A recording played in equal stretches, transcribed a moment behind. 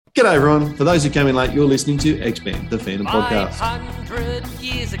G'day everyone. For those who came in late, you're listening to X-Band, the Phantom Podcast. 500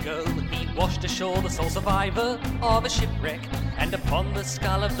 years ago, he washed ashore the sole survivor of a shipwreck. And upon the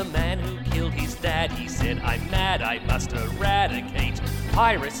skull of the man who killed his dad, he said, I'm mad, I must eradicate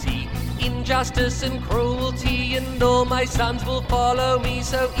piracy, injustice and cruelty, and all my sons will follow me,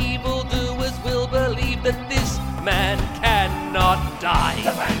 so evildoers will believe that this man cannot die. The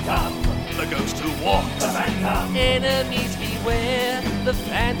Phantom, the ghost who walks, the Phantom, enemies beware, the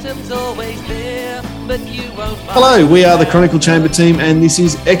Phantom's always there, but you won't find. Hello, we are the Chronicle Chamber team, and this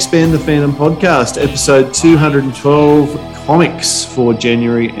is X-Band, the Phantom Podcast, episode 212, comics for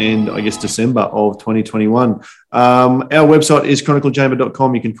January and I guess December of 2021. Our website is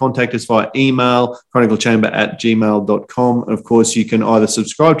chroniclechamber.com. You can contact us via email, chroniclechamber@gmail.com. And of course, you can either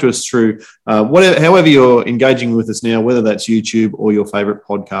subscribe to us through however you're engaging with us now, whether that's YouTube or your favorite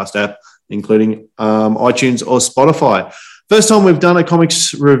podcast app, including iTunes or Spotify. First time we've done a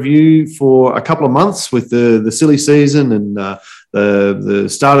comics review for a couple of months with the silly season and the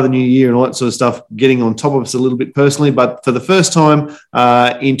start of the new year and all that sort of stuff getting on top of us a little bit personally. But for the first time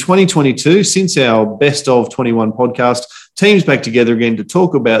in 2022, since our Best of 21 podcast, teams back together again to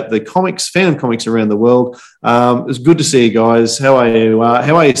talk about the comics, Phantom comics around the world. It's good to see you guys. How are you?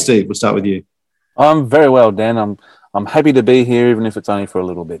 How are you, Steve? We'll start with you. I'm very well, Dan. I'm happy to be here, even if it's only for a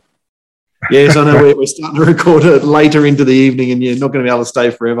little bit. Yes, I know we're starting to record it later into the evening, and you're not going to be able to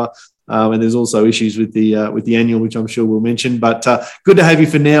stay forever. And there's also issues with the annual, which I'm sure we'll mention. But good to have you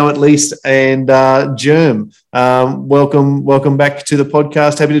for now, at least. And Germ, welcome back to the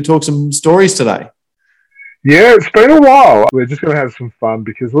podcast. Happy to talk some stories today. Yeah, it's been a while. We're just going to have some fun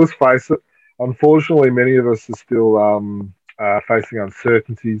because let's face it, unfortunately, many of us are still facing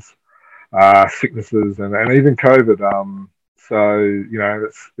uncertainties, sicknesses, and even COVID. So, you know,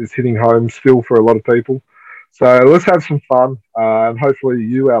 it's hitting home still for a lot of people. So let's have some fun. And hopefully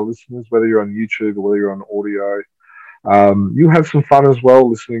you, our listeners, whether you're on YouTube or whether you're on audio, you'll have some fun as well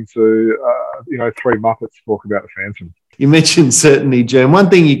listening to, three Muppets talk about the Phantom. You mentioned certainty, Jim. One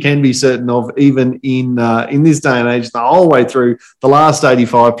thing you can be certain of, even in this day and age, the whole way through the last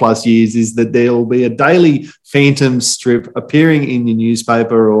 85 plus years, is that there will be a daily Phantom strip appearing in your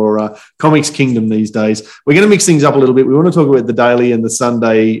newspaper or Comics Kingdom these days. We're going to mix things up a little bit. We want to talk about the daily and the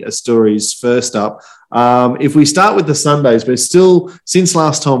Sunday stories first up. If we start with the Sundays, we're still, since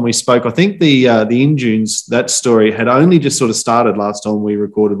last time we spoke, I think the Injunes, that story had only just sort of started last time we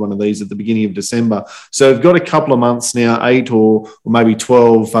recorded one of these at the beginning of December. So we've got a couple of months now, 8 or maybe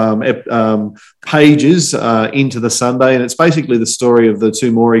 12 pages into the Sunday. And it's basically the story of the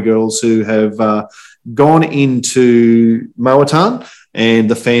two Maori girls who have gone into Moatan and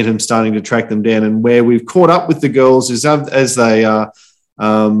the Phantom starting to track them down. And where we've caught up with the girls is as they have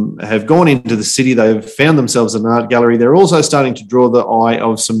gone into the city. They've found themselves in an art gallery. They're also starting to draw the eye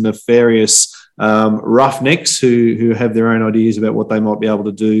of some nefarious roughnecks who have their own ideas about what they might be able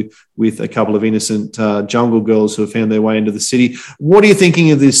to do with a couple of innocent jungle girls who have found their way into the city. What are you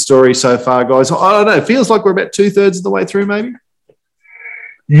thinking of this story so far, guys? I don't know. It feels like we're about 2/3 of the way through, maybe.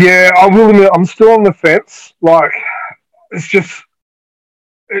 Yeah, I will admit, I'm still on the fence. Like, it's just,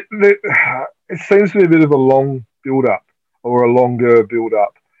 it seems to be a bit of a long build-up. Or a longer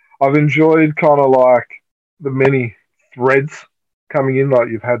build-up. I've enjoyed kind of like the many threads coming in. Like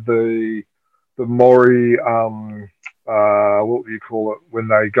you've had the Maori, what do you call it, when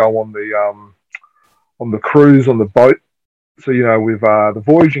they go on the cruise on the boat. So, you know, with the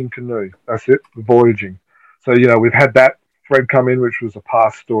voyaging canoe. That's it, the voyaging. So, you know, we've had that thread come in, which was a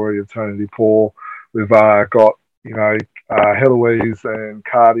past story of Tony Paul. We've got, you know, Heloise and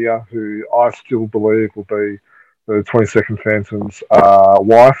Cardia, who I still believe will be the 22nd Phantom's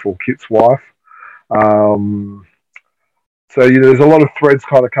wife or Kit's wife. So there's a lot of threads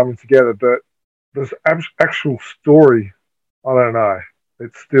kind of coming together, but this actual story, I don't know.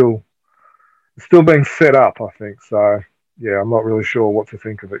 It's still being set up, I think. So yeah, I'm not really sure what to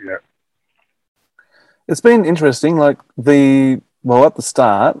think of it yet. It's been interesting. Like at the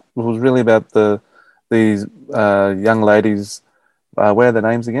start, it was really about these young ladies. Where are their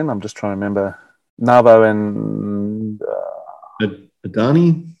names again? I'm just trying to remember. Navo and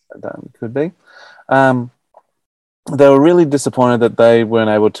Adani could be. They were really disappointed that they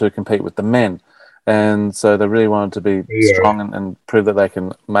weren't able to compete with the men, and so they really wanted to be strong and prove that they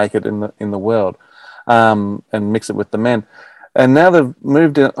can make it in the world, and mix it with the men. And now they've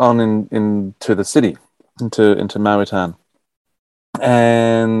moved on into the city, into Moatan,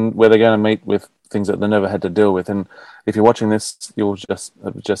 and where they're going to meet with things that they never had to deal with. And if you're watching this, you'll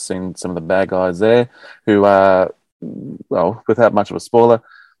have just seen some of the bad guys there who are, well, without much of a spoiler,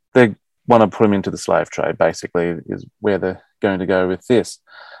 they want to put them into the slave trade, basically, is where they're going to go with this.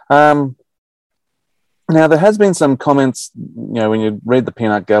 Now, there has been some comments, when you read the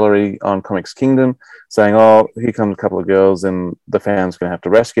peanut gallery on Comics Kingdom, saying, oh, here comes a couple of girls and the fans going to have to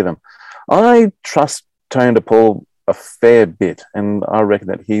rescue them. I trust Tony DePaul a fair bit, and I reckon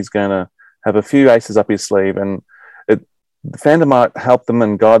that he's going to have a few aces up his sleeve, and the fandom might help them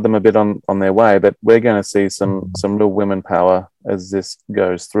and guide them a bit on their way, but we're going to see some real women power as this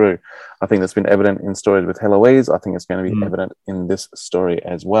goes through. I think that's been evident in stories with Heloise. I think it's going to be evident in this story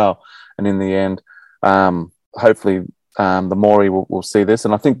as well. And in the end, hopefully the Maury will see this.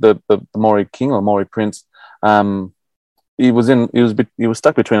 And I think the Maury King or Maury Prince, he was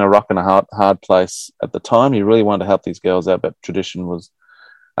stuck between a rock and a hard place at the time. He really wanted to help these girls out, but tradition was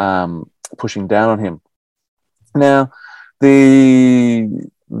pushing down on him. Now, the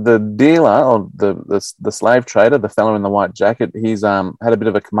dealer or the slave trader, the fellow in the white jacket, he's had a bit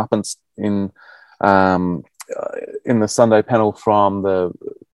of a comeuppance in the Sunday panel from the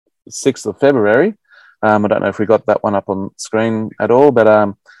 6th of February. I don't know if we got that one up on screen at all,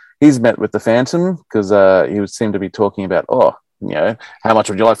 but he's met with the Phantom because he seemed to be talking about, how much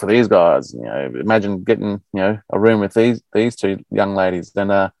would you like for these guys? Imagine getting, a room with these two young ladies.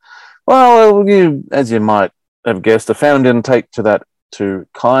 And, as you might have guessed, the Phantom didn't take to that too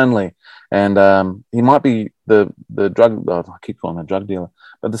kindly. And he might be the drug, I keep calling him a drug dealer,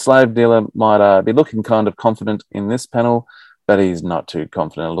 but the slave dealer might be looking kind of confident in this panel, but he's not too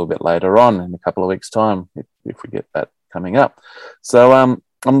confident a little bit later on in a couple of weeks' time, if we get that coming up. So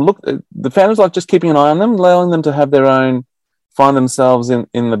the Phantom's like just keeping an eye on them, allowing them to have their own, find themselves in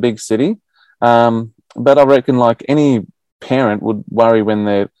the big city. But I reckon like any parent would worry when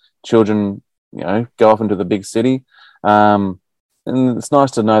their children, go off into the big city. And it's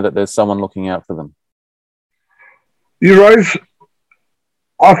nice to know that there's someone looking out for them.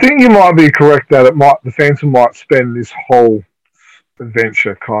 I think you might be correct that the Phantom might spend this whole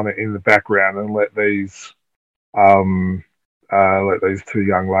adventure kind of in the background and let these two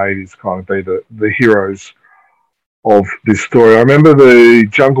young ladies kind of be the heroes of this story. I remember the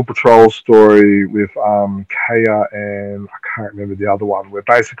Jungle Patrol story with Kaya and I can't remember the other one, where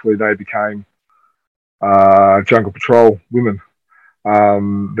basically they became Jungle Patrol women.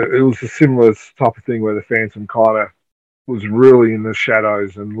 It was a similar type of thing where the Phantom kind of was really in the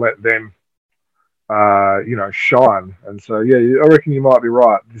shadows and let them shine. And so, I reckon you might be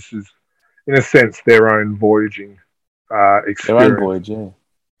right. This is, in a sense, their own voyaging experience. Their own voyage, yeah.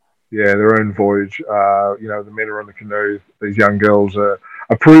 Yeah, their own voyage. The men are on the canoe. These young girls are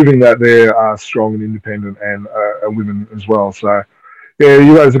proving that they are strong and independent and are women as well. So,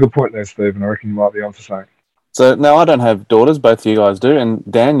 you raise a good point there, Stephen. I reckon you might be onto something. So, now I don't have daughters. Both of you guys do. And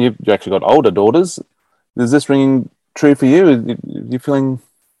Dan, you actually got older daughters. Is this ringing true for you?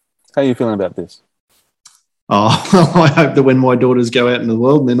 How are you feeling about this? Oh, I hope that when my daughters go out in the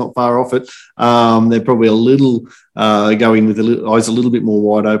world, and they're not far off it, they're probably a little going with eyes a little bit more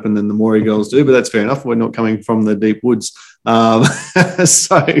wide open than the Maury girls do, but that's fair enough. We're not coming from the deep woods. Or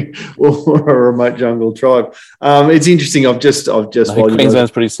a remote jungle tribe. It's interesting. I've just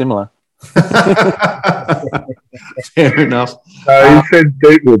Queensland's pretty similar. Fair enough. You said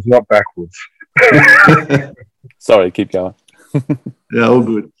deep woods, not backwards. Sorry, keep going. Yeah, all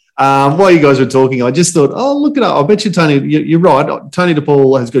good. While you guys were talking, I just thought, look it up. I bet you, Tony, you're right. Tony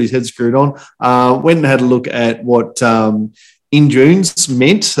DePaul has got his head screwed on. Went and had a look at what Injunes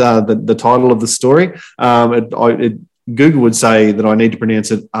meant, the title of the story. Google would say that I need to pronounce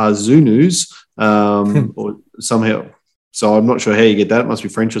it Azunus or somehow. So I'm not sure how you get that. It must be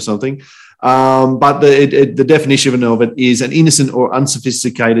French or something. But the definition of it is an innocent or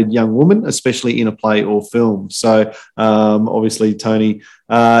unsophisticated young woman, especially in a play or film. So obviously, Tony,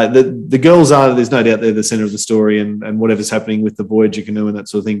 the girls are, there's no doubt they're the centre of the story, and whatever's happening with the Voyager canoe and that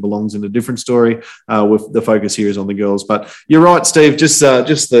sort of thing belongs in a different story. With the focus here is on the girls. But you're right, Steve, just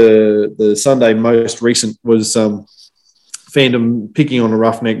the Sunday most recent was Phantom picking on a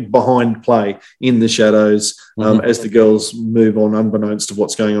roughneck behind play in the shadows as the girls move on, unbeknownst to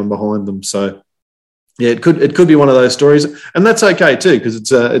what's going on behind them. So, yeah, it could be one of those stories, and that's okay too,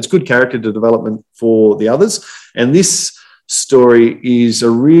 because it's good character development for the others. And this story is a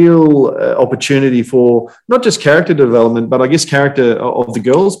real opportunity for not just character development, but I guess character of the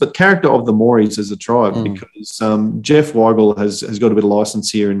girls, but character of the Maury's as a tribe, because Jeff Weigel has got a bit of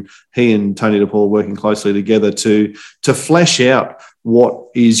license here, and he and Tony DePaul working closely together to flesh out what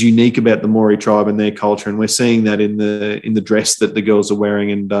is unique about the Maury tribe and their culture. And we're seeing that in the dress that the girls are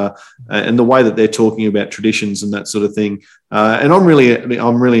wearing and the way that they're talking about traditions and that sort of thing. And I'm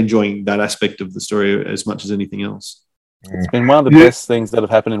really enjoying that aspect of the story as much as anything else. It's been one of the best things that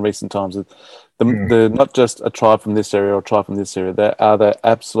have happened in recent times. They're not just a tribe from this area or a tribe from this area. They are the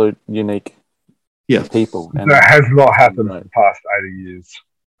absolute unique people. And that has not happened for the past 80 years.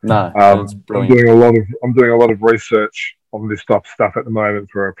 No, it's I'm brilliant. doing a lot of research on this type of stuff at the moment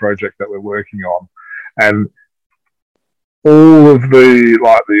for a project that we're working on, and all of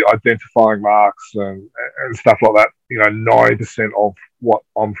the identifying marks and stuff like that. 90% of what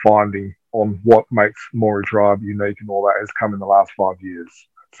I'm finding on what makes Maori tribe unique and all that has come in the last 5 years.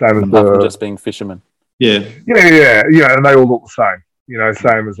 Same as just being fishermen. Yeah, and they all look the same.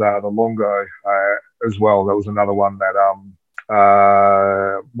 Same as the Longo as well. That was another one that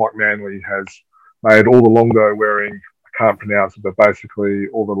Mike Manley has made all the Longo wearing. I can't pronounce it, but basically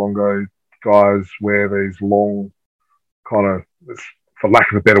all the Longo guys wear these long kind of, for lack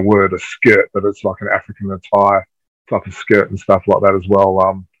of a better word, a skirt, but it's like an African attire type of skirt and stuff like that as well.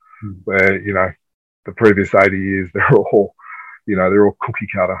 Where the previous 80 years they're all cookie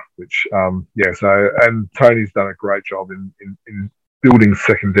cutter, which So and Tony's done a great job in building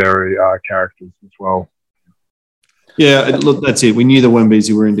secondary characters as well. Yeah, look, that's it. We knew the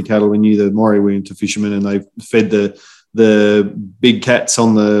Wambisi were into cattle. We knew the Maori were into fishermen, and they fed the big cats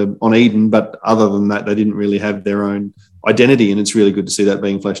on Eden. But other than that, they didn't really have their own identity, and it's really good to see that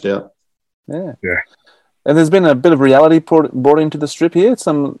being fleshed out. Yeah. And there's been a bit of reality brought into the strip here.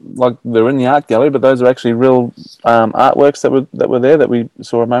 Some, like, they're in the art gallery, but those are actually real artworks that were there that we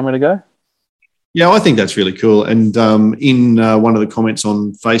saw a moment ago. Yeah, I think that's really cool. And in one of the comments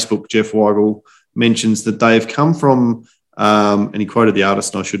on Facebook, Jeff Weigel mentions that they've come from, and he quoted the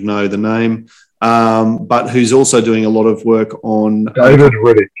artist, and I should know the name, but who's also doing a lot of work on... David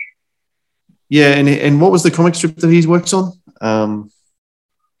Riddick. Yeah, and what was the comic strip that he works on?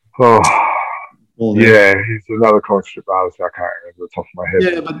 Yeah, he's another comic strip artist. I can't remember the top of my head.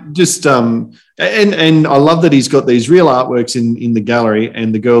 Yeah, but just and I love that he's got these real artworks in the gallery,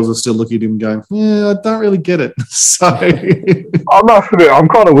 and the girls are still looking at him going, "Yeah, I don't really get it." So I'm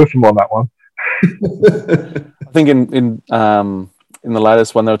kind of with him on that one. I think in the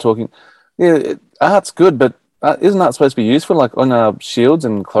latest one they were talking. Yeah, art's good, but isn't that supposed to be useful, like on our shields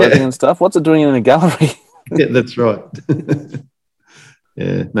and clothing and stuff? What's it doing in a gallery? Yeah, that's right.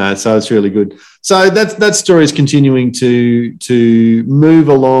 Yeah, no, so it's really good. So that story is continuing to move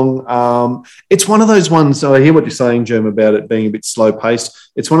along. It's one of those ones, so I hear what you're saying, Jerm, about it being a bit slow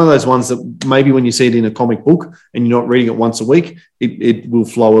paced. It's one of those ones that maybe when you see it in a comic book and you're not reading it once a week, it will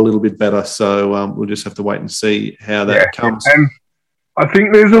flow a little bit better. So we'll just have to wait and see how that comes. And I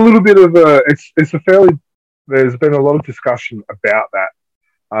think there's a little bit of there's been a lot of discussion about that.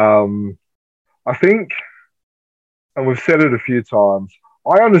 I think, and we've said it a few times,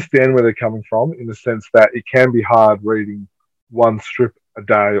 I understand where they're coming from in the sense that it can be hard reading one strip a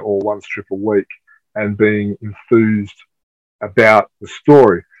day or one strip a week and being enthused about the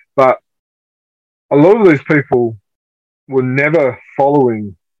story. But a lot of these people were never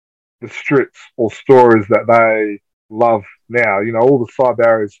following the strips or stories that they love now. All the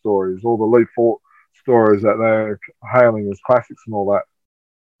Siberian stories, all the Leap Fort stories that they're hailing as classics and all that.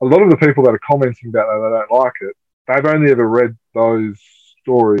 A lot of the people that are commenting about that, they don't like it, they've only ever read those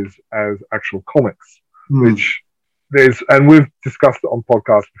stories as actual comics, which and we've discussed it on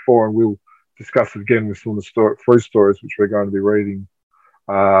podcasts before, and we'll discuss it again with some of the free stories which we're going to be reading,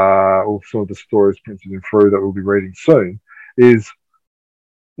 or some of the stories printed in free that we'll be reading soon. Is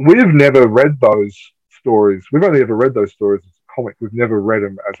we've never read those stories. We've only ever read those stories as a comic. We've never read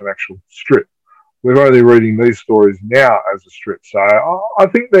them as an actual strip. We're only reading these stories now as a strip. So I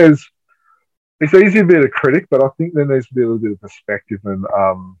think it's easy to be a critic, but I think there needs to be a little bit of perspective, and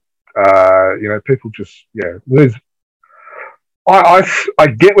people just I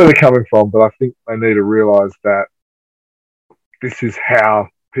get where they're coming from, but I think they need to realise that this is how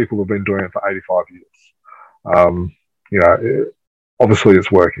people have been doing it for 85 years. Obviously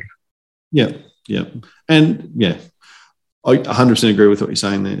it's working. Yeah, and yeah. I 100% agree with what you're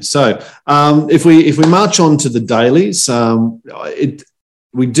saying there. So if we march on to the dailies,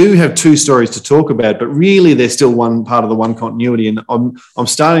 we do have two stories to talk about, but really they're still one part of the one continuity. And I'm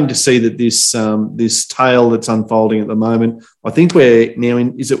starting to see that this tale that's unfolding at the moment, I think we're now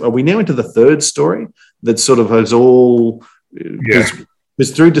are we now into the third story that sort of has all...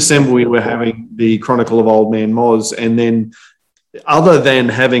 Because through December we were having the Chronicle of Old Man Moz, and then other than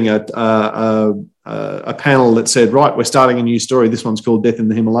having a panel that said, right, we're starting a new story, this one's called Death in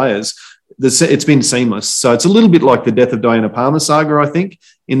the Himalayas, it's been seamless. So it's a little bit like the Death of Diana Palmer saga, I think,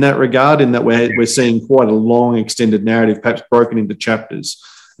 in that regard, in that we're seeing quite a long extended narrative, perhaps broken into chapters,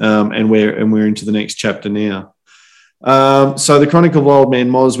 and we're into the next chapter now. So the Chronicle of Old Man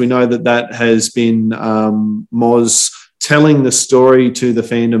Moz, we know that has been Moz telling the story to the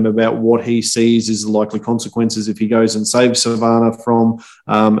fandom about what he sees as the likely consequences if he goes and saves Savannah from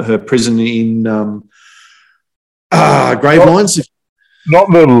her prison in Gravelines.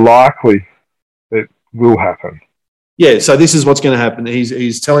 Not the likely it will happen. Yeah, so this is what's going to happen.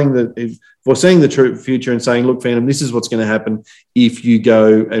 He's telling foreseeing the true future and saying, look, fandom, this is what's going to happen if you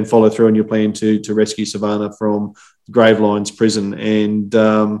go and follow through on your plan to rescue Savannah from Gravelines prison. And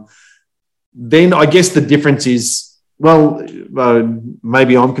then I guess the difference is, well,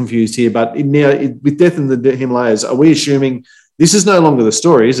 maybe I'm confused here, but with Death in the Himalayas, are we assuming this is no longer the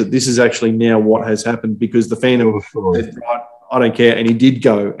story, is it? This is actually now what has happened because the fandom said, right, I don't care, and he did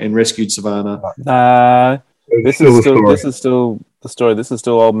go and rescued Savannah. This is still the story. This is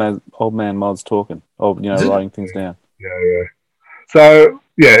still old man Mods talking, or writing things down. Yeah. So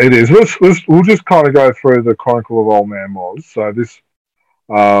yeah, it is. We'll just kind of go through the Chronicle of Old Man Mods. So this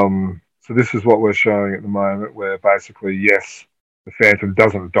is what we're showing at the moment, where basically, yes, the Phantom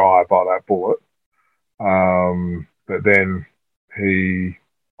doesn't die by that bullet, but then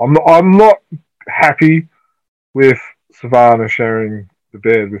I'm not happy with Savannah sharing the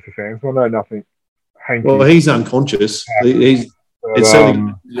bed with the Phantom. I know nothing. Well, he's unconscious. It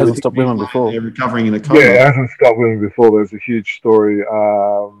certainly hasn't stopped willing before. Recovering in a coma. Yeah, it hasn't stopped willing before. There's a huge story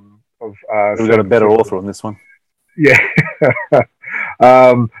of. We've got a better author on this one. Yeah.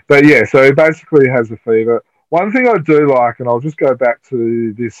 But yeah, so he basically has a fever. One thing I do like, and I'll just go back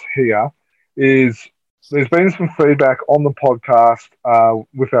to this here, is there's been some feedback on the podcast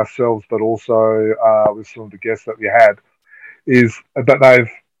with ourselves, but also with some of the guests that we had, is that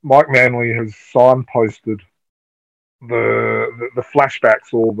Mike Manley has signposted the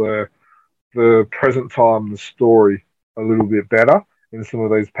flashbacks or the present time, the story a little bit better in some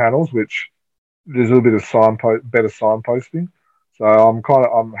of these panels, which there's a little bit of better signposting. So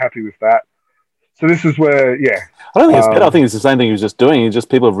I'm happy with that. So this is where, yeah. I don't think it's better. I think it's the same thing he was just doing. It's just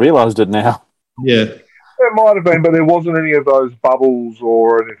people have realised it now. Yeah. It might have been, but there wasn't any of those bubbles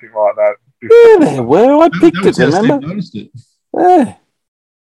or anything like that before. Yeah, there were. I picked it, remember? Noticed it. Yeah.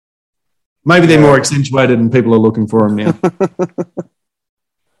 Maybe they're more accentuated and people are looking for them now.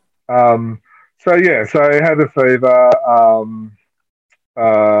 So he had a fever.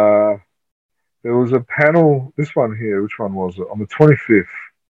 There was a panel, this one here, which one was it? On the 25th.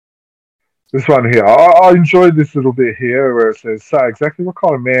 This one here. I enjoyed this little bit here where it says, say exactly what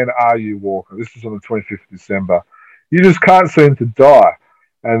kind of man are you, Walker? This is on the 25th of December. You just can't seem to die.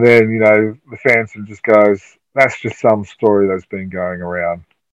 And then, the Phantom just goes, that's just some story that's been going around.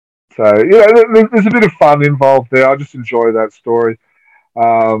 So, there's a bit of fun involved there. I just enjoy that story,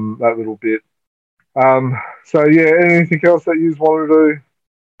 that little bit. Anything else that you wanted to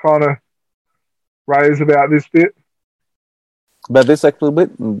kind of raise about this bit? About this actual bit?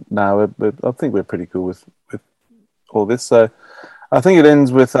 No, I think we're pretty cool with all this. So I think it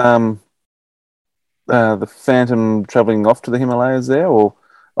ends with the Phantom travelling off to the Himalayas there, or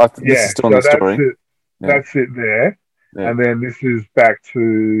this is still in the story. That's it there. Yeah. And then this is back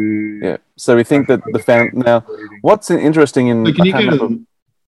to... Yeah, so we think that the Phantom... Now, what's interesting in... So can you go to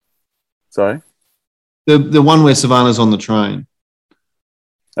Sorry? The one where Savannah's on the train.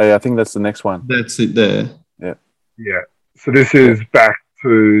 Oh, yeah, I think that's the next one. That's it there. Yeah. Yeah. So this is back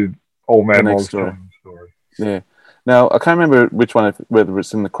to Old Man Mold's story. Yeah. Now, I can't remember which one, whether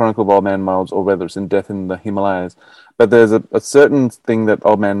it's in the Chronicle of Old Man Mods or whether it's in Death in the Himalayas, but there's a certain thing that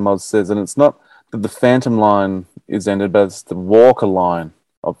Old Man Mods says, and it's not that the Phantom line is ended, but it's the Walker line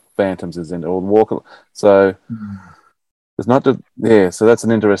of Phantoms is ended, or Walker. So it's not just... Yeah, so that's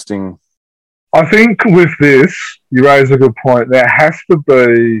an interesting... I think with this, you raise a good point. There has to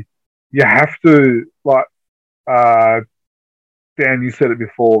be... You have to, like... Dan, you said it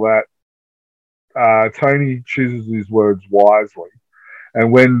before that Tony chooses his words wisely,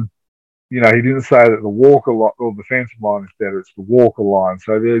 and when he didn't say that the Walker line or the Phantom line is better, it's the Walker line.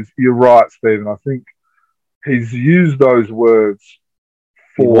 So you're right, Stephen. I think he's used those words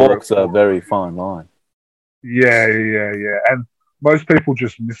for... Walks a very fine line. Yeah, and most people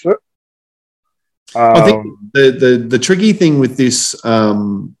just miss it. I think the tricky thing with this.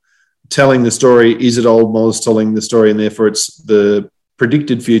 Telling the story, is it old Moz telling the story and therefore it's the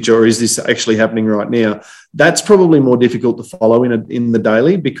predicted future, or is this actually happening right now? That's probably more difficult to follow in the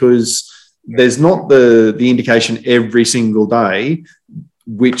daily, because there's not the indication every single day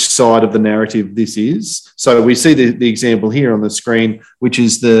which side of the narrative this is. So we see the example here on the screen, which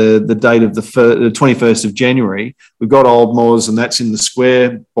is the date of the 21st of January. We've got old Moz, and that's in the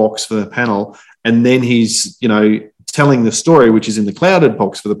square box for the panel. And then he's, telling the story, which is in the clouded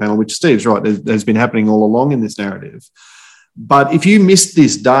box for the panel, which Steve's right, has been happening all along in this narrative. But if you missed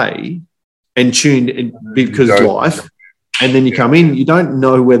this day and tuned in because life, And then you come in, you don't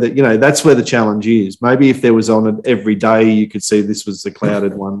know whether, that's where the challenge is. Maybe if there was on it every day, you could see this was the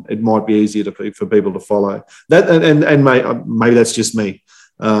clouded one. It might be easier for people to follow. That and maybe that's just me.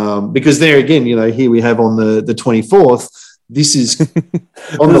 Because there again, here we have on the 24th, this is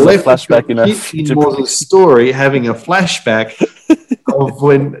on the left, flashback in Moz's story, having a flashback of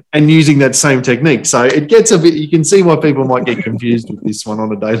when and using that same technique. So it gets a bit, you can see why people might get confused with this one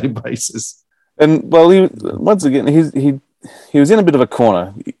on a daily basis. And well, he was in a bit of a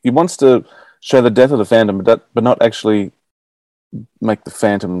corner. He wants to show the death of the Phantom, but not actually make the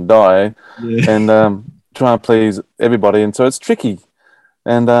Phantom die, and try and please everybody. And so it's tricky.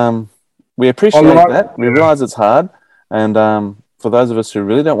 And we appreciate that. We realise it's hard. And for those of us who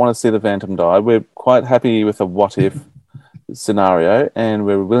really don't want to see the Phantom die, we're quite happy with a what-if scenario, and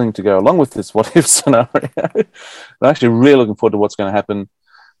we're willing to go along with this what-if scenario. We're actually really looking forward to what's going to happen.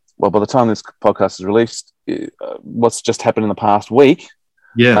 Well, by the time this podcast is released, what's just happened in the past week.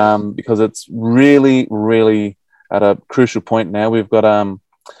 Yeah. Because it's really, really at a crucial point now. We've got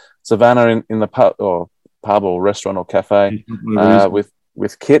Savannah in the pub or restaurant or cafe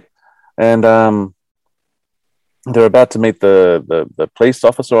with Kit, and they're about to meet the police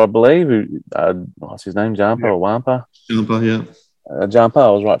officer, I believe. Who what's his name? Jampa or Wampa? Jampa, yeah. Jampa, I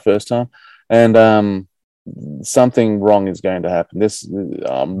was right first time, and something wrong is going to happen.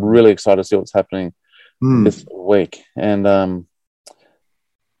 I'm really excited to see what's happening this week, and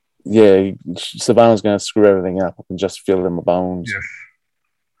Savannah's going to screw everything up. I can just feel it in my bones.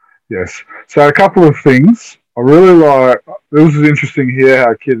 Yes. So a couple of things. I really like. It was interesting here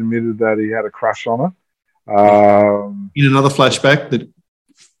how Kid admitted that he had a crush on her. In another flashback that.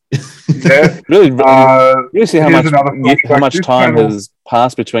 Really see how much time has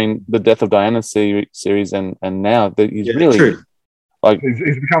passed between the Death of Diana series and now that he's really true. Like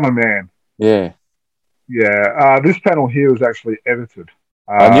he's become a man. Yeah. This panel here was actually edited.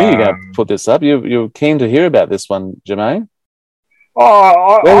 I knew you were going to put this up. You're keen to hear about this one, Jermaine.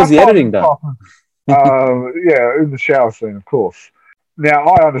 Where was the editing done? In the shower scene, of course. Now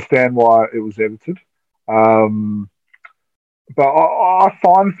I understand why it was edited. But I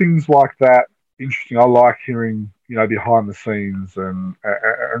find things like that interesting. I like hearing, behind the scenes and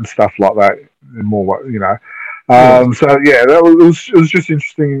stuff like that. And more, So yeah, it was just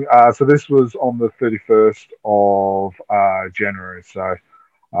interesting. So this was on the 31st of January. So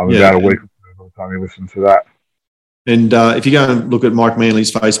about a week by the time you listen to that. And if you go and look at Mike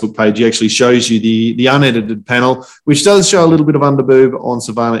Manley's Facebook page, he actually shows you the unedited panel, which does show a little bit of underboob on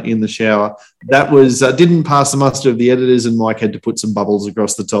Savannah in the shower. That was didn't pass the muster of the editors, and Mike had to put some bubbles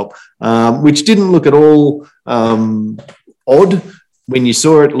across the top, which didn't look at all odd when you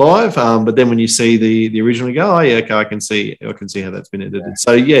saw it live. But then when you see the original, you go, I can see how that's been edited.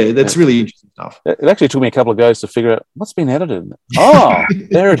 So that's really interesting stuff. It actually took me a couple of goes to figure out what's been edited. Oh,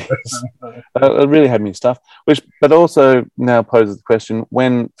 there it is. It really had me stuffed. But also now poses the question: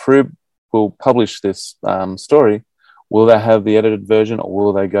 when Froob will publish this story, will they have the edited version, or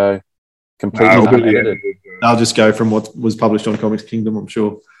will they go completely unedited? They'll just go from what was published on Comics Kingdom, I'm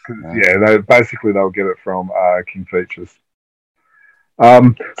sure. They'll get it from King Features.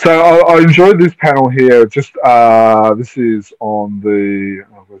 So I enjoyed this panel here. Just this is on the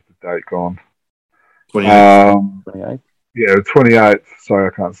where's the date gone? 28th. Yeah, 28th. Sorry,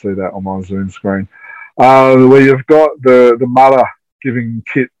 I can't see that on my Zoom screen. Where you've got the mother giving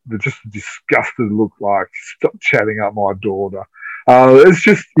Kit just a disgusted look, like stop chatting up my daughter. It's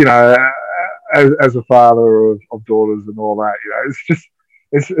just as a father of daughters and all that,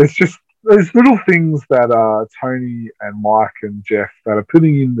 it's just. There's little things that Tony and Mike and Jeff that are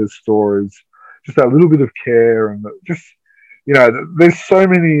putting in the stories, just that little bit of care and just, there's so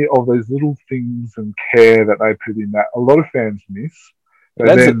many of those little things and care that they put in that a lot of fans miss. It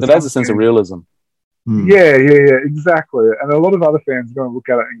adds a sense of realism. Yeah, exactly. And a lot of other fans are going to look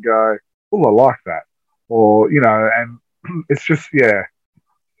at it and go, oh, I like that. Or, and it's just, I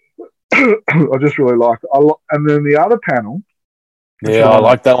just really like it. And then the other panel. Yeah, I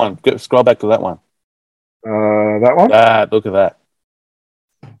like that one. Scroll back to that one. That one? Look at that.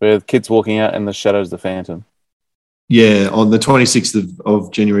 Where the kid's walking out and the shadow's the Phantom. Yeah, on the 26th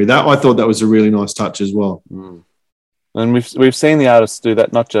of January. I thought that was a really nice touch as well. And we've seen the artists do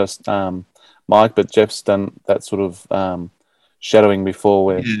that, not just Mike, but Jeff's done that sort of shadowing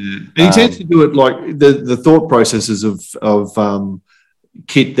before. And he tends to do it like the thought processes of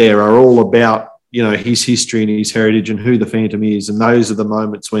Kit there are all about his history and his heritage and who the Phantom is, and those are the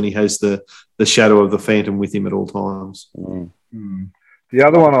moments when he has the shadow of the Phantom with him at all times. The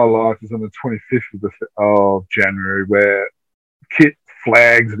other one I like is on the 25th of January, where Kit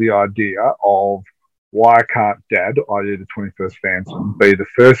flags the idea of why can't Dad, i.e. the 21st Phantom, be the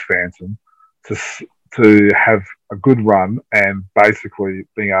first Phantom to have a good run and basically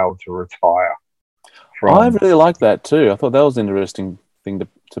being able to retire? I really like that too. I thought that was an interesting thing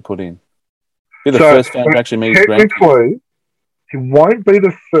to put in. Be the first Phantom to actually meet his grandkids. Technically, he won't be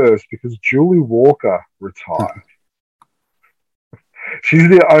the first because Julie Walker retired. She's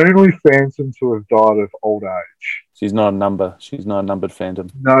the only Phantom to have died of old age. She's not a number. She's not a numbered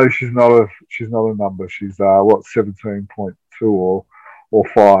Phantom. No, she's not a number. She's 17.2 or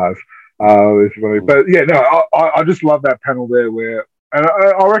 5. If you want to. But yeah, no, I just love that panel there where, and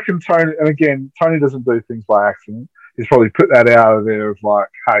I reckon Tony, and again, Tony doesn't do things by accident. He's probably put that out of there of like,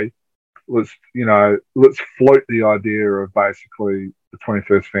 hey, let's float the idea of basically the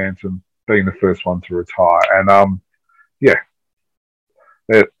 21st Phantom being the first one to retire. And yeah,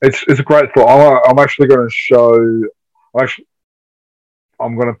 it's a great thought. I'm actually going to show.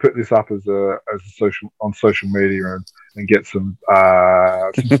 I'm going to put this up as a social media and get some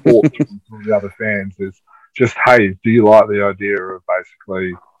thoughts from the other fans. Is just, hey, do you like the idea of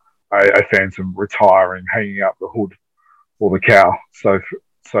basically a Phantom retiring, hanging up the hood or the cow, so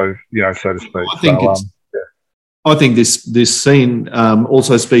to speak? I think this scene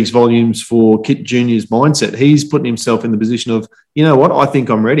also speaks volumes for Kit Jr.'s mindset. He's putting himself in the position of, you know what, I think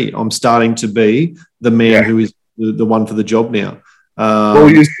I'm ready. I'm starting to be the man who is the one for the job now. Well,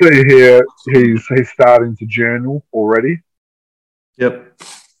 you see here, he's starting to journal already. Yep.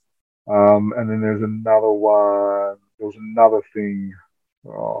 And then there's another one. There was another thing.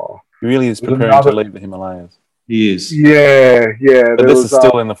 He really is preparing to leave the Himalayas. He is. Yeah. But this is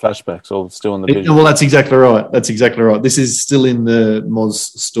still in the flashbacks or still in the vision. Well, that's exactly right. This is still in the Moz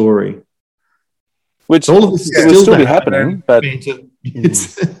story. Which all of this will still be happening, but...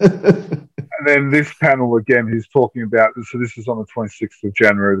 And then this panel, again, he's talking about, so this is on the 26th of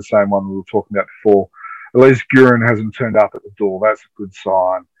January, the same one we were talking about before. At least Gurren hasn't turned up at the door. That's a good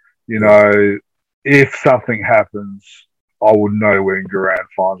sign. You know, if something happens, I would know when Gurren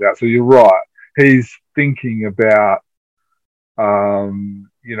finds out. So you're right. He's thinking about,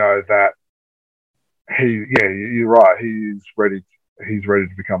 that you're right. He's ready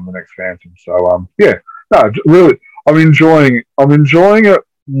to become the next Phantom. So, really, I'm enjoying it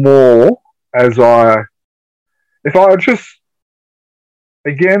more I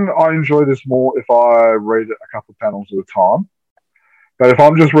enjoy this more if I read a couple of panels at a time. But if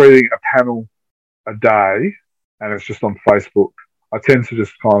I'm just reading a panel a day and it's just on Facebook, I tend to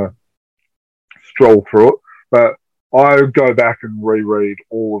just kind of stroll through it. But I go back and reread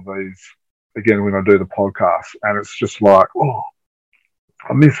all of these again when I do the podcast, and it's just like, oh,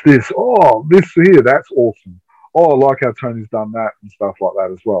 I missed this. Oh, this here, that's awesome. Oh, I like how Tony's done that and stuff like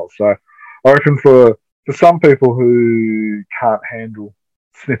that as well. So I reckon for some people who can't handle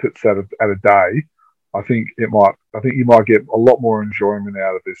snippets at a day, I think you might get a lot more enjoyment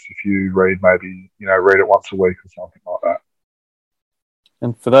out of this if you read it once a week or something like that.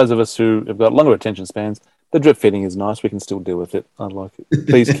 And for those of us who have got longer attention spans, the drip feeding is nice. We can still deal with it. I like it.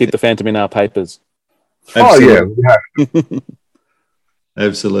 Please keep the Phantom in our papers. Absolutely. Oh yeah.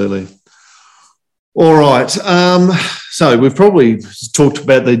 Absolutely. All right. So we've probably talked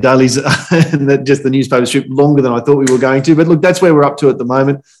about the dailies and just the newspaper strip longer than I thought we were going to. But look, that's where we're up to at the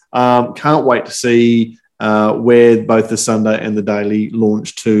moment. Can't wait to see where both the Sunday and the daily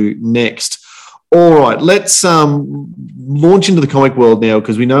launch to next. All right, let's launch into the comic world now,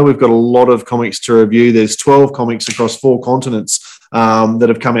 because we know we've got a lot of comics to review. There's 12 comics across 4 continents that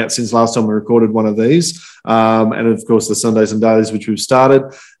have come out since last time we recorded one of these. And, of course, the Sundays and dailies, which we've started.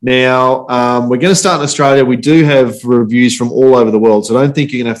 Now, we're going to start in Australia. We do have reviews from all over the world, so I don't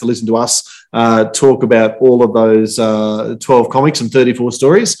think you're going to have to listen to us talk about all of those 12 comics and 34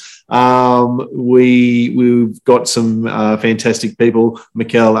 stories. We've got some fantastic people,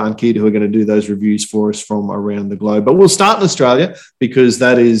 Mikkel and Kid, who are going to do those reviews for us from around the globe. But we'll start in Australia because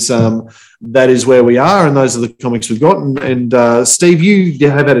that is where we are, and those are the comics we've got. And Steve, you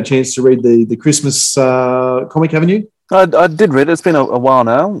have had a chance to read the Christmas comic, haven't you? I did read it. It's been a while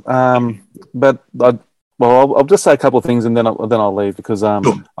now, but I'll just say a couple of things and then I'll leave because sure.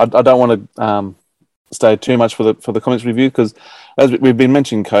 I don't want to stay too much for the comics review, because as we've been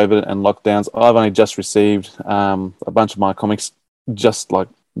mentioning COVID and lockdowns, I've only just received a bunch of my comics just like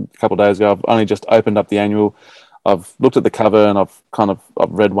a couple of days ago. I've only just opened up the annual. I've looked at the cover and I've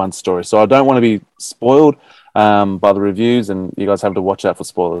read one story, so I don't want to be spoiled by the reviews, and you guys have to watch out for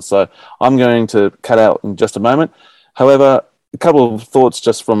spoilers. So I'm going to cut out in just a moment. However, a couple of thoughts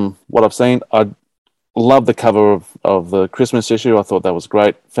just from what I've seen. I love the cover of the Christmas issue. I thought that was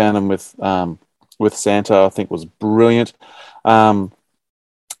great. Phantom with Santa, I think, was brilliant.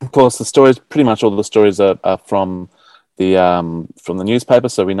 Of course, the stories, pretty much all the stories are from the newspaper,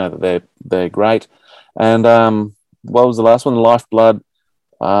 so we know that they're great. And what was the last one? Lifeblood.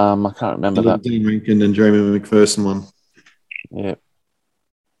 I can't remember that. Dean Rankin and Jeremy McPherson one. Yeah,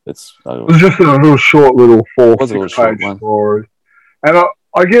 it was just a little short, 4-6 page story, and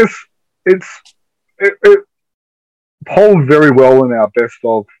I guess it polled very well in our best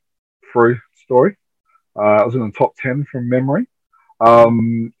of 3 story. It was in the top 10 from memory.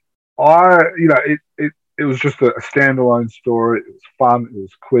 It was just a standalone story. It was fun. It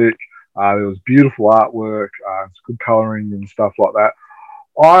was quick. There was beautiful artwork. It's good colouring and stuff like that.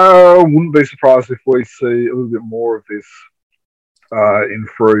 I wouldn't be surprised if we see a little bit more of this in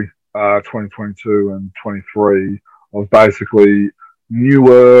through 2022 and 23 of basically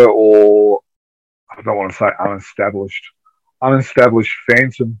newer, or I don't want to say unestablished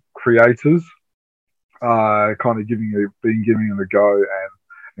phantom creators, kind of giving it a go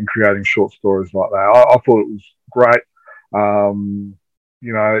and creating short stories like that. I thought it was great.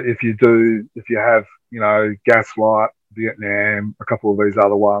 If you have Gaslight, Vietnam, a couple of these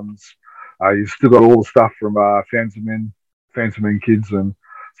other ones, you've still got all the stuff from Phantom Men Kids, and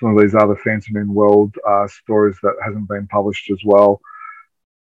some of these other Phantom Men World stories that hasn't been published as well.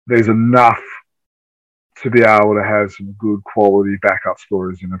 There's enough to be able to have some good quality backup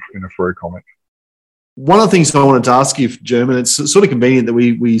stories in a free comic. One of the things I wanted to ask you, German, it's sort of convenient that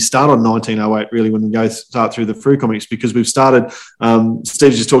we start on 1908 really when we start through the Free Comics, because we've started,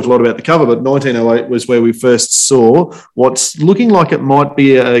 Steve just talked a lot about the cover, but 1908 was where we first saw what's looking like it might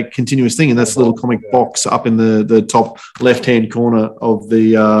be a continuous thing, and that's the little comic box up in the top left-hand corner of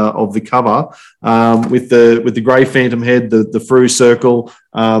the cover, with the grey phantom head, the Free Circle,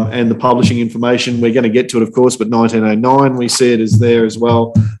 and the publishing information. We're going to get to it, of course, but 1909 we see it as there as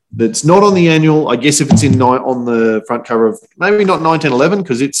well. That's not on the annual. I guess if it's on the front cover of maybe not 1911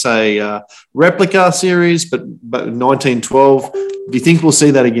 because it's a replica series, but 1912. Do you think we'll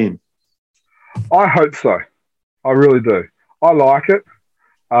see that again? I hope so. I really do. I like it.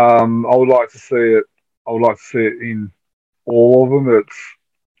 I would like to see it. I would like to see it in all of them.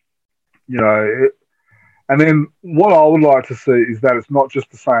 And then what I would like to see is that it's not just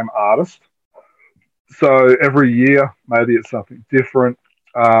the same artist. So every year, maybe it's something different.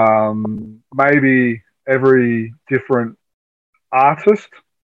 Maybe every different artist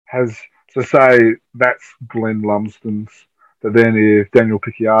has to say that's Glenn Lumsden's, but then if Daniel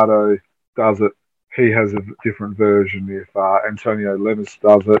Picciotto does it, he has a different version. If Antonio Lemus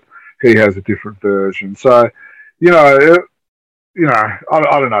does it, he has a different version. So, I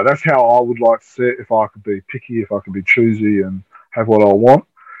don't know. That's how I would like to see it. If I could be picky, if I could be choosy and have what I want,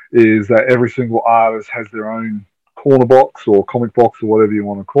 is that every single artist has their own corner box or comic box or whatever you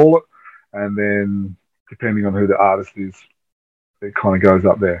want to call it, and then depending on who the artist is, it kind of goes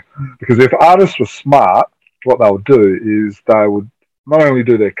up there. Because if artists were smart, what they would do is they would not only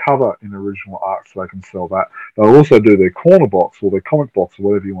do their cover in original art so they can sell that, they'll also do their corner box or their comic box or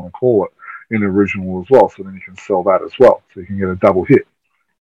whatever you want to call it in original as well, so then you can sell that as well, so you can get a double hit.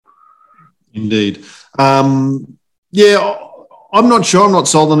 Indeed. Yeah, I'm not sure. I'm not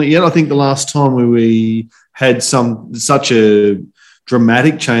sold on it yet. I think the last time we had such a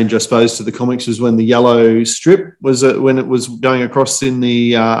dramatic change, I suppose, to the comics was when the yellow strip was when it was going across in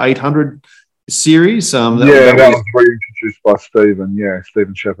the 800 series. That was reintroduced by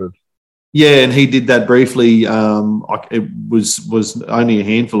Stephen Shepherd. Yeah, and he did that briefly. It was only a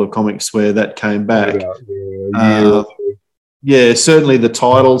handful of comics where that came back. Yeah, certainly the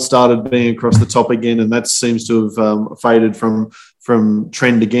title started being across the top again, and that seems to have faded from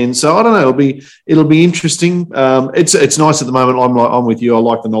trend again. So I don't know. It'll be interesting. It's nice at the moment. I'm with you. I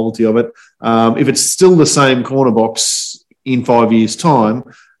like the novelty of it. If it's still the same corner box in 5 years' time,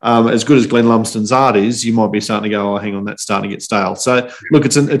 as good as Glenn Lumsden's art is, you might be starting to go, oh, hang on, that's starting to get stale. So look,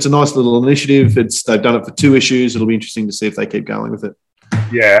 it's a nice little initiative. They've done it for 2 issues. It'll be interesting to see if they keep going with it.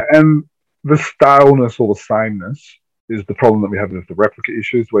 Yeah, and the staleness or the sameness is the problem that we have with the replica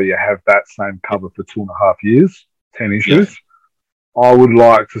issues, where you have that same cover for 2.5 years, 10 issues. Yeah. I would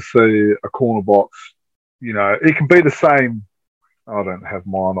like to see a corner box. It can be the same. I don't have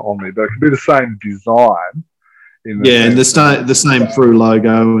mine on me, but it can be the same design. And the same through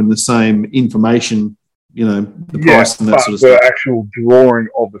logo and the same information. The price and that sort of stuff. The actual drawing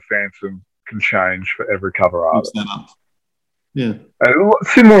of the Phantom can change for every cover art. Yeah,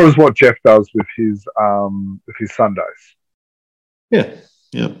 similar as what Jeff does with his Sundays. Yeah.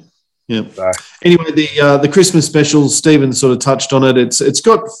 So. Anyway, the Christmas specials, Stephen sort of touched on it. It's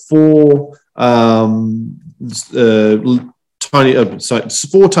got 4 Tony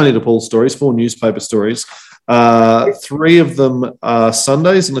DePaul stories, 4 newspaper stories. 3 of them are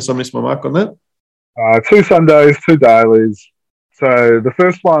Sundays, unless I missed my mark on that. 2 Sundays, 2 dailies. So the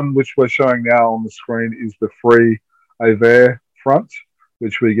first one, which we're showing now on the screen, is the free Avere front,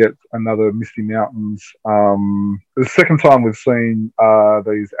 which we get another Misty Mountains. The second time we've seen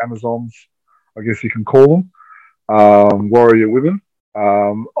these Amazons, I guess you can call them, warrior women.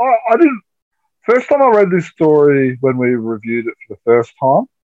 I didn't. First time I read this story when we reviewed it for the first time,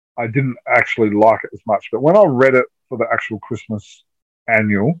 I didn't actually like it as much. But when I read it for the actual Christmas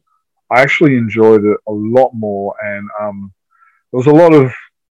annual, I actually enjoyed it a lot more. And there was a lot of,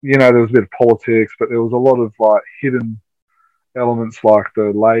 there was a bit of politics, but there was a lot of like hidden elements, like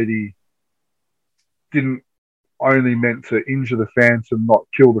the lady didn't only meant to injure the Phantom, not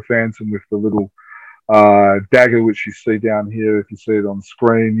kill the Phantom with the little dagger, which you see down here, if you see it on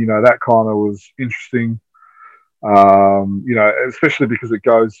screen. That kind of was interesting. Especially because it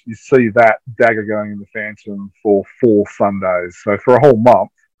goes, you see that dagger going in the Phantom for 4 Sundays. So for a whole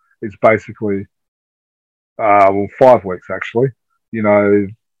month, it's basically, 5 weeks actually.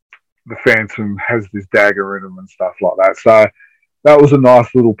 The Phantom has this dagger in him and stuff like that. So that was a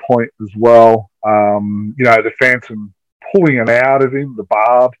nice little point as well. The Phantom pulling it out of him, the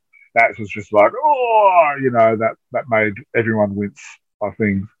barb, that was just like, that made everyone wince, I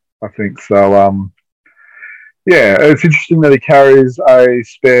think. So, it's interesting that he carries a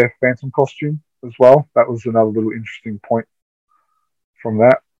spare Phantom costume as well. That was another little interesting point from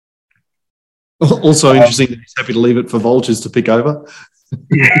that. Also interesting that he's happy to leave it for vultures to pick over. But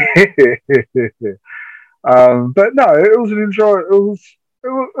no, it was an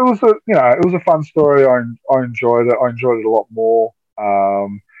it was a fun story. I enjoyed it. I enjoyed it a lot more.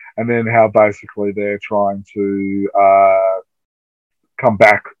 And then how basically they're trying to come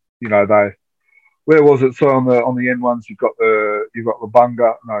back. Where was it? So on the end ones, you've got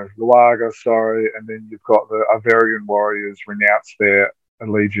Luaga, sorry, and then you've got the Averian warriors renounce their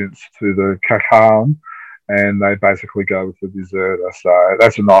allegiance to the Kakan, and they basically go with the deserter. So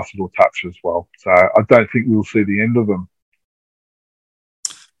that's a nice little touch as well. So I don't think we'll see the end of them.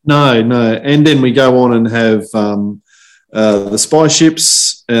 No. And then we go on and have the spy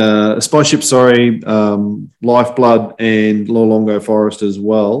ships, Lifeblood and Lolongo Forest as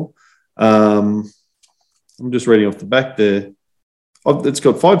well. I'm just reading off the back there. It's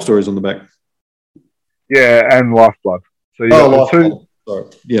got 5 stories on the back. Yeah, and Lifeblood. So you got Lifeblood. 2. Sorry.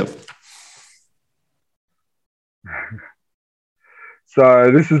 Yep.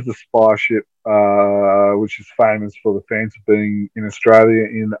 So this is the spy ship, which is famous for the Phantom being in Australia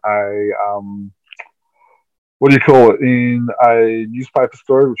in a in a newspaper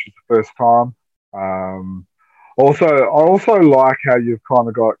story, which is the first time. I also like how you've kind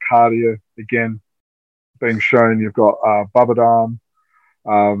of got Cardia again being shown. You've got Babadan.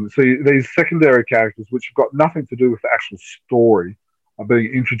 So these secondary characters, which have got nothing to do with the actual story, are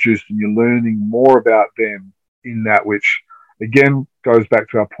being introduced, and you're learning more about them in that, which again goes back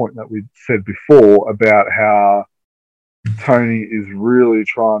to our point that we said before about how Tony is really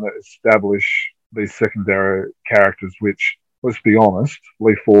trying to establish these secondary characters, which, let's be honest,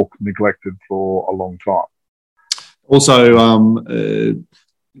 Lee Falk neglected for a long time. Also,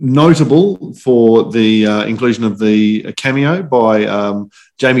 notable for the inclusion of the cameo by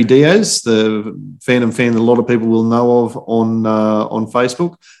Jamie Diaz, the Phantom fan that a lot of people will know of on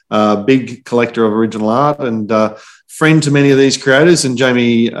Facebook. Big collector of original art and friend to many of these creators. And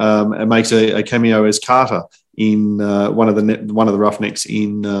Jamie makes a cameo as Carter in one of the Roughnecks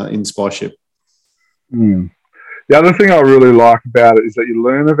in Spy Ship. Mm. The other thing I really like about it is that you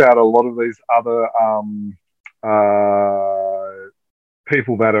learn about a lot of these other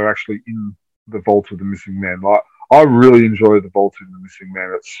people that are actually in the Vault of the Missing Men. Like, I really enjoy the Vault of the Missing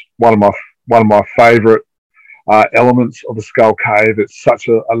Men. It's one of my favourite elements of the Skull Cave. It's such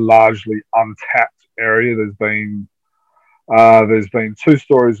a largely untapped area. There's been 2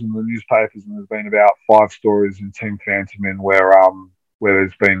 stories in the newspapers, and there's been about 5 stories in Team Phantom Men where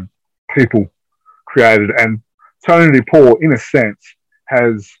there's been people created, and Tony Paul, in a sense,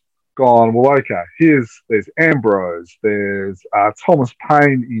 has gone, well, okay, there's Ambrose, there's Thomas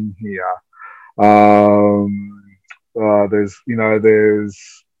Paine in here, there's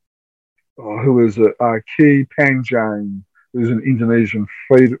who is it? Ki Panjang, who's an Indonesian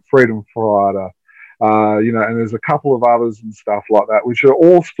freedom fighter, and there's a couple of others and stuff like that, which are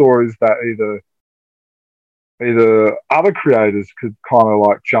all stories that either other creators could kind of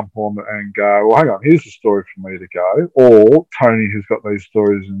like jump on and go, well, hang on, here's a story for me to go, or Tony has got these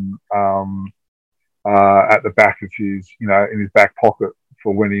stories at the back of his, in his back pocket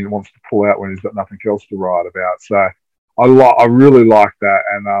for when he wants to pull out when he's got nothing else to write about. So I really like that,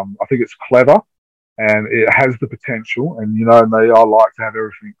 and I think it's clever, and it has the potential. And you know me, I like to have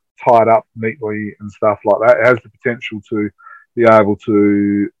everything tied up neatly and stuff like that. It has the potential to be able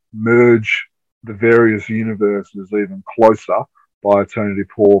to merge the various universes even closer by Tony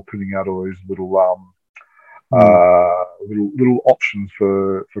DePaul putting out all these little little options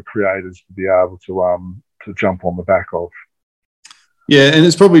for creators to be able to jump on the back of. Yeah, and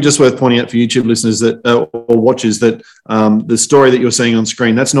it's probably just worth pointing out for YouTube listeners that or watchers that the story that you're seeing on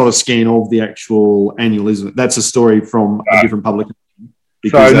screen, that's not a scan of the actual annual, isn't it? That's a story from a different publication.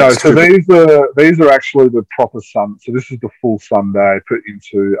 So these are actually the proper Sun. So this is the full Sunday put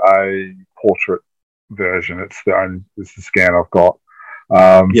into a portrait version. It's the scan I've got.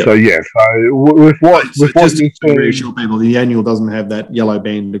 So with what just to reassure people, the annual doesn't have that yellow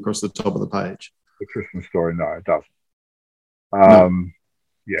band across the top of the page. The Christmas story, no, it doesn't. But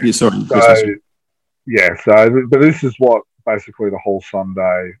this is what basically the whole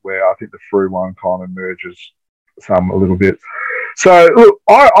Sunday, where I think the through one kind of merges a little bit. So look,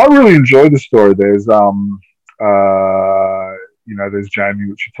 I really enjoyed the story. There's there's Jamie,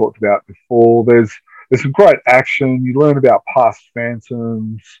 which you talked about before. There's some great action. You learn about past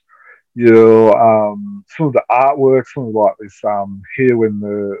phantoms. Some of the artwork, some of like this here when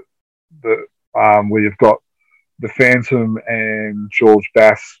the where you've got the Phantom and George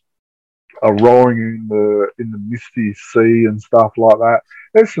Bass are rowing in the misty sea and stuff like that.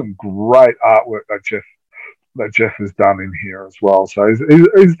 There's some great artwork that Jeff has done in here as well. So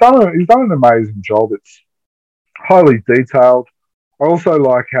he's done an amazing job. It's highly detailed. I also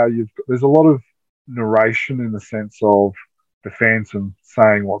like how there's a lot of narration in the sense of the Phantom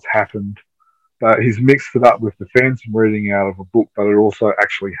saying what's happened, but he's mixed it up with the Phantom reading out of a book, but it also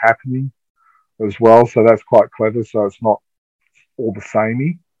actually happening as well. So that's quite clever. So it's not all the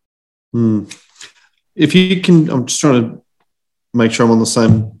samey. If you can, I'm just trying to make sure I'm on the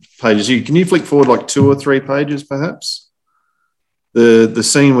same page as you. Can you flick forward like 2 or 3 pages, perhaps? The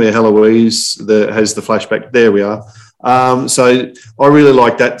scene where Heloise has the flashback. There we are. So I really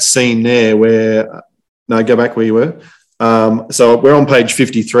like that scene there where. No, go back where you were. So we're on page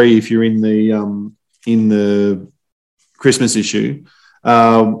 53. If you're in the Christmas issue.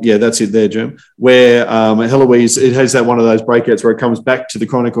 That's it there, Jim. Where Heloise, it has that one of those breakouts where it comes back to the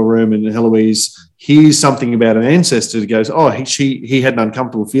Chronicle room and Heloise hears something about an ancestor that goes, he had an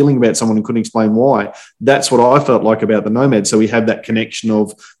uncomfortable feeling about someone and couldn't explain why. That's what I felt like about the Nomad. So we have that connection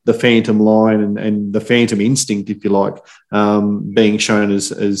of the Phantom line and the Phantom instinct, if you like, being shown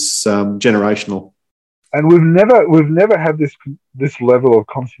as generational. And we've never had this level of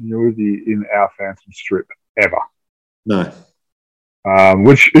continuity in our Phantom strip ever. No.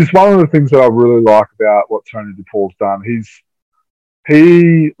 Which is one of the things that I really like about what Tony DePaul's done.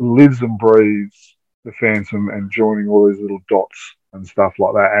 He lives and breathes the Phantom and joining all these little dots and stuff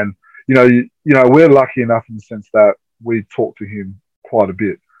like that. And we're lucky enough in the sense that we talk to him quite a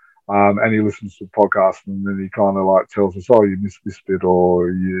bit, and he listens to the podcast, and then he kind of like tells us, "Oh, you missed this bit," or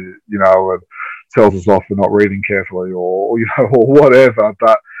and tells us off for not reading carefully, or whatever.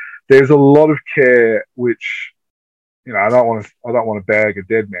 But there's a lot of care which. I don't want to bag a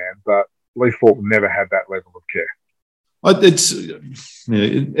dead man, but Lee Falk never had that level of care.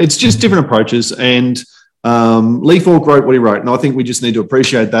 It's just different approaches, and Lee Falk wrote what he wrote, and I think we just need to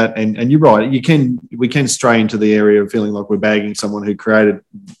appreciate that. And you're right, we can stray into the area of feeling like we're bagging someone who created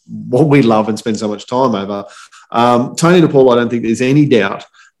what we love and spend so much time over. Tony DePaul, I don't think there's any doubt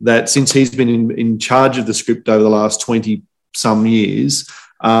that since he's been in charge of the script over the last 20 some years.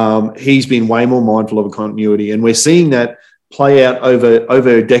 He's been way more mindful of a continuity, and we're seeing that play out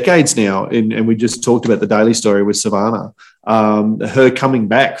over decades now. And we just talked about the Daily Story with Savannah, her coming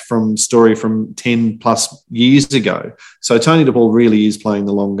back from story from 10 plus years ago. So Tony DePaul really is playing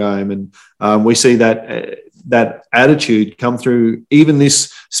the long game, and we see that attitude come through. Even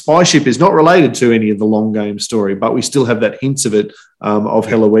this spy ship is not related to any of the long game story, but we still have that hints of it of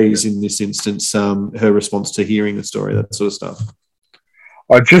Heloise in this instance, her response to hearing the story, that sort of stuff.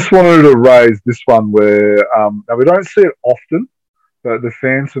 I just wanted to raise this one where now we don't see it often, but the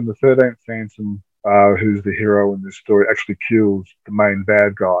Phantom, the 13th Phantom, who's the hero in this story, actually kills the main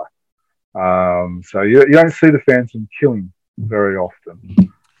bad guy. So you don't see the Phantom killing very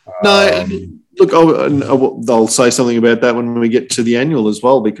often. No, look, I'll say something about that when we get to the annual as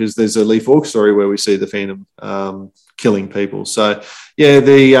well, because there's a Lee Falk story where we see the Phantom killing people. So yeah,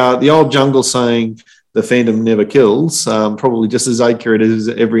 the old jungle saying, "The Phantom never kills," probably just as accurate as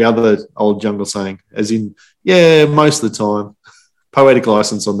every other old jungle saying, as in, most of the time. Poetic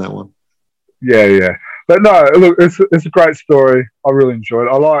license on that one. Yeah. But no, look, it's a great story. I really enjoyed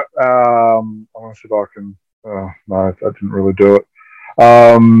it. I like, I want to see if I can, no, I didn't really do it.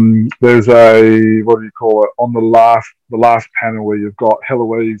 There's a, what do you call it, on the last panel where you've got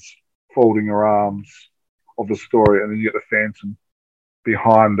Heloise folding her arms of the story, and then you get the Phantom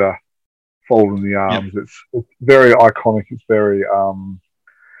behind her folding the arms. Yep. It's very iconic. It's very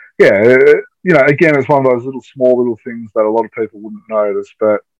again, it's one of those small things that a lot of people wouldn't notice,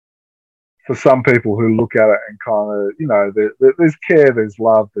 but for some people who look at it and kind of, there's care, there's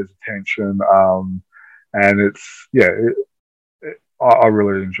love, there's attention, and it's I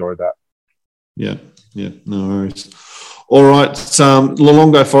really enjoyed that. Yeah, no worries. All right,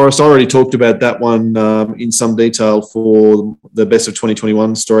 Lolongo Forest, I already talked about that one in some detail for the Best of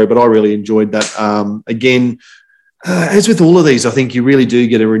 2021 story, but I really enjoyed that. Again, as with all of these, I think you really do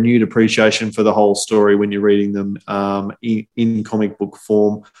get a renewed appreciation for the whole story when you're reading them in comic book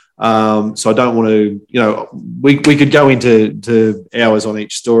form. So I don't want to, we could go into hours on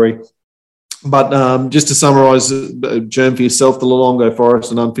each story. But just to summarise, Germ, for yourself, the Lolongo Forest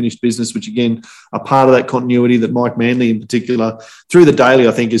and Unfinished Business, which again are part of that continuity that Mike Manley in particular, through the daily,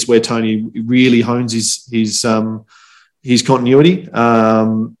 I think is where Tony really hones his continuity.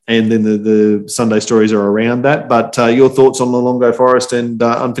 And then the Sunday stories are around that. But your thoughts on Lolongo Forest and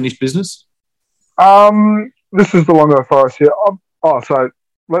Unfinished Business? This is the Lolongo Forest here.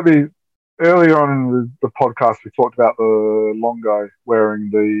 Earlier on in the podcast, we talked about the Longo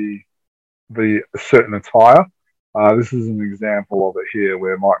wearing the certain attire. This is an example of it here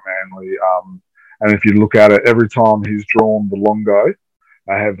where Mike Manley, and if you look at it, every time he's drawn the Longo,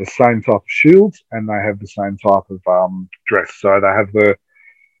 they have the same type of shields and they have the same type of dress. So they have the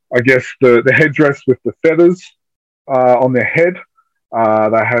headdress with the feathers on their head.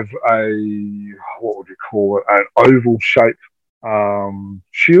 They have what would you call it, an oval shape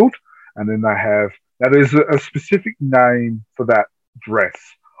shield, and then they have, now there's a specific name for that dress.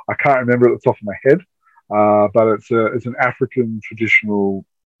 I can't remember at the top of my head, but it's an African traditional,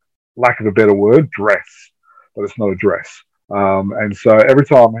 lack of a better word, dress, but it's not a dress. And so every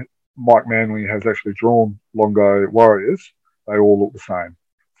time Mike Manley has actually drawn Longo warriors, they all look the same.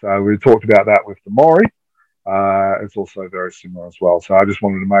 So we talked about that with the Maori. It's also very similar as well. So I just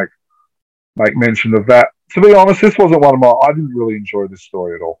wanted to make mention of that. To be honest, this wasn't one of my, I didn't really enjoy this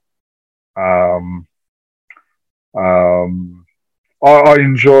story at all. I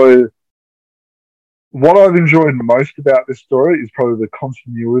enjoy, what I've enjoyed most about this story is probably the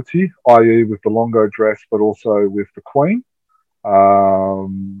continuity, i.e. with the Longo dress, but also with the Queen.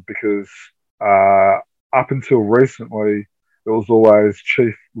 Because up until recently, there was always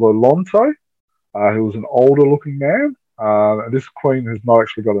Chief Lolonto, who was an older looking man. And this Queen has not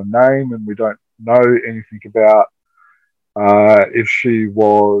actually got a name, and we don't know anything about if she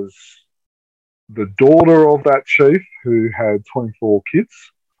was the daughter of that chief who had 24 kids,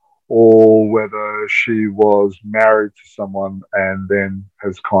 or whether she was married to someone and then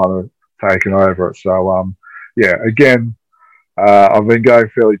has kind of taken over it. So, again, I've been going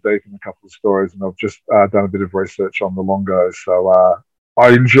fairly deep in a couple of stories, and I've just done a bit of research on the Longos. So I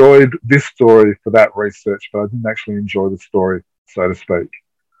enjoyed this story for that research, but I didn't actually enjoy the story, so to speak.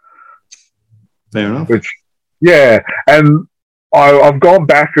 Fair enough. And I've gone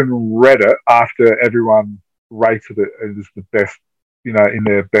back and read it after everyone rated it as the best, in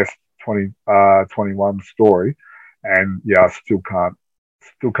their best 2021 story, and I still can't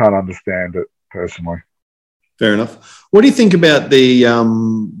understand it personally. Fair enough. What do you think about the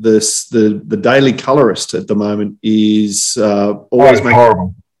Daily Colorist at the moment? Is always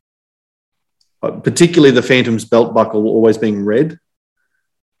horrible. Particularly the Phantom's belt buckle always being red.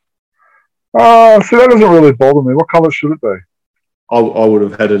 So that doesn't really bother me. What colour should it be? I would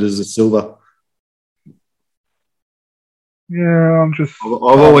have had it as a silver. Yeah,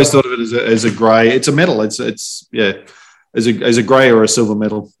 I've always thought of it as a grey. It's a metal. It's as a grey or a silver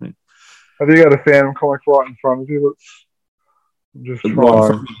metal. Yeah. Have you got a Phantom comic right in front of you? Just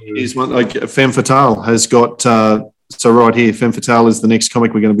trying. Here's one. Like Femme Fatale has got. So right here, Femme Fatale is the next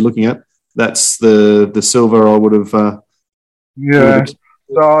comic we're going to be looking at. That's the silver. I would have. So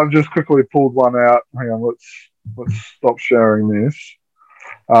I've just quickly pulled one out. Hang on. Let's stop sharing this.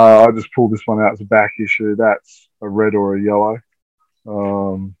 I just pulled this one out as a back issue. That's a red or a yellow. I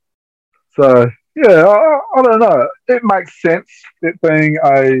don't know. It makes sense, it being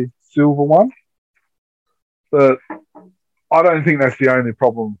a silver one, but I don't think that's the only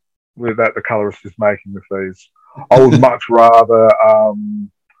problem with that the colorist is making with these. I would much rather.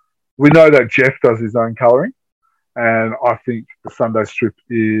 We know that Jeff does his own coloring, and I think the Sunday strip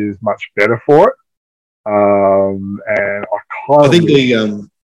is much better for it. And I think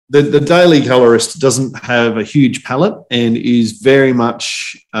the Daily Colorist doesn't have a huge palette and is very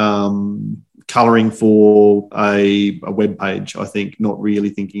much colouring for a web page, I think, not really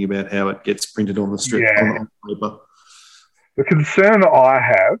thinking about how it gets printed on the strip on paper. The concern I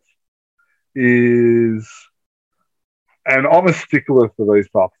have is, and I'm a stickler for these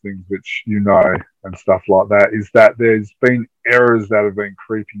type of things, which you know, and stuff like that, is that there's been errors that have been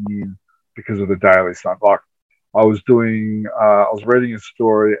creeping in because of the Daily Sun. Like, I was reading a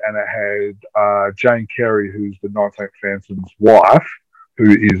story and it had Jane Carey, who's the 19th Phantom's wife,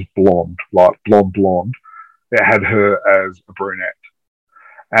 who is blonde, like blonde. It had her as a brunette.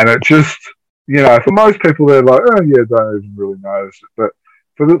 And it just, for most people, they're like, oh yeah, don't even really notice it. But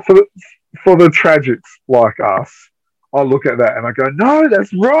for the tragics like us, I look at that and I go, no,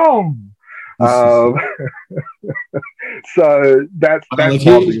 that's wrong. So that's my biggest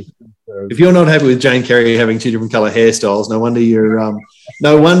concern. If you're not happy with Jane Carey having two different colour hairstyles, no wonder you're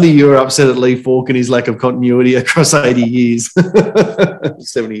upset at Lee Falk and his lack of continuity across 80 years,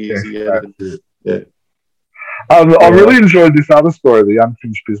 70 years. Yeah. I really enjoyed this other story, The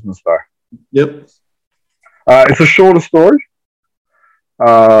Unfinished Business, though. Yep. It's a shorter story.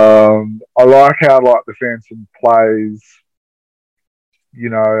 I like how the Phantom plays.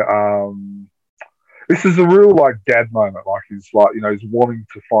 This is a real dad moment. He's he's wanting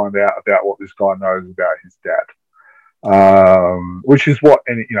to find out about what this guy knows about his dad, which is what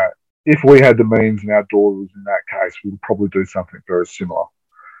if we had the means and our daughter was in that case, we would probably do something very similar.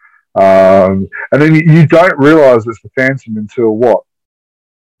 And then you don't realise it's the Phantom until 4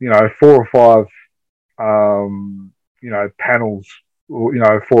 or 5 panels,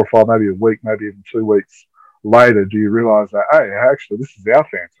 or 4 or 5, maybe a week, maybe even 2 weeks later, do you realise that, hey, actually, this is our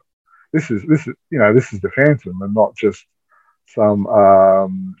Phantom. This is the Phantom, and not just some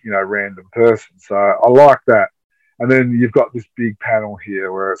random person. So I like that. And then you've got this big panel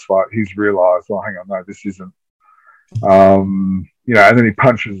here where it's like he's realised, oh, hang on, no, this isn't. And then he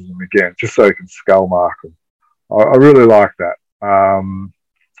punches him again just so he can skull mark him. I really like that. And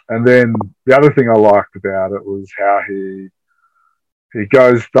then the other thing I liked about it was how he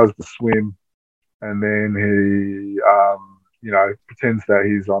does the swim, and then he pretends that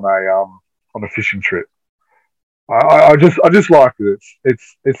he's on a fishing trip. I just liked it.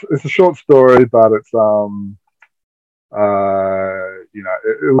 It's a short story, but it's it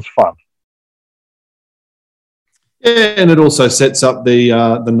was fun. Yeah, and it also sets up the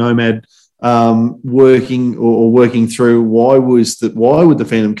Nomad working through why would the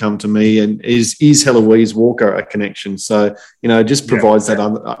Phantom come to me, and is Heloise Walker a connection? So it just provides that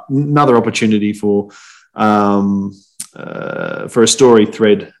another opportunity for a story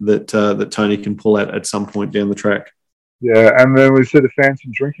thread that Tony can pull at some point down the track. Yeah, and then we see the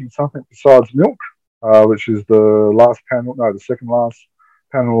Phantom drinking something besides milk, which is the second last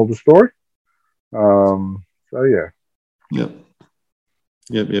panel of the story. So yeah. Yep.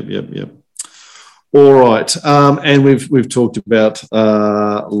 All right, and we've talked about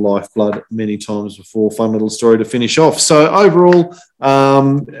Lifeblood many times before. Fun little story to finish off. So overall,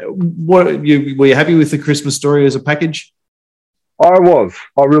 were you happy with the Christmas story as a package? I was.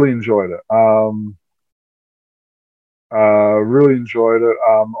 I really enjoyed it. Really enjoyed it.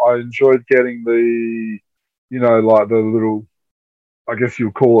 I enjoyed getting the little, I guess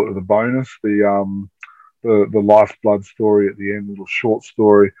you'll call it the bonus, the Lifeblood story at the end, little short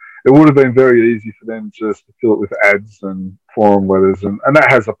story. It would have been very easy for them just to fill it with ads and forum letters, and that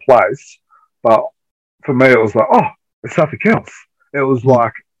has a place. But for me, it was like, oh, it's something else. It was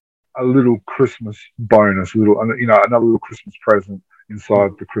like a little Christmas bonus, another little Christmas present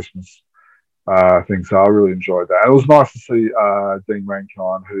inside the Christmas thing. So I really enjoyed that. It was nice to see Dean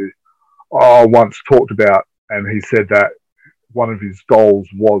Rankine, who I once talked about, and he said that one of his goals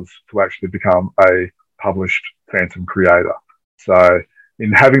was to actually become a published Phantom creator. So in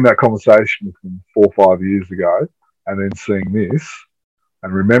having that conversation with him 4 or 5 years ago, and then seeing this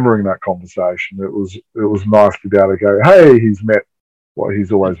and remembering that conversation, it was nice to be able to go, hey, he's met what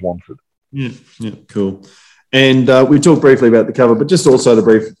he's always wanted. Yeah, cool. And we talked briefly about the cover, but just also to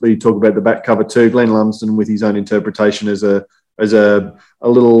briefly talk about the back cover too. Glenn Lumsden with his own interpretation as a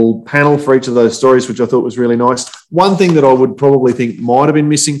little panel for each of those stories, which I thought was really nice. One thing that I would probably think might have been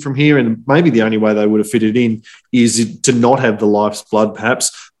missing from here, and maybe the only way they would have fitted in, is to not have the Life's Blood,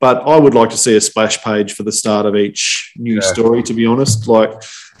 perhaps. But I would like to see a splash page for the start of each new story, to be honest. These ones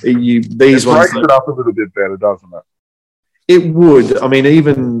breaks it up a little bit better, doesn't it? It would. I mean,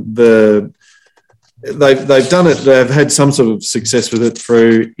 even they've done it. They've had some sort of success with it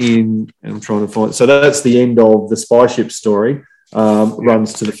through in. And I'm trying to find. So that's the end of the spy ship story.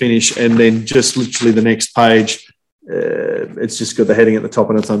 Runs to the finish, and then just literally the next page, it's just got the heading at the top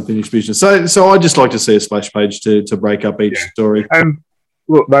and it's unfinished business. So I just like to see a splash page to break up each story. And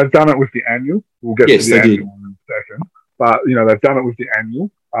look, they've done it with the annual. We'll get Yes, to the they did. annual in a second. But, they've done it with the annual.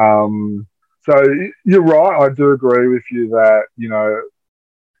 So you're right. I do agree with you that,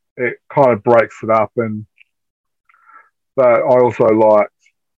 it kind of breaks it up. But I also liked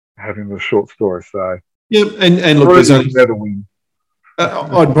having the short story. So, yeah, and look, there's only never win.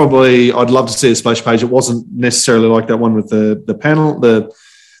 I'd love to see a splash page. It wasn't necessarily like that one with the panel,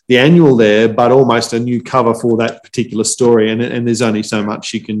 the annual there, but almost a new cover for that particular story. And there's only so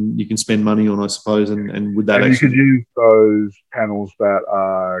much you can spend money on, I suppose. And with that, you could use those panels that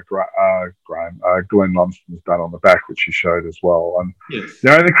Glenn Lunston's done on the back, which he showed as well. And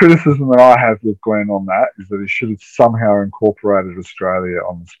the only criticism that I have with Glenn on that is that he should have somehow incorporated Australia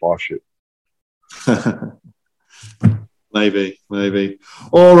on the spy ship. Maybe.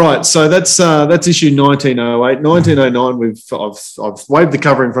 All right, so that's issue 1908. 1909, I've waved the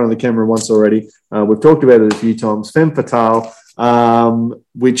cover in front of the camera once already. We've talked about it a few times. Femme Fatale,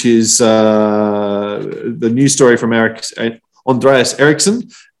 which is the news story from Andreas Eriksson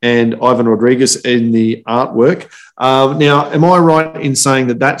and Ivan Rodriguez in the artwork. Now, am I right in saying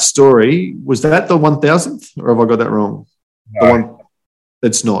that story, was that the 1000th, or have I got that wrong? No. The one.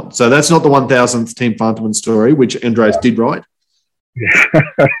 It's not. So that's not the 1000th Team Fantomen story, which Andreas did write. Yeah.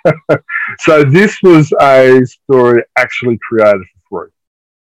 So this was a story actually created for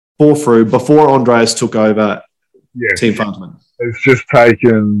free. Before Andreas took over Team Fantomen. It's just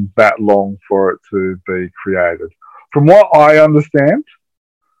taken that long for it to be created. From what I understand,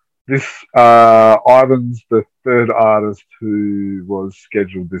 this Ivan's the third artist who was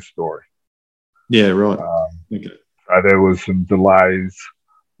scheduled this story. Yeah, right. Okay. So there was some delays.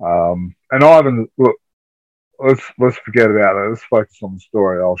 And Ivan, look, let's forget about it. Let's focus on the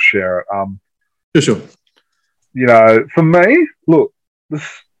story. I'll share it. Sure. For me, look, this,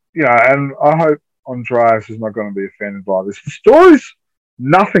 and I hope Andreas is not going to be offended by this. The story's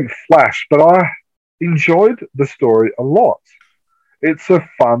nothing flash, but I enjoyed the story a lot. It's a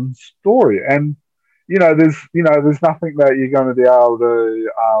fun story, and there's nothing that you're going to be able to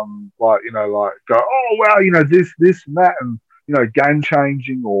go, oh wow, this and that, and game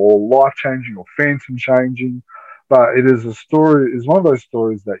changing or life changing or phantom changing. But it is a story. It's one of those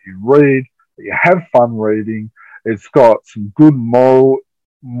stories that you read, that you have fun reading. It's got some good moral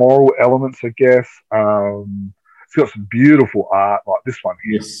elements, I guess. It's got some beautiful art, like this one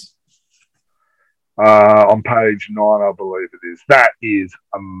here. Yes. On page 9, I believe it is. That is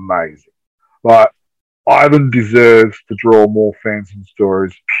amazing. Like, Ivan deserves to draw more phantom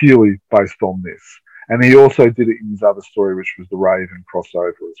stories purely based on this. And he also did it in his other story, which was the Raven crossover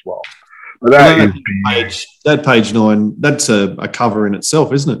as well. But that page 9, that's a cover in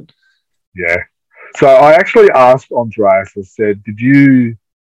itself, isn't it? Yeah. So I actually asked Andreas, I said, did you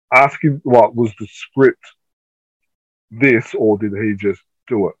ask him what was the script this, or did he just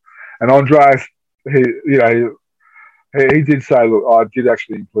do it? And Andreas, he did say, look, I did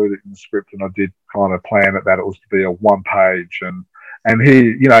actually include it in the script, and I did kind of plan it that it was to be a one page, and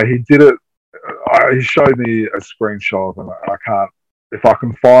he did it. He showed me a screenshot, and I can't. If I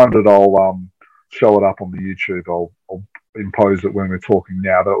can find it, I'll show it up on the YouTube. I'll impose it when we're talking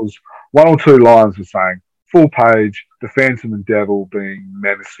now. That was one or two lines of saying full page, the Phantom and Devil being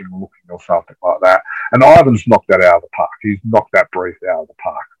menacing looking or something like that. And Ivan's knocked that out of the park. He's knocked that brief out of the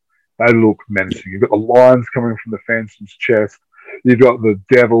park. They look menacing. You've got the lines coming from the Phantom's chest. You've got the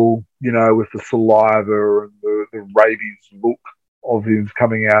Devil, with the saliva and the rabies look of him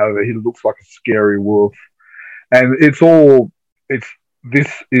coming out of it. He looks like a scary wolf. And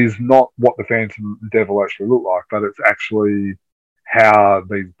this is not what the Phantom and Devil actually look like, but it's actually how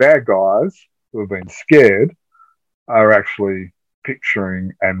these bad guys who have been scared are actually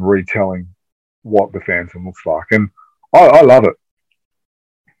picturing and retelling what the Phantom looks like. And I love it.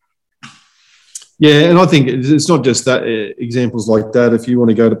 Yeah, and I think it's not just that examples like that. If you want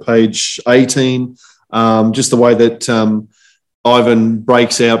to go to page 18, just the way that Ivan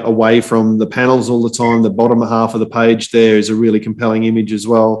breaks out away from the panels all the time, the bottom half of the page there is a really compelling image as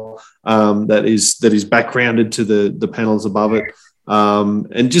well. That is backgrounded to the panels above it,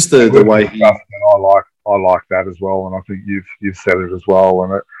 and just the way I like that as well, and I think you've said it as well,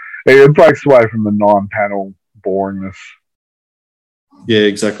 and it breaks away from the 9-panel boringness. Yeah,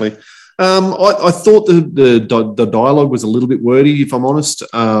 exactly. I thought the dialogue was a little bit wordy, if I'm honest.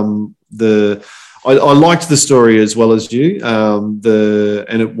 I liked the story as well as you, and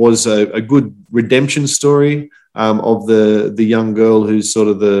it was a good redemption story of the young girl who's sort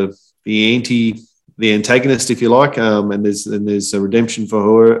of the antagonist, if you like, and there's a redemption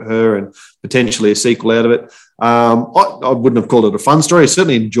for her and potentially a sequel out of it. I wouldn't have called it a fun story. It's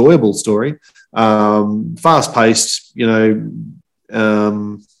certainly an enjoyable story, fast paced,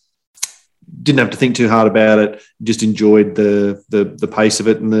 didn't have to think too hard about it. Just enjoyed the pace of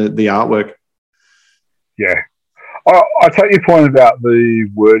it and the artwork. Yeah. I take your point about the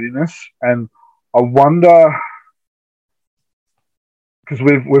wordiness, and I wonder, because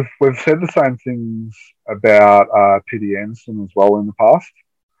we've said the same things about Pity Anderson as well in the past,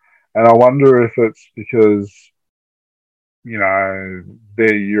 and I wonder if it's because, you know,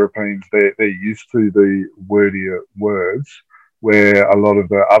 they're Europeans, they're used to the wordier words, where a lot of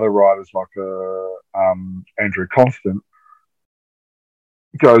the other writers like Andrew Constant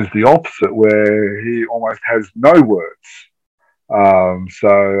goes the opposite, where he almost has no words. So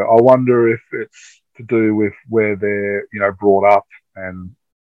I wonder if it's to do with where they're, you know, brought up and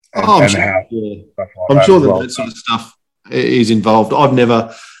I'm and sure, how yeah. stuff like I'm that sure as that well. that sort of stuff is involved. I've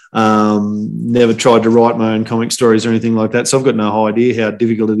never tried to write my own comic stories or anything like that, so I've got no idea how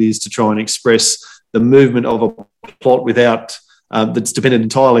difficult it is to try and express the movement of a plot without that's dependent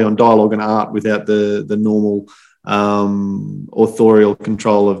entirely on dialogue and art, without the normal authorial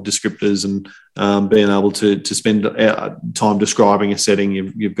control of descriptors and being able to spend time describing a setting.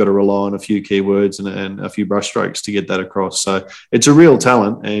 You've got to rely on a few keywords and a few brushstrokes to get that across. So it's a real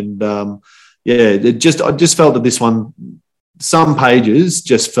talent, and I just felt that this one, some pages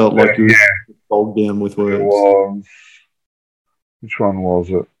just felt like you were bogged down with words. Which one was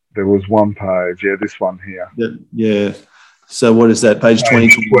it? There was one page. Yeah, this one here. Yeah. So what is that? Page 20,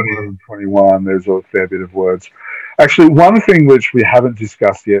 21. There's a fair bit of words. Actually, one thing which we haven't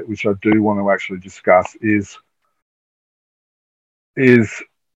discussed yet, which I do want to actually discuss, is it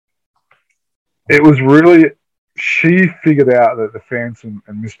was really, she figured out that the Phantom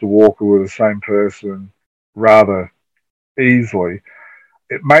and Mr. Walker were the same person rather easily.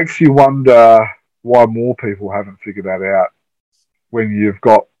 It makes you wonder why more people haven't figured that out when you've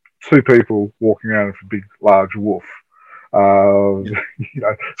got two people walking around with a big, large wolf. Surely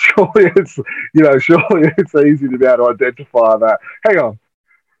it's easy to be able to identify that. Hang on,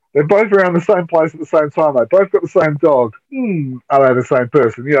 they're both around the same place at the same time. They both got the same dog. Are they the same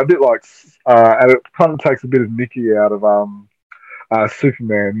person? You know, a bit like, and it kind of takes a bit of Mickey out of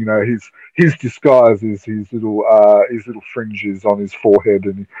Superman. You know, his disguise is his little fringes on his forehead,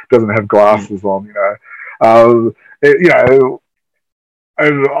 and he doesn't have glasses on.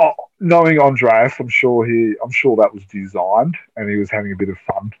 And knowing Andreas, I'm sure that was designed, and he was having a bit of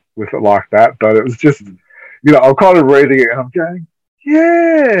fun with it like that. But it was just, I'm kind of reading it and I'm going,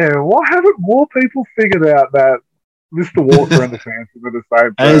 yeah, why haven't more people figured out that Mr. Walker and the Phantom are the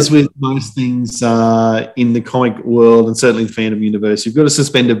same person? As with most things in the comic world, and certainly the fandom universe, you've got to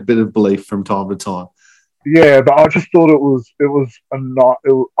suspend a bit of belief from time to time. Yeah, but I just thought I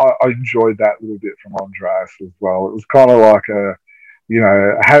enjoyed that little bit from Andreas as well. It was kind of like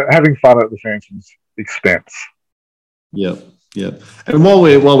having fun at the Phantom's expense. Yeah. And while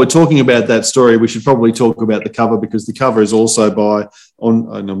we're talking about that story, we should probably talk about the cover, because the cover is also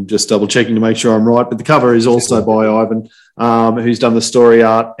and I'm just double checking to make sure I'm right, but the cover is also by Ivan, who's done the story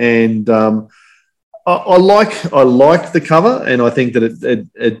art, and I like the cover, and I think that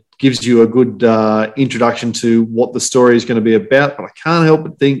it gives you a good introduction to what the story is going to be about. But I can't help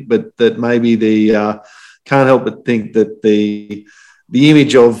but think that the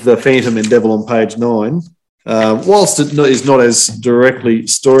image of the Phantom and Devil on page 9, whilst it is not as directly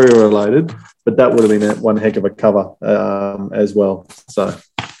story related, but that would have been one heck of a cover as well. So,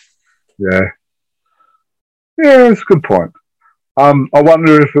 yeah, it's a good point. I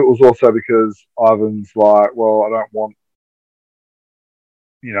wonder if it was also because Ivan's like, well, I don't want,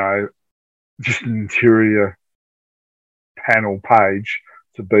 just an interior panel page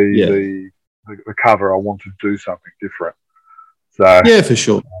to be the cover. I want to do something different. So yeah, for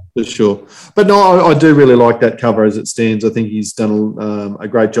sure. But no, I do really like that cover as it stands. I think he's done a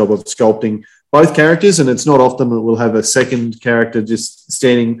great job of sculpting both characters, and it's not often that we'll have a second character just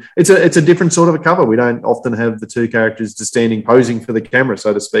standing. It's a different sort of a cover. We don't often have the two characters just standing posing for the camera,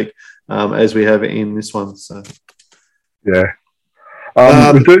 so to speak, as we have in this one. So yeah,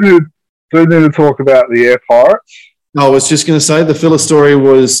 we do need to talk about the Air Pirates. I was just going to say the filler story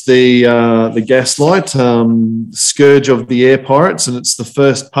was the Gaslight, Scourge of the Air Pirates, and it's the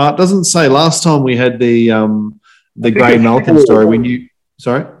first part. Doesn't say last time we had the Grey Malcolm story. We knew.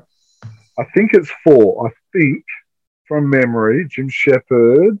 Sorry, I think it's 4. I think from memory,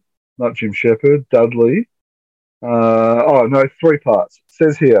 Dudley. 3 parts. It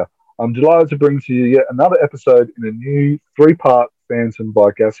says here, I'm delighted to bring to you yet another episode in a new 3-part Phantom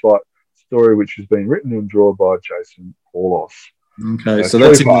by Gaslight story, which has been written and drawn by Jason Paulos. Okay, so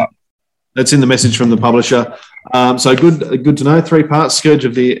that's That's in the message from the publisher. So good to know. 3 parts, Scourge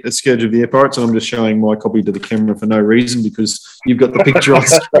of the Air Pirates. And I'm just showing my copy to the camera for no reason because you've got the picture on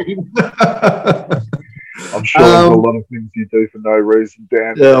screen. I'm sure there's a lot of things you do for no reason,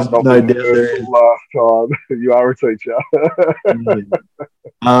 Dan. Yeah, no doubt. Last time you are a teacher.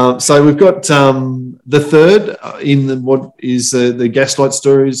 So we've got the third in what is the Gaslight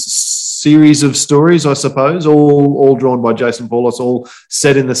Stories series of stories, I suppose, all drawn by Jason Paulos, all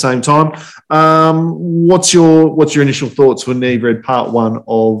set in the same time. What's your initial thoughts when you read part 1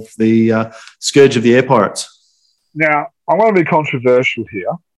 of the Scourge of the Air Pirates? Now, I'm going to be controversial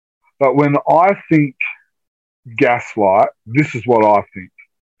here, but when I think Gaslight, this is what I think: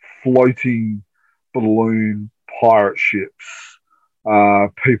 floating balloon pirate ships,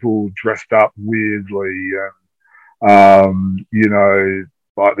 people dressed up weirdly, and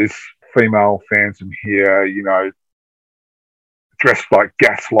like this female phantom here, dressed like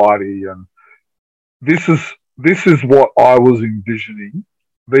Gaslighty, and this is what I was envisioning.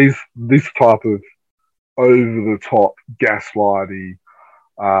 This type of over the top Gaslighty,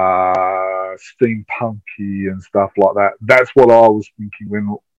 steampunky and stuff like that. That's what I was thinking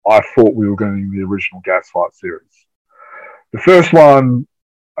when I thought we were going in the original Gaslight series. The first one,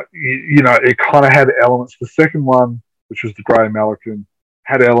 it kind of had elements. The second one, which was the Grey Melican,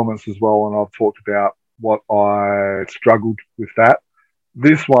 had elements as well, and I've talked about what I struggled with that.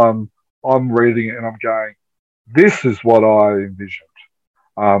 This one, I'm reading it and I'm going, this is what I envisioned.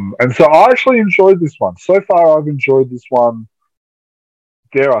 And so I actually enjoyed this one. So far, I've enjoyed this one,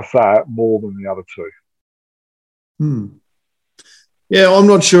 dare I say it, more than the other 2. Yeah, I'm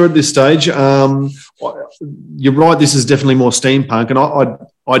not sure at this stage. You're right, this is definitely more steampunk, and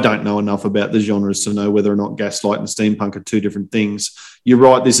I don't know enough about the genres to know whether or not Gaslight and steampunk are 2 different things. You're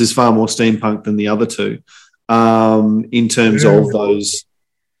right, this is far more steampunk than the other 2 in terms of those.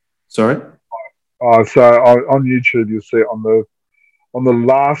 Sorry? So on YouTube, you'll see on the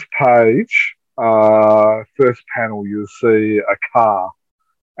last page, first panel, you'll see a car,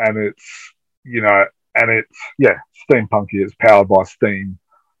 and it's steampunky. It's powered by steam,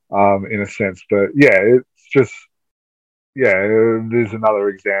 in a sense. But yeah, it's just there's another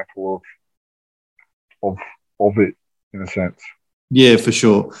example of it in a sense. Yeah, for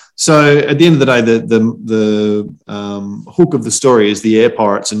sure. So at the end of the day, the hook of the story is the air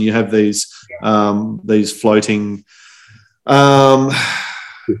pirates, and you have these floating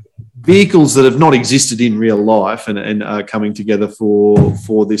vehicles that have not existed in real life and are coming together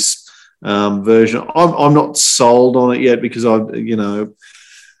for this version. I'm not sold on it yet because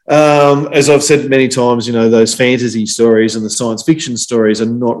as I've said many times, those fantasy stories and the science fiction stories are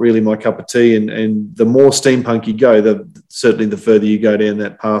not really my cup of tea. And the more steampunk you go, certainly the further you go down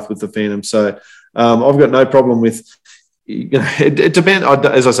that path with the Phantom. So I've got no problem with. It depends.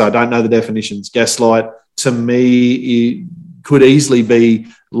 As I say, I don't know the definitions. Gaslight to me could easily be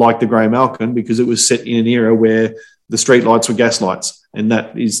like the Grey Melican because it was set in an era where the streetlights were gaslights. And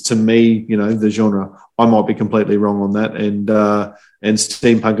that is, to me, the genre. I might be completely wrong on that. And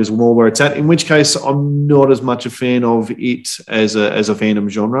steampunk is more where it's at, in which case I'm not as much a fan of it as a Phantom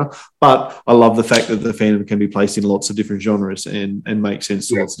genre. But I love the fact that the Phantom can be placed in lots of different genres and make sense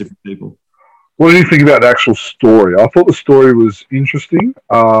to lots of different people. What do you think about the actual story? I thought the story was interesting.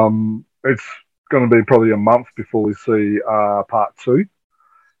 It's going to be probably a month before we see part 2.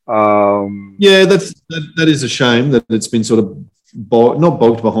 Yeah, that is a shame that it's been sort of not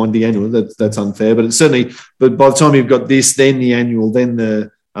bogged behind the annual. That's unfair, but it's certainly. But by the time you've got this, then the annual, then the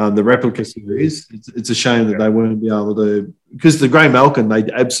replica series, it's a shame that they won't be able to. Because the Grey Melican,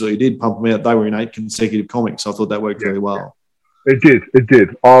 they absolutely did pump them out. They were in 8 consecutive comics. So I thought that worked very well. It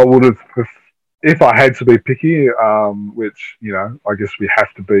did. I would have, if I had to be picky, which I guess we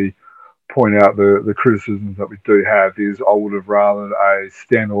have to be. Point out the criticisms that we do have is I would have rather a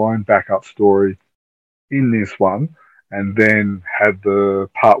standalone backup story in this one and then had the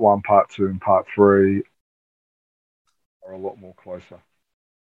part 1, part 2 and part 3 are a lot more closer.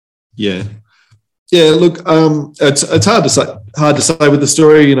 Yeah. Look, it's hard to say with the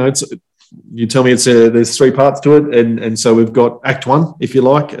story. You tell me there's 3 parts to it, and so we've got Act 1, if you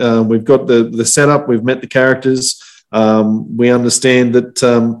like. We've got the setup. We've met the characters. We understand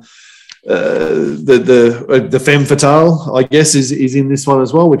that. The femme fatale, I guess, is in this one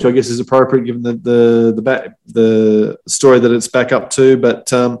as well, which I guess is appropriate given the story that it's back up to.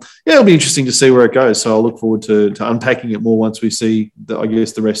 But it'll be interesting to see where it goes. So I'll look forward to unpacking it more once we see the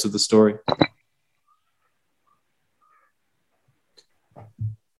rest of the story.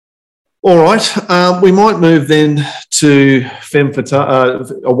 All right, we might move then to femme fatale,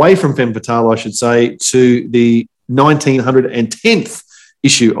 away from femme fatale, I should say, to the 1910th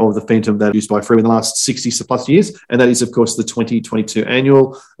issue of the Phantom that is used by Freeway in the last 60 plus years, and that is, of course, the 2022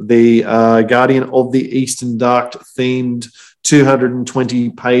 annual, the Guardian of the Eastern Dark themed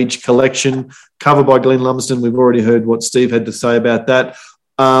 220-page collection, cover by Glenn Lumsden. We've already heard what Steve had to say about that.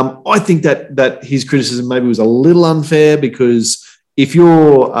 I think that his criticism maybe was a little unfair, because if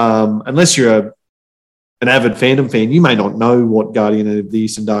you're, unless you're an avid Phantom fan, you may not know what Guardian of the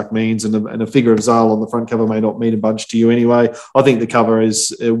Eastern Dark means, and a figure of Zal on the front cover may not mean a bunch to you anyway. I think the cover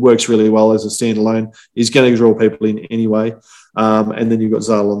it works really well as a standalone. It's going to draw people in anyway. And then you've got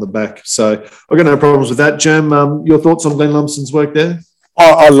Zal on the back. So I've got no problems with that. Jem, your thoughts on Glenn Lumsden's work there?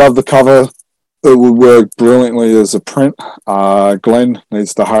 I love the cover. It would work brilliantly as a print. Glenn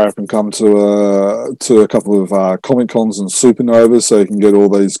needs to hurry up and come to a couple of Comic Cons and Supernovas so he can get all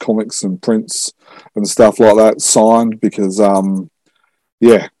these comics and prints and stuff like that signed, because, so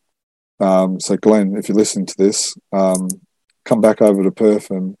Glenn, if you're listening to this, come back over to Perth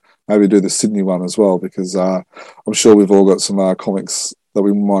and maybe do the Sydney one as well, because I'm sure we've all got some comics that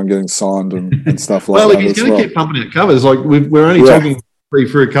we mind getting signed and stuff like that. Well, if he's going to keep pumping out covers, like we're only talking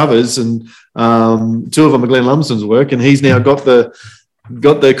free covers, and two of them are Glenn Lumsden's work, and he's now got the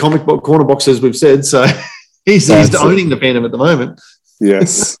comic book corner box, as we've said, so he's owning the Phantom at the moment.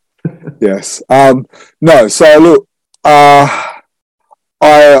 Yes. Yes. No, so look, I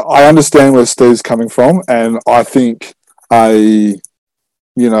understand where Steve's coming from, and I think it's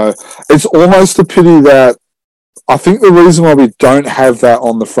almost a pity that I think the reason why we don't have that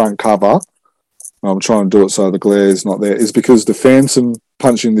on the front cover, I'm trying to do it so the glare is not there, is because the Phantom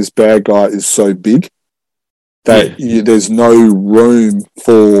punching this bad guy is so big that there's no room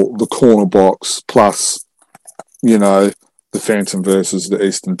for the corner box plus, the Phantom versus the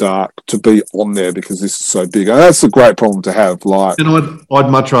Eastern Dark to be on there, because this is so big. And that's a great problem to have. And I'd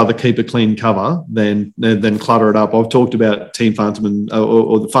much rather keep a clean cover than clutter it up. I've talked about Team Phantom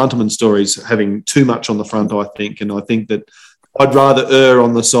or the Phantom stories having too much on the front, I think, and I think that I'd rather err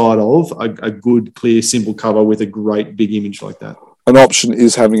on the side of a good, clear, simple cover with a great big image like that. An option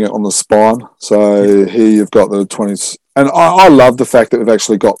is having it on the spine. So here you've got the 20s. And I love the fact that we've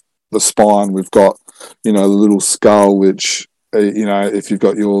actually got the spine. We've got, the little skull, which, if you've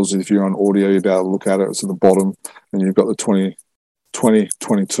got yours, if you're on audio, you'll be able to look at it. It's at the bottom. And you've got the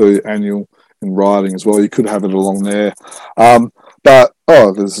 2022 annual in writing as well. You could have it along there. But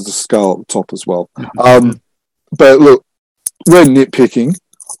there's the skull at the top as well. But look, we're nitpicking.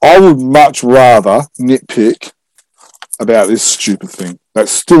 I would much rather nitpick about this stupid thing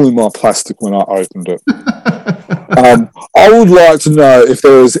that's still in my plastic when I opened it. I would like to know if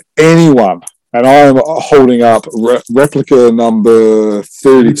there is anyone, and I am holding up replica number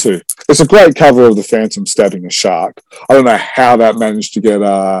 32. It's a great cover of the Phantom stabbing a shark. I don't know how that managed to get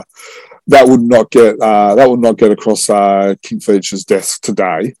that would not get across King Feature's desk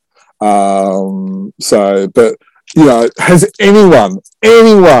today. Has anyone,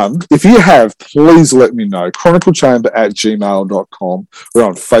 if you have, please let me know. chroniclechamber@gmail.com. We're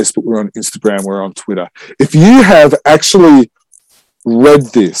on Facebook, we're on Instagram, we're on Twitter. If you have actually read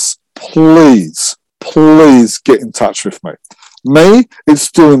this, please get in touch with me. Me, it's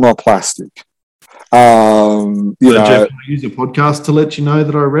still in my plastic. Jeff, can I use a podcast to let you know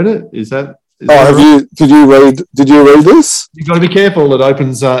that I read it? Is that right? Did you read this? You've got to be careful. It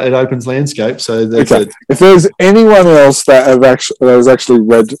opens landscape. So if there's anyone else that has actually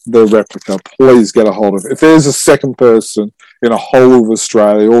read the replica, please get a hold of it. If there's a second person in a whole of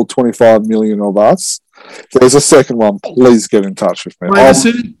Australia, all 25 million of us, if there's a second one, please get in touch with me. Mate,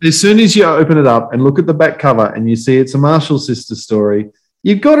 as soon as you open it up and look at the back cover and you see it's a Marshall Sisters story,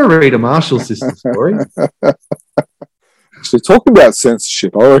 you've got to read a Marshall Sisters story. So talking about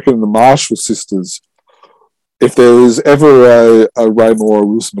censorship, I reckon the Marshall Sisters, if there was ever a Raymore or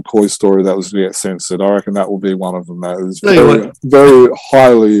Wilson McCoy story that was going to get censored, I reckon that will be one of them. That is very, very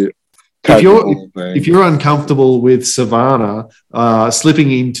highly capable. If you're uncomfortable with Savannah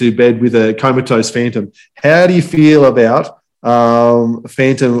slipping into bed with a comatose Phantom, how do you feel about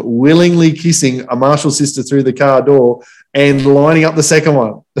Phantom willingly kissing a Marshall sister through the car door and lining up the second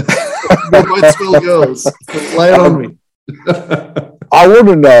one? They're both small girls. Lay it on me. I want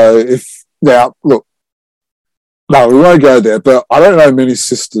to know if now look. No, we won't go there. But I don't know many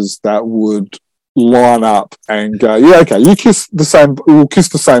sisters that would line up and go, "Yeah, okay, we'll kiss the same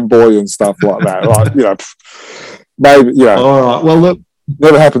boy and stuff like that." Like, maybe, All right. Well, look,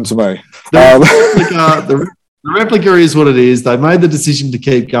 never happened to me. The The replica is what it is. They made the decision to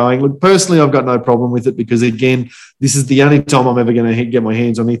keep going. Look, personally, I've got no problem with it because, again, this is the only time I'm ever going to get my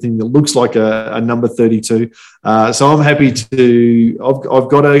hands on anything that looks like a number 32. So I'm happy to. I've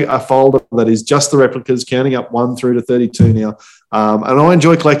got a folder that is just the replicas, counting up 1 through to 32 now, and I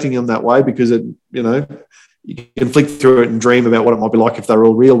enjoy collecting them that way because you can flick through it and dream about what it might be like if they're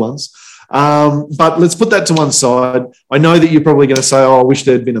all real ones. But let's put that to one side. I know that you're probably going to say, oh, I wish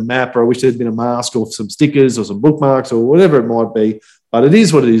there'd been a map, or I wish there'd been a mask or some stickers or some bookmarks or whatever it might be. But it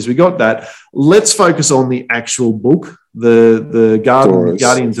is what it is. We got that. Let's focus on the actual book, the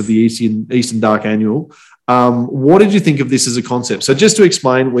Guardians of the Eastern Dark Annual. What did you think of this as a concept? So just to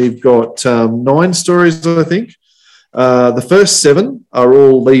explain, we've got 9 stories, I think. The first 7 are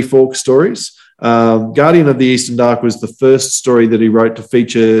all Lee Falk stories. Guardian of the Eastern Dark was the first story that he wrote to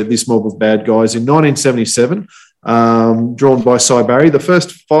feature this mob of bad guys in 1977, drawn by Cy Barry. The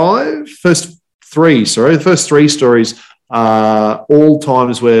first 3 stories are all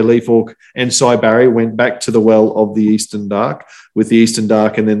times where Lee Falk and Cy Barry went back to the well of the Eastern Dark, with the Eastern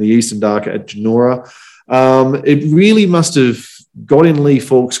Dark and then the Eastern Dark at Genora. It really must have got in Lee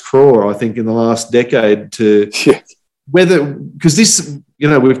Falk's craw, I think, in the last decade to because this,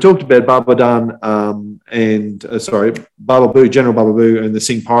 we've talked about Babadan Baba Boo, General Baba Boo and the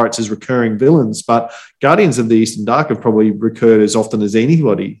Sing Pirates as recurring villains, but Guardians of the Eastern Dark have probably recurred as often as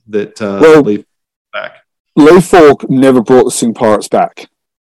anybody that Lee back. Lee Falk never brought the Sing Pirates back.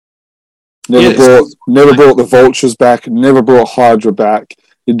 Never brought the Vultures back. Never brought Hydra back.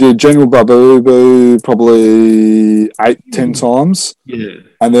 He did General Babu probably 8-10 times. Yeah.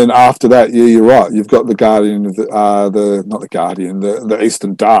 And then after that, yeah, you're right. You've got the Guardian of the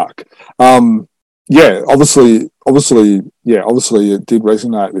Eastern Dark. Obviously it did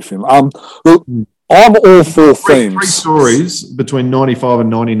resonate with him. Look, I'm all for themes. 3 stories between 95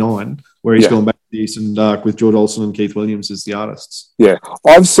 and 99 where he's gone back to the Eastern Dark with George Olsen and Keith Williams as the artists. Yeah.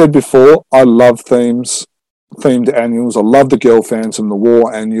 I've said before, I love themed annuals. I love the Girl Phantom, the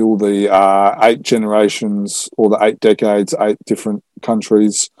War Annual, the 8 generations or the 8 decades, 8 different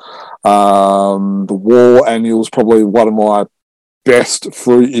countries. The War Annual is probably one of my best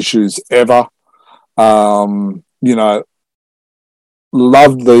free issues ever. Loved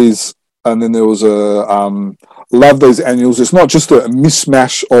these. And then there was love these annuals. It's not just a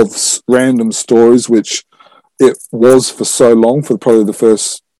mismatch of random stories, which it was for so long, for probably the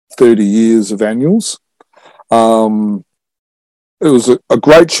first 30 years of annuals. It was a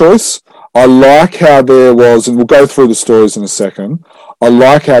great choice. I like how there was, and we'll go through the stories in a second, I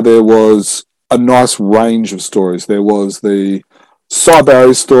like how there was a nice range of stories. There was the Cy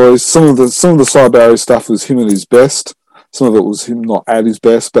Barry stories. Some of the Cy Barry stuff was him at his best. Some of it was him not at his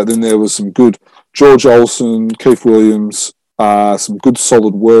best, but then there was some good George Olsen, Keith Williams, some good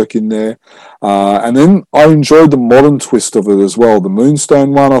solid work in there. And then I enjoyed the modern twist of it as well. The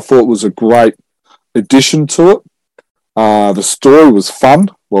Moonstone one I thought was a great addition to it. The story was fun.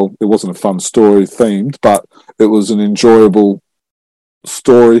 Well, it wasn't a fun story themed, but it was an enjoyable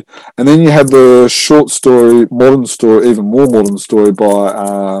story. And then you had the short story, modern story, even more modern story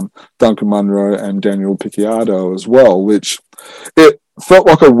by Duncan Munro and Daniel Picciardo as well, which it felt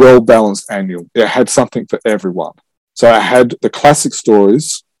like a well-balanced annual. It had something for everyone. So it had the classic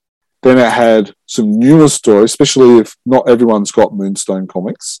stories, then it had some newer stories, especially if not everyone's got Moonstone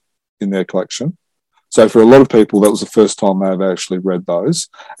comics in their collection. So for a lot of people, that was the first time they've actually read those.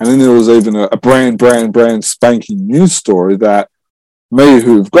 And then there was even a brand spanking new story that me,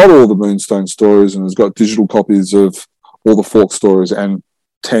 who've got all the Moonstone stories and has got digital copies of all the Falk stories and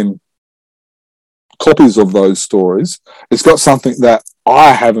 10 copies of those stories, it's got something that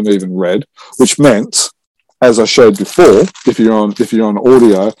I haven't even read, which meant, as I showed before, if you're on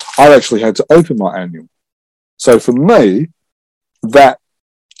audio, I actually had to open my annual. So for me, that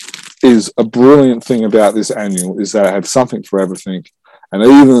is a brilliant thing about this annual, is that it had something for everything. And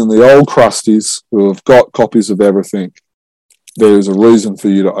even the old crusties who have got copies of everything, there is a reason for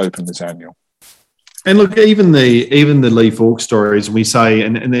you to open this annual. And look, even the Lee Falk stories, we say,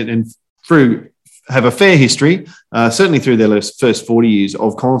 and through have a fair history, certainly through their first 40 years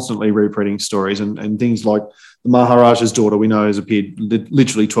of constantly reprinting stories and things like the Maharaja's Daughter, we know has appeared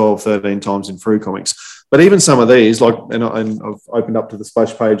literally 12, 13 times in Free Comics. But even some of these, like, and I've opened up to the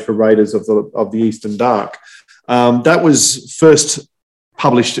splash page for Raiders of the Eastern Dark, that was first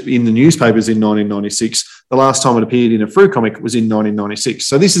published in the newspapers in 1996. The last time it appeared in a Free Comic was in 1996.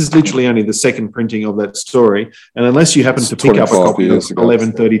 So this is literally only the second printing of that story. And unless you happen to pick up a copy of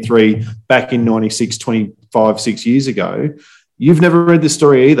 1133 back in 96, 6 years ago, you've never read this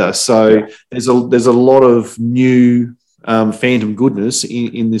story either. So there's a lot of new phantom goodness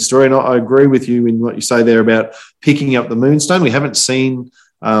in this story. And I agree with you in what you say there about picking up the Moonstone. We haven't seen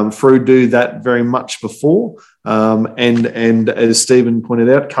Frew do that very much before. And as Stephen pointed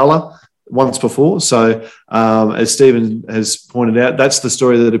out, colour once before. So as Stephen has pointed out, that's the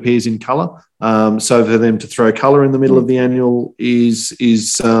story that appears in colour. So for them to throw colour in the middle of the annual is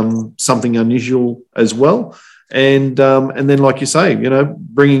something unusual as well. And then, like you say,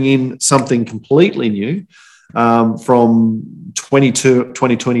 bringing in something completely new from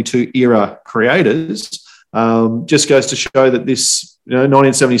 2022 era creators just goes to show that this,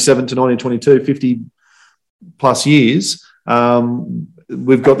 1977 to 1922, 50 plus years,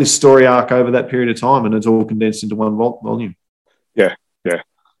 we've got this story arc over that period of time, and it's all condensed into one volume. Yeah.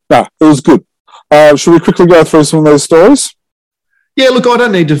 No, it was good. Should we quickly go through some of those stories? Yeah, look, I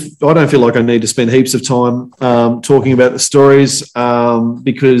don't feel like I need to spend heaps of time talking about the stories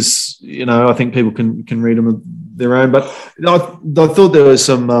because, I think people can read them of their own. But I thought there was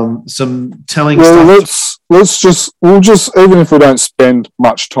some telling stuff. We'll just, even if we don't spend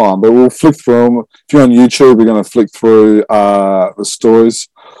much time, but we'll flick through them. If you're on YouTube, we're going to flick through the stories.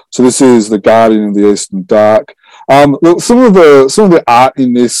 So this is The Guardian of the Eastern Dark. Look, some of the art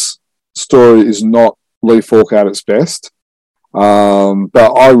in this story is not Lee Falk at its best. But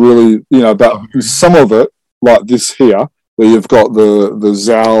I really, but some of it, like this here, where you've got the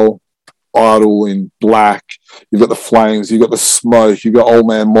Zal idol in black, you've got the flames, you've got the smoke, you've got Old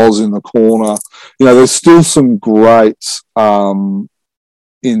Man Moz in the corner. There's still some great story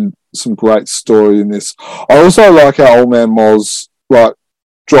in this. I also like how Old Man Moz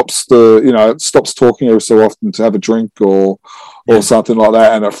drops stops talking every so often to have a drink or something like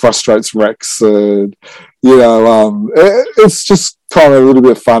that, and it frustrates Rex. It's just kind of a little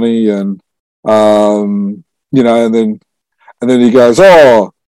bit funny, and and then he goes,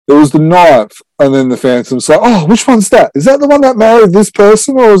 "Oh, it was the knife," and then the Phantom's like, "Oh, which one's that? Is that the one that married this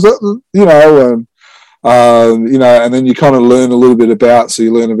person, or is that and then you kind of learn a little bit about. So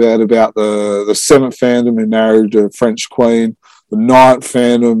you learn about the seventh Phantom who married a French queen. The ninth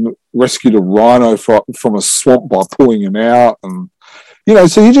Phantom rescued a rhino from a swamp by pulling him out, and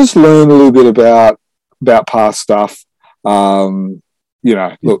so you just learn a little bit about past stuff.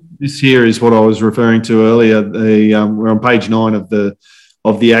 Look, this here is what I was referring to earlier. We're on page 9 of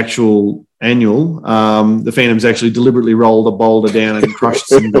the actual annual. The Phantom's actually deliberately rolled a boulder down and crushed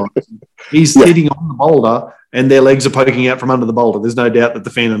some guys. He's sitting on the boulder, and their legs are poking out from under the boulder. There's no doubt that the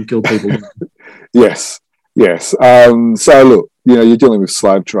Phantom killed people. Yes. So look, you're dealing with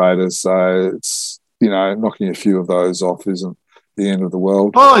slave traders, so it's knocking a few of those off isn't the end of the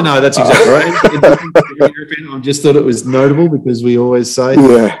world. Oh no, that's exactly right. I just thought it was notable because we always say,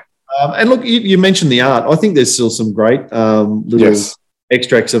 and look, you mentioned the art. I think there's still some great little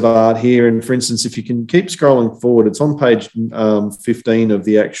extracts of art here. And for instance, if you can keep scrolling forward, it's on page 15 of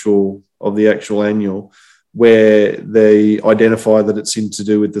the actual annual, where they identify that it's to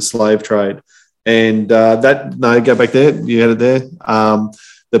do with the slave trade. And go back there. You had it there.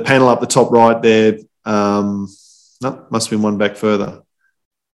 The panel up the top right there. Must have been one back further.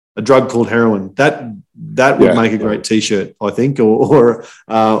 A drug called heroin. That would make a great T-shirt, I think, or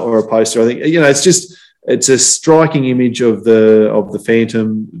a poster. I think it's a striking image of the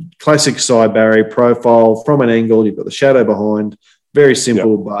Phantom, classic Cy Barry profile from an angle. You've got the shadow behind. Very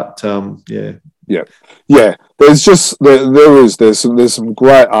simple, but yeah. There's some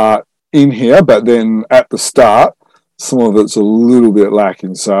great art in here, but then at the start, some of it's a little bit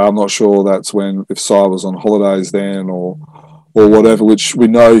lacking. So I'm not sure that's if Cy was on holidays then or whatever, which we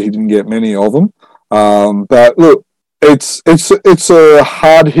know he didn't get many of them. But look, it's a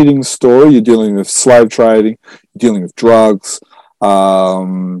hard hitting story. You're dealing with slave trading, you're dealing with drugs.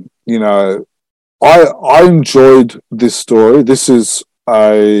 I enjoyed this story. This is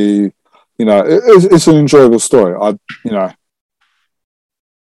it's an enjoyable story.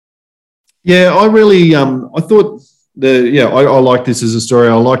 Yeah, I really, I thought I liked this as a story.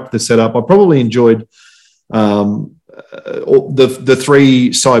 I liked the setup. I probably enjoyed the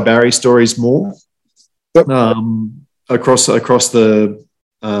 3 Cy Barry stories more across the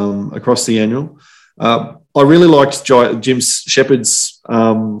annual. I really liked Jim Shepard's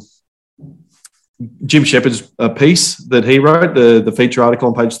piece that he wrote, the feature article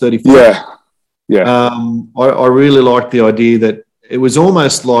on page 34. Yeah. I really liked the idea that it was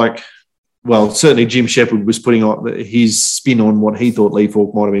almost like, well, certainly Jim Shepard was putting his spin on what he thought Lee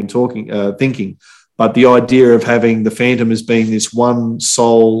Falk might have been thinking. But the idea of having the Phantom as being this one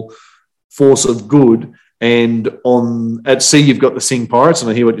sole force of good, and at sea you've got the Sing Pirates,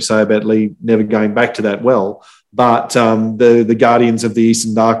 and I hear what you say about Lee never going back to that well. But the Guardians of the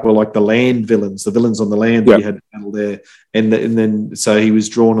Eastern Dark were like the land villains, the villains on the land that you had to battle there. And then so he was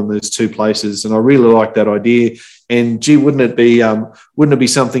drawn on those two places. And I really like that idea. And gee, wouldn't it be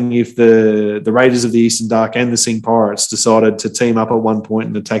something if the Raiders of the Eastern Dark and the Sing Pirates decided to team up at one point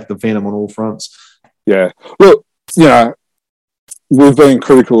and attack the Phantom on all fronts? Yeah. Look, you know, we've been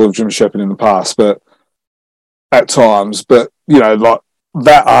critical of Jim Shepard in the past, but at times, you know, like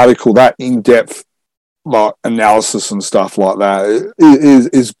that article, that in-depth like analysis and stuff like that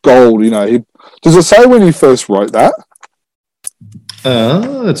is gold. You know, does it say when he first wrote that?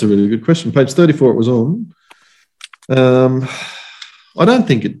 That's a really good question. Page 34 it was on. I don't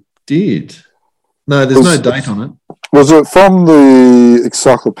think it did. No, there's no date on it. Was it from the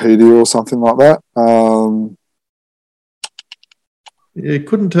encyclopedia or something like that? Yeah,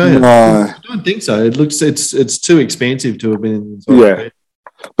 couldn't tell you. No. I don't think so. It looks it's too expansive to have been. Yeah,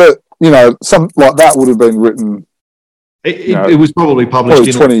 but you know, something like that would have been written. It was probably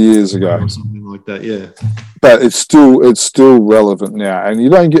published 20 years ago or something like that. Yeah, but it's still relevant now, and you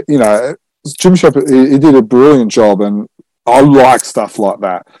don't get, you know, Jim Shepard. He did a brilliant job, and I like stuff like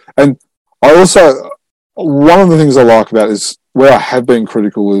that. And I also, one of the things I like about it is where I have been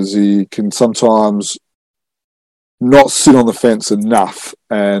critical is he can sometimes not sit on the fence enough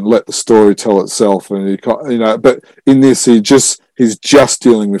and let the story tell itself. And you know, but in this, he's just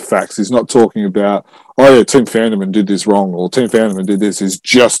dealing with facts. He's not talking about, oh yeah, Team Phantom did this wrong, or Team Phantom did this. He's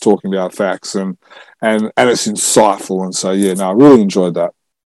just talking about facts, and it's insightful. And so yeah, no, I really enjoyed that.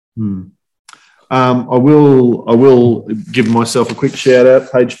 I will give myself a quick shout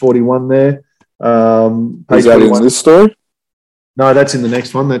out. Page 41 there. Is that in this story? No, that's in the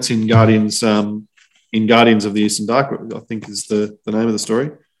next one. That's in Guardians. In Guardians of the Eastern Dark, I think is the name of the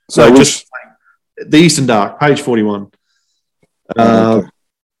story. So just the Eastern Dark, page 41.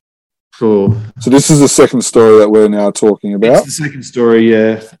 Cool. So this is the second story that we're now talking about. It's the second story,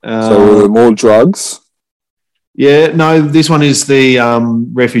 yeah. So more drugs. Yeah, no, this one is the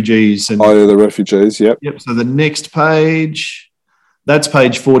refugees. And, the refugees. Yep. Yep. So the next page, that's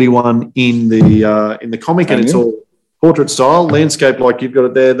page 41 in the comic, and it's all portrait style, landscape like you've got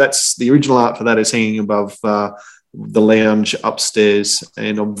it there. That's the original art for that is hanging above the lounge upstairs,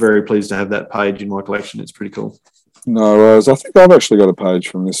 and I'm very pleased to have that page in my collection. It's pretty cool. No worries. I think I've actually got a page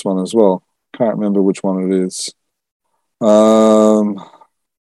from this one as well. Can't remember which one it is. And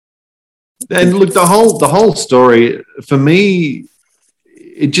look, the whole story for me,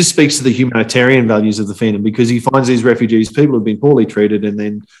 it just speaks to the humanitarian values of the Phantom, because he finds these refugees, people who've been poorly treated, and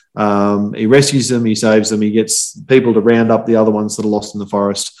then he rescues them, he saves them, he gets people to round up the other ones that are lost in the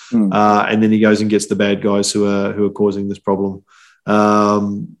forest, and then he goes and gets the bad guys who are causing this problem,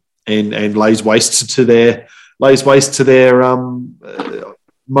 and lays waste to their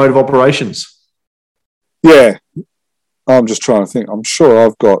mode of operations. Yeah, I'm just trying to think. I'm sure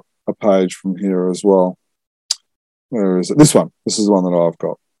I've got a page from here as well. Where is it? This one. This is the one that I've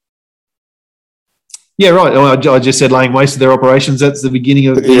got. Yeah, right. I just said laying waste to their operations. That's the beginning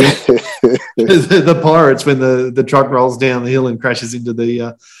of the pirates when the truck rolls down the hill and crashes into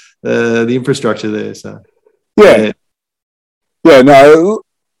the infrastructure there. So yeah. No.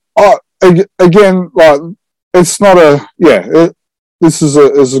 Again, like it's not a this is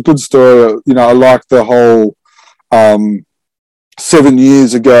a good story. You know, I like the whole. 7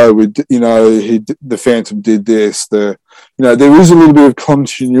 years ago, the Phantom did this. There is a little bit of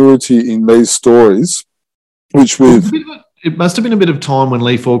continuity in these stories, which it must have been a bit of time when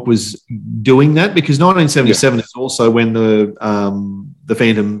Lee Falk was doing that, because 1977 is also when the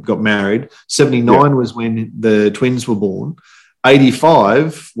Phantom got married. 79 was when the twins were born.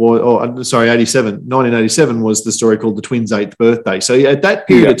 1987 was the story called The Twins' 8th Birthday. So at that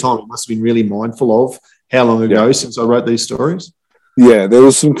period of time, I must have been really mindful of how long ago since I wrote these stories. Yeah, there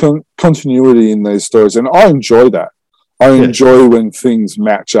was some continuity in these stories, and I enjoy that. I enjoy when things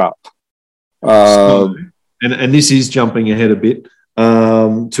match up. And this is jumping ahead a bit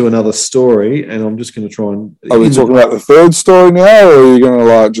to another story, and I'm just going to try and... Are we talking about the third story now, or are you going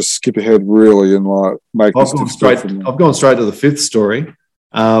to just skip ahead really and make this different? I've gone straight to the fifth story,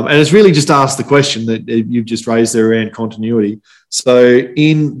 and it's really just asked the question that you've just raised there around continuity. So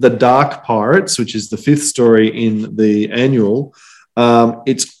in The Dark Pirates, which is the fifth story in the annual...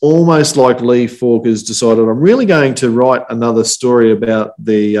 it's almost like Lee Falk has decided, I'm really going to write another story about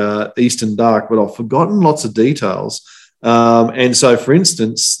the Eastern Dark, but I've forgotten lots of details. And so, for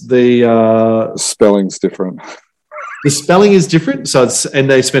instance, the spelling's different. The spelling is different.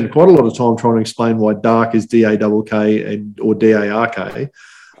 And they spend quite a lot of time trying to explain why dark is D-A-K-K or D-A-R-K.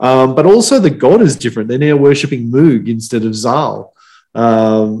 But also the god is different. They're now worshipping Moog instead of Zal.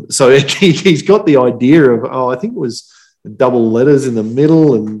 So he's got the idea of, I think it was double letters in the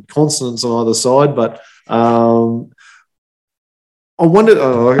middle and consonants on either side. But I wondered,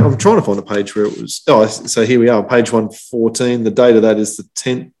 I'm trying to find a page where it was. So here we are, page 114. The date of that is the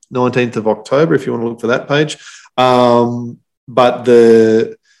 19th of October, if you want to look for that page. But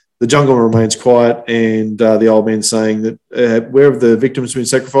the jungle remains quiet, and the old man saying that where have the victims been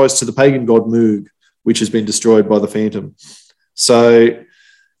sacrificed? To the pagan god Moog, which has been destroyed by the Phantom. So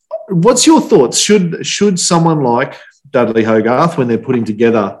what's your thoughts? Should someone like Dudley Hogarth, when they're putting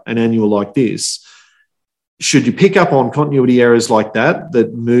together an annual like this, should you pick up on continuity errors like that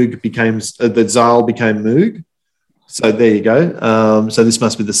that Zal became Moog? So there you go. So this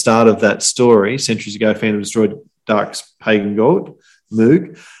must be the start of that story. Centuries ago, Phantom destroyed Dark's pagan god,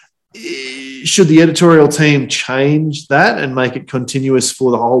 Moog. Should the editorial team change that and make it continuous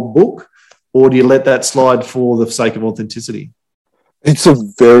for the whole book, or do you let that slide for the sake of authenticity? It's a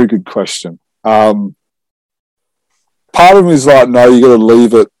very good question. Part of me is like, no, you got to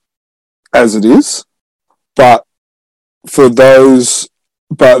leave it as it is. But then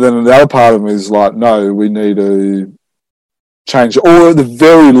the other part of me is like, no, we need to change it. Or at the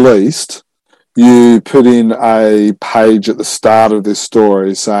very least, you put in a page at the start of this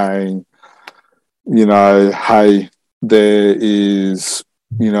story saying, hey, there is,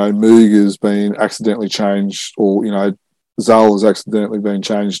 Moog has been accidentally changed, or, Zal has accidentally been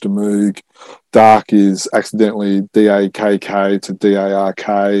changed to Moog. Dark is accidentally D-A-K-K to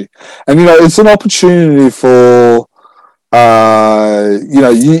D-A-R-K. And, it's an opportunity for,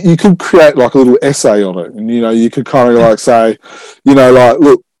 you could create like a little essay on it. And, you could kind of like say,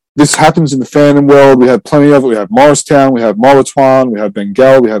 look, this happens in the Phantom world. We have plenty of it. We have Morristown, we have Moritwan, we have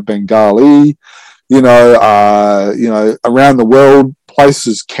Bengal, we have Bengali. Around the world,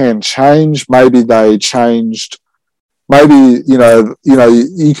 places can change. Maybe they changed. Maybe you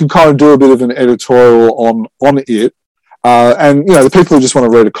can kind of do a bit of an editorial on it. And the people who just want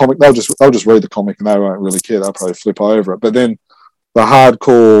to read a comic, they'll just read the comic and they won't really care. They'll probably flip over it. But then the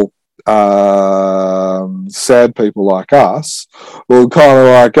hardcore sad people like us will kind of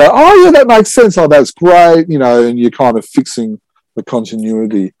like go, oh yeah, that makes sense. Oh, that's great. And you're kind of fixing the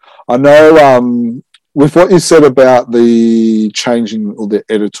continuity. I know with what you said about the changing or the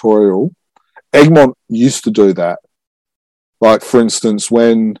editorial, Egmont used to do that. Like, for instance,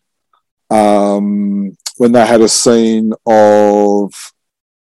 when they had a scene of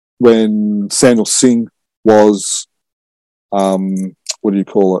when Sandal Singh was, what do you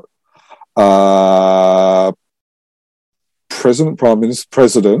call it? President.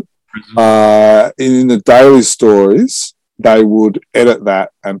 In the daily stories, they would edit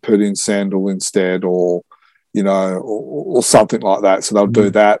that and put in Sandal instead, or something like that. So they'll do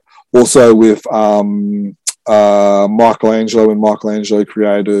that. Also with Michelangelo, when Michelangelo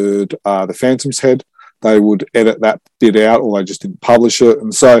created the Phantom's Head, they would edit that bit out, or they just didn't publish it.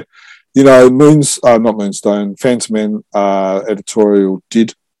 And so, not Moonstone, Phantom Men editorial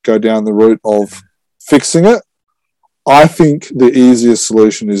did go down the route of fixing it. I think the easiest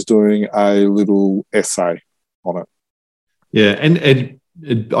solution is doing a little essay on it. Yeah, and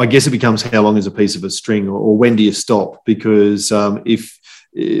I guess it becomes how long is a piece of a string, or when do you stop? Because if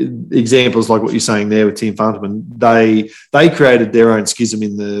examples like what you're saying there with Tim Fanteman, they created their own schism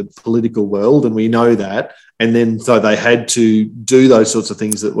in the political world, and we know that. And then so they had to do those sorts of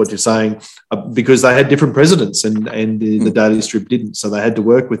things that what you're saying because they had different presidents, and the Daily Strip didn't. So they had to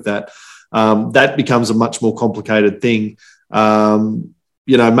work with that. That becomes a much more complicated thing.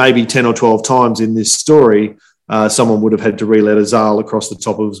 Maybe 10 or 12 times in this story, someone would have had to re-letter Zal across the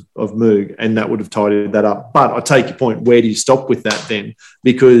top of Moog, and that would have tidied that up. But I take your point. Where do you stop with that then?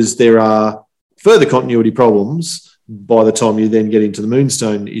 Because there are further continuity problems by the time you then get into the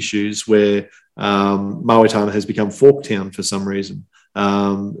Moonstone issues, where Mowitan has become Forktown for some reason.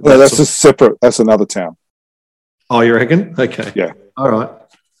 That's another town. Oh, you reckon? Okay. Yeah. All right.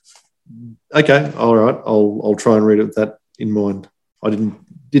 Okay. All right. I'll try and read it with that in mind. I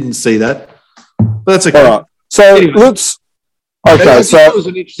didn't see that, but that's okay. All right. So anyway, let's. Okay, so that was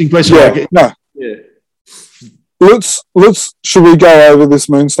an interesting question. Let's. Should we go over this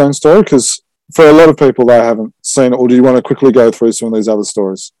Moonstone story? Because for a lot of people, they haven't seen it. Or do you want to quickly go through some of these other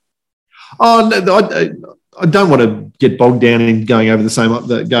stories? Oh no, I don't want to get bogged down in going over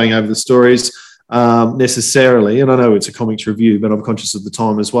the stories necessarily. And I know it's a comics review, but I'm conscious of the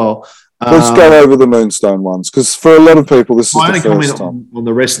time as well. Let's go over the Moonstone ones, because for a lot of people, this is my the only first comment time. on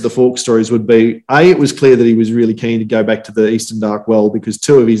the rest of the Fork stories would be, it was clear that he was really keen to go back to the Eastern Dark Well, because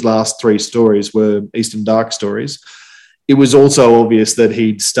 2 of his last 3 stories were Eastern Dark stories. It was also obvious that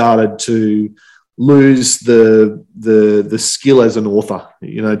he'd started to lose the skill as an author.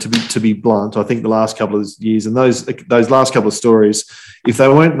 You know, to be blunt, I think the last couple of years and those last couple of stories, if they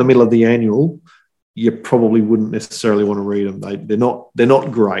weren't in the middle of the annual, you probably wouldn't necessarily want to read them. They're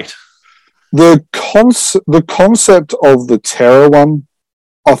not great. The concept of the terror one,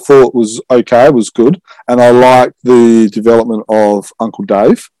 I thought was okay, was good, and I liked the development of Uncle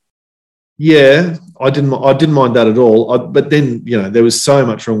Dave. Yeah, I didn't mind that at all. But then, you know, there was so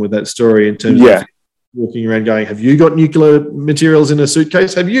much wrong with that story in terms of walking around going, "Have you got nuclear materials in a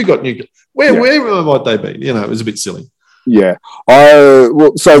suitcase? Have you got nuclear? Where might they be?" You know, it was a bit silly. Yeah,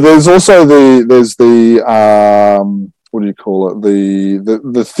 so there's also the what do you call it?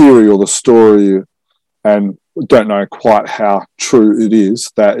 The theory or the story, and don't know quite how true it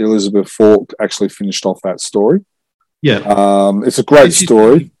is that Elizabeth Falk actually finished off that story. Yeah, it's a great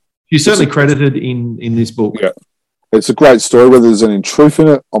story. She's certainly credited in this book. Yeah, it's a great story. Whether there's any truth in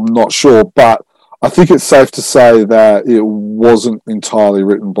it, I'm not sure, but I think it's safe to say that it wasn't entirely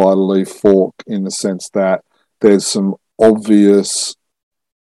written by Lee Falk in the sense that there's some obvious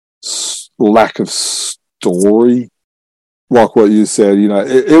lack of story, like what you said. You know,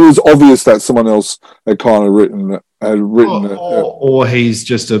 it was obvious that someone else had kind of written it, or he's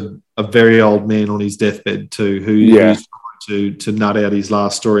just a very old man on his deathbed too, who's trying to nut out his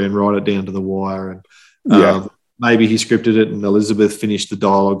last story and write it down to the wire, and maybe he scripted it and Elizabeth finished the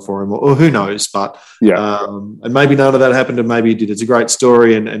dialogue for him, or who knows? But and maybe none of that happened, and maybe it did. It's a great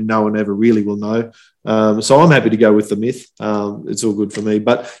story, and no one ever really will know. So I'm happy to go with the myth. It's all good for me.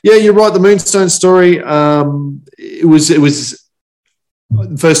 But yeah, you're right. The Moonstone story. It was the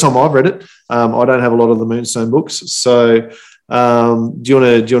first time I've read it. I don't have a lot of the Moonstone books, so do you want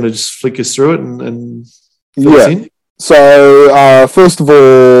to just flick us through it and fill us in? So first of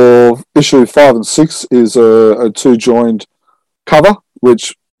all, issue 5 and 6 is a 2-joined cover,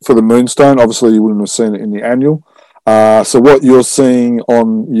 which for the Moonstone, obviously you wouldn't have seen it in the annual. So what you're seeing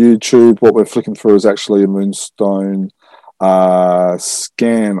on YouTube, what we're flicking through, is actually a Moonstone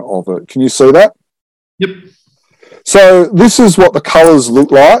scan of it. Can you see that? Yep. So this is what the colours look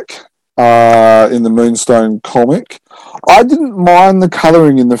like in the Moonstone comic. I didn't mind the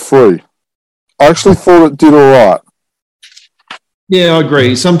colouring in the free. I actually thought it did all right. Yeah, I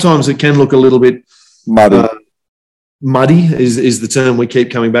agree. Sometimes it can look a little bit muddy. Muddy is the term we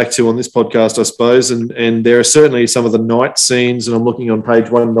keep coming back to on this podcast, I suppose. And there are certainly some of the night scenes, and I'm looking on page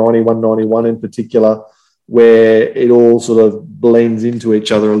 190, 191 in particular, where it all sort of blends into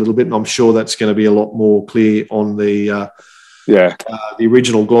each other a little bit. And I'm sure that's going to be a lot more clear on the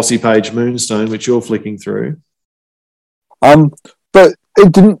original glossy page Moonstone, which you're flicking through. But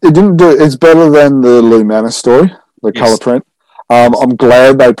it didn't do it. It's better than the Lou Manor story, the colour print. I'm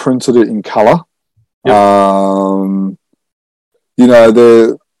glad they printed it in colour. Yep. You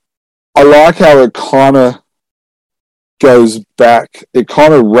know, I like how it kind of goes back. It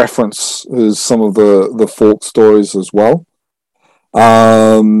kind of references some of the Falk stories as well.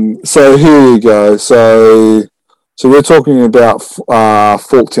 So here you go. So we're talking about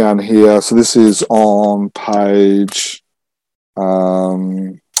Falktown here. So this is on page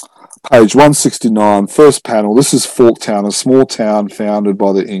 169, first panel. This is Falktown, a small town founded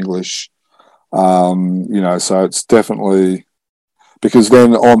by the English. You know, so it's definitely, because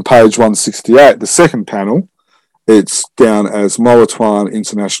then on page 168, the second panel, it's down as Moratwan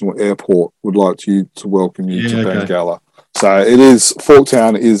International Airport would like to welcome you to Bengala. So it is,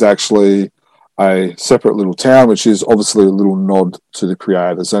 Falktown is actually a separate little town, which is obviously a little nod to the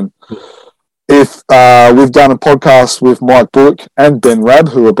creators. And if we've done a podcast with Mike Bullock and Ben Rabb,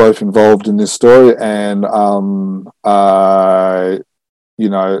 who are both involved in this story, and you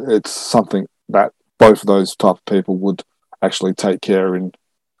know, it's something that both of those type of people would actually take care in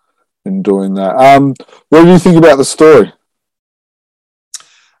doing that. What do you think about the story?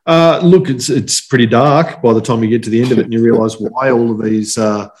 Look, it's pretty dark by the time you get to the end of it, and you realise why all of these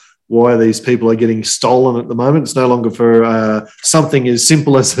why these people are getting stolen at the moment. It's no longer for something as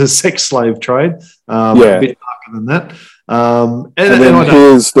simple as a sex slave trade. A bit darker than that. And then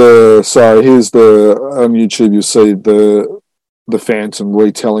here's on YouTube you see the Phantom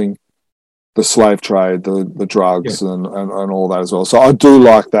retelling the slave trade, the drugs and all that as well. So I do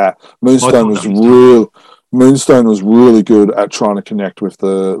like that. Moonstone was really good at trying to connect with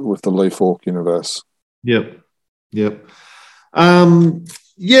the Lee Falk universe. Yep.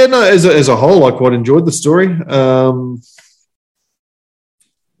 As a whole, I quite enjoyed the story.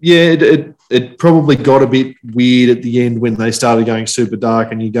 It probably got a bit weird at the end when they started going super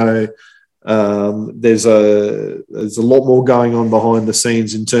dark, and you go, there's a lot more going on behind the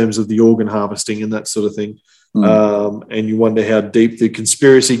scenes in terms of the organ harvesting and that sort of thing. And you wonder how deep the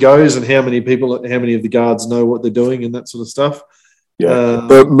conspiracy goes and how many of the guards know what they're doing and that sort of stuff. Yeah,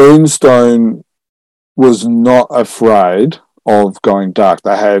 but Moonstone was not afraid of going dark.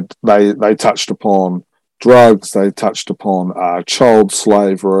 They touched upon drugs. They touched upon child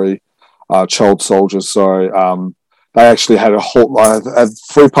slavery, child soldiers. Sorry, they actually had a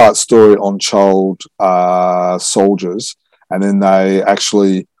 3-part story on child soldiers, and then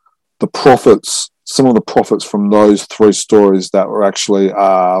some of the profits from those 3 stories that were actually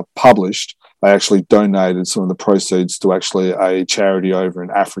published, they actually donated some of the proceeds to actually a charity over in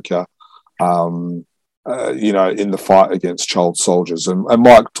Africa, in the fight against child soldiers. And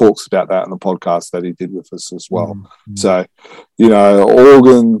Mike talks about that in the podcast that he did with us as well. Mm-hmm. So,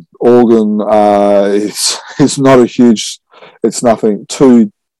 Oregon is not a huge, it's nothing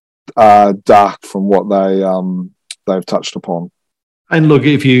too dark from what they've touched upon. And look,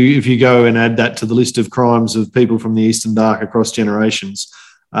 if you go and add that to the list of crimes of people from the Eastern Dark across generations,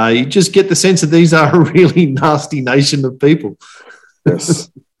 you just get the sense that these are a really nasty nation of people.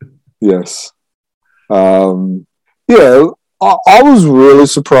 Yes. Yes. I was really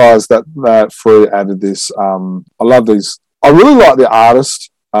surprised that Free added this. I love these. I really like the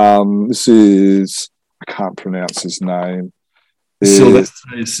artist. This is, I can't pronounce his name.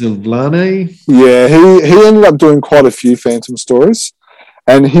 Silvlane. Yeah, he ended up doing quite a few Phantom stories.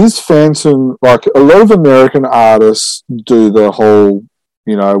 And his Phantom, like a lot of American artists do the whole,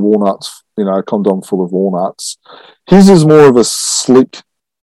 walnuts, condom full of walnuts. His is more of a slick,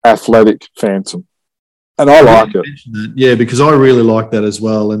 athletic Phantom. And I like it. Yeah, because I really like that as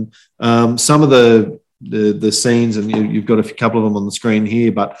well. And some of the scenes, and you've got a couple of them on the screen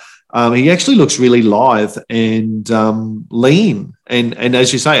here, but he actually looks really lithe and lean and,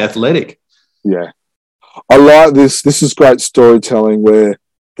 as you say, athletic. Yeah. I like this. This is great storytelling where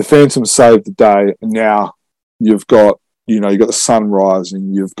the Phantom saved the day, and now you've got the sun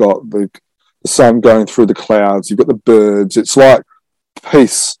rising, you've got the sun going through the clouds, you've got the birds. It's like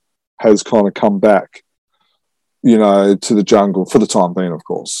peace has kind of come back, to the jungle for the time being, of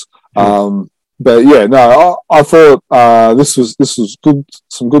course. Yeah. But yeah, no, I thought this was good,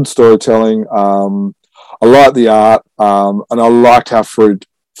 some good storytelling. I like the art, and I liked how Freud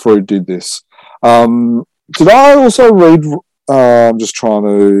did this. Did I also read? I'm just trying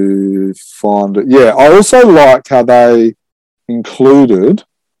to find it. Yeah, I also liked how they included,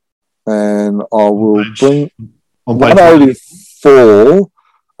 and I will bring 184.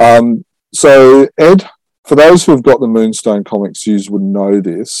 So Ed, for those who have got the Moonstone comics, you would know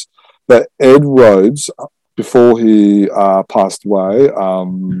this, that Ed Rhodes, before he passed away,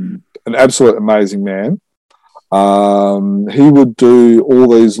 an absolute amazing man. He would do all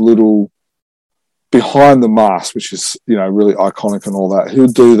these little behind the mask, which is, really iconic and all that. He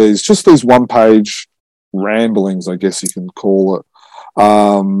would do these 1-page ramblings, I guess you can call it.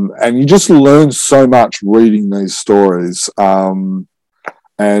 And you just learn so much reading these stories. And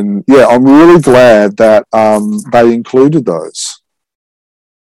yeah, I'm really glad that they included those.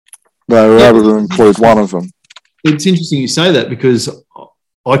 They were able to include one of them. It's interesting you say that because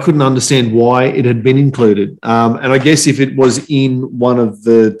I couldn't understand why it had been included. And I guess if it was in one of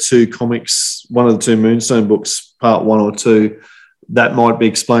the 2 comics, one of the 2 Moonstone books, part 1 or 2, that might be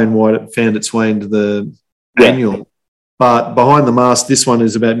explained why it found its way into the annual. But Behind the Mask, this one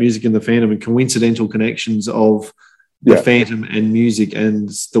is about music in the Phantom and coincidental connections of the Phantom and music and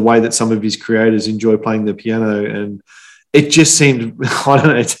the way that some of his creators enjoy playing the piano. And it just seemed, I don't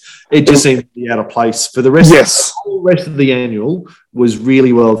know, it just seemed to be out of place. For the rest, the whole rest of the annual was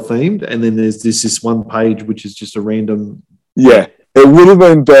really well themed. And then there's this 1 page, which is just a random. Yeah, it would have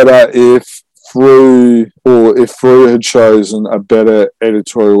been better if Freud had chosen a better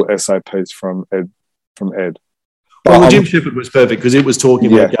editorial essay piece from Ed. Well, Jim Shepard was perfect because it was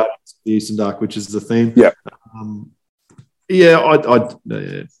talking about Guardians of the Eastern Dark, which is the theme. Yeah.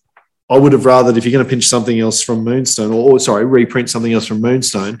 I would have rather, if you're going to pinch something else from Moonstone, reprint something else from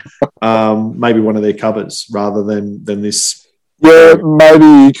Moonstone, maybe one of their covers rather than this. Yeah, maybe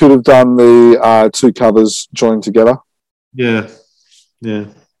you could have done the 2 covers joined together. Yeah.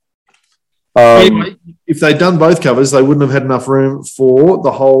 Anyway, if they'd done both covers, they wouldn't have had enough room for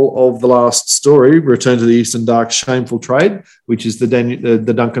the whole of the last story, Return to the Eastern Dark, Shameful Trade, which is the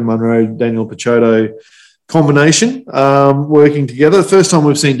Duncan Munro, Daniel Picciotto combination working together. The first time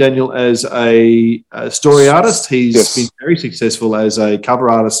we've seen Daniel as a story artist. He's been very successful as a cover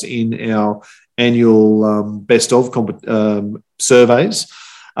artist in our annual best of surveys,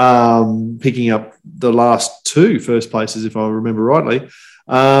 picking up the last 2 first places, if I remember rightly.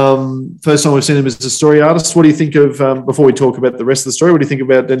 First time we've seen him as a story artist. What do you think of, before we talk about the rest of the story, what do you think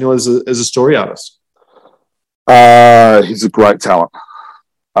about Daniel as a story artist? He's a great talent.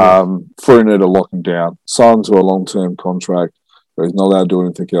 Freenet to lock him down. Signed to a long-term contract where he's not allowed to do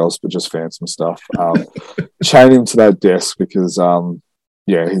anything else but just phantom stuff. Chain him to that desk because, I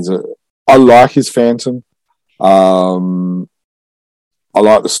like his phantom. I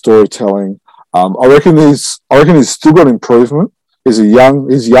like the storytelling. I reckon he's still got improvement. He's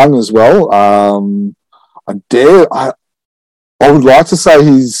young as well. I would like to say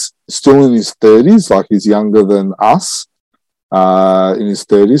he's still in his 30s, like he's younger than us in his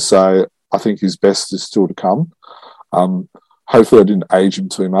 30s. So I think his best is still to come. Hopefully I didn't age him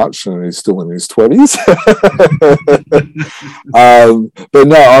too much and he's still in his 20s. But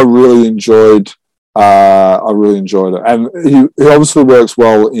no, I really enjoyed it. And he obviously works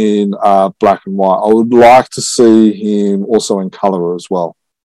well in black and white. I would like to see him also in colour as well.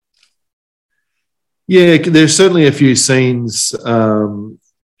 Yeah, there's certainly a few scenes, and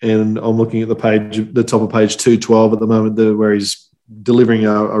I'm looking at the top of page 212 at the moment, where he's delivering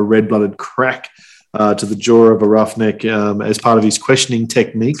a red-blooded crack to the jaw of a roughneck as part of his questioning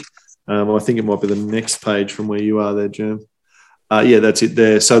technique. I think it might be the next page from where you are there, Germ. Yeah, that's it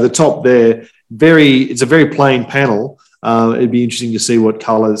there. So the top there, it's a very plain panel. It'd be interesting to see what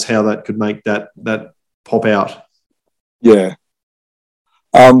colours, how that could make that pop out. Yeah.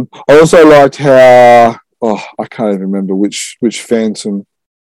 I also liked how I can't even remember which Phantom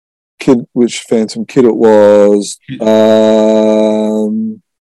kid it was.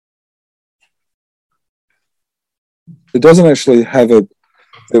 It doesn't actually have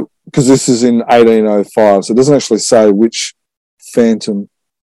because this is in 1805, so it doesn't actually say which Phantom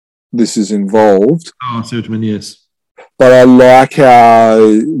this is involved. Oh, I see what you mean, yes. But I like how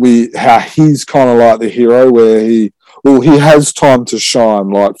he's kind of like the hero, where he has time to shine.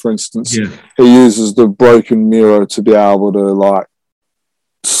 Like, for instance, he uses the broken mirror to be able to, like,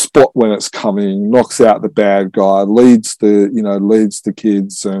 spot when it's coming, knocks out the bad guy, leads the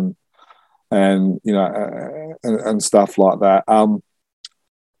kids and stuff like that.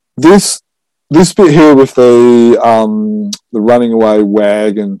 This bit here with the running away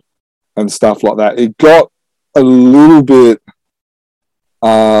wagon and stuff like that, it got a little bit.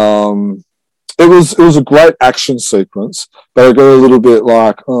 It was a great action sequence, but it got a little bit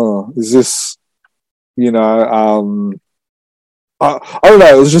like, is this, I don't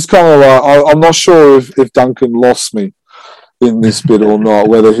know. It was just kind of like, I'm not sure if Duncan lost me in this bit or not,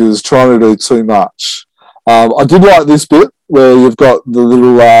 whether he was trying to do too much. I did like this bit where you've got the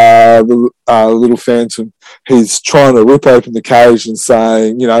little Phantom. He's trying to rip open the cage and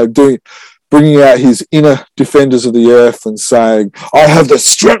saying, bringing out his inner defenders of the earth and saying, I have the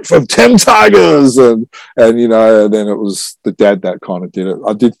strength of 10 tigers. And then it was the dad that kind of did it.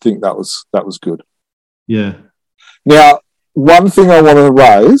 I did think that was good. Yeah. Now, one thing I want to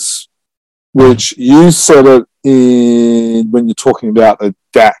raise, which you said it when you're talking about the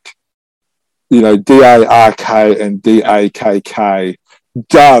DAK, D-A-R-K and D-A-K-K,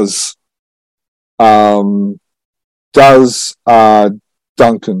 does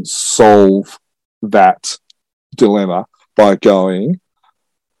Duncan solve that dilemma by going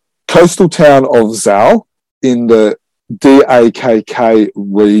coastal town of Zal in the DAKK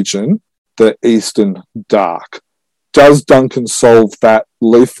region, the Eastern Dark? Does Duncan solve that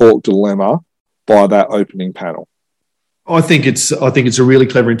Leaf Fork dilemma by that opening panel? I think it's a really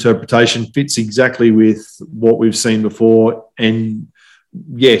clever interpretation. Fits exactly with what we've seen before, and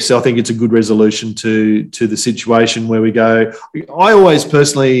yes, I think it's a good resolution to the situation where we go. I always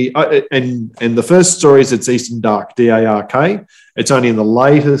personally, and the first stories it's Eastern Dark, D-A-R-K. It's only in the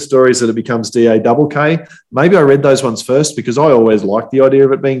later stories that it becomes D-A-double-K. Maybe I read those ones first because I always liked the idea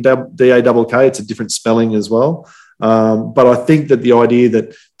of it being D-A-double-K. It's a different spelling as well. But I think that the idea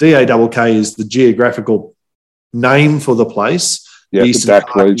that D-A-double-K is the geographical name for the place, the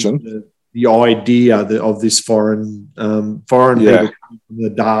DAK region, the idea of this foreign people from the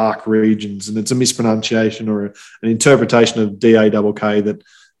dark regions, and it's a mispronunciation or an interpretation of D-A-K-K that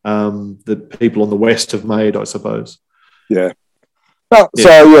people on the West have made, I suppose. Yeah.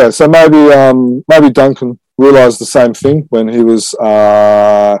 So maybe Duncan realised the same thing when he was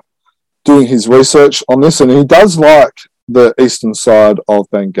doing his research on this, and he does like the eastern side of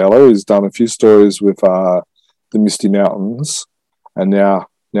Bengala. He's done a few stories with the Misty Mountains, and now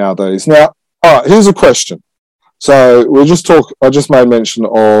these. Now, all right, here's a question. So I just made mention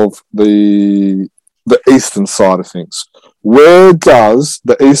of the eastern side of things. Where does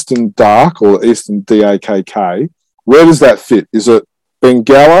the Eastern Dark or the Eastern DAKK, where does that fit? Is it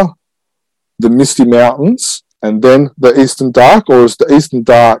Bengala, the Misty Mountains, and then the Eastern Dark, or is the Eastern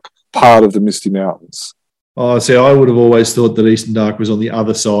Dark part of the Misty Mountains? Oh, see, I would have always thought that Eastern Dark was on the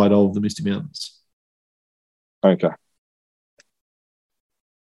other side of the Misty Mountains. Okay.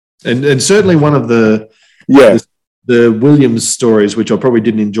 And certainly one of the Williams stories, which I probably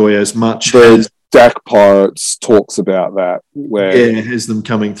didn't enjoy as much, the Dak Pirates talks about that, where has them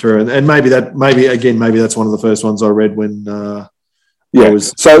coming through, and maybe that's one of the first ones I read when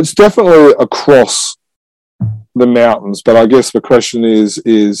So it's definitely across the mountains, but I guess the question is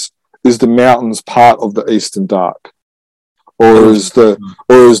the mountains part of the Eastern Dark, or is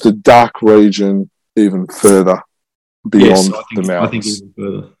the Dark region even further beyond the mountains? I think even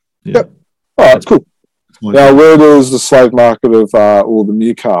further. Yeah. Yep. All right, cool. Now, where does the slave market of or the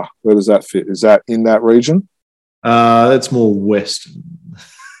new car? Where does that fit? Is that in that region? That's more west.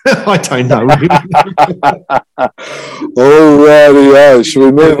 I don't know. Alrighty, should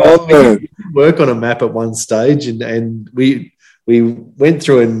we move on then? Work on a map at one stage, and we went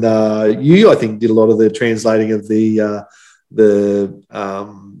through, and you, I think, did a lot of the translating of the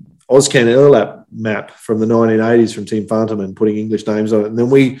Ozcan Erlap map from the 1980s from Tim Phantom and putting English names on it. And then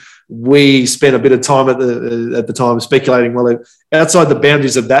we spent a bit of time at the time speculating, well, outside the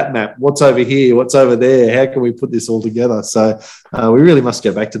boundaries of that map, what's over here, what's over there, how can we put this all together? So we really must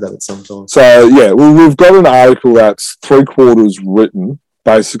get back to that at some time. So, we've got an article that's 3/4 written,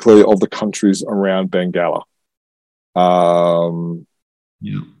 basically, of the countries around Bengala.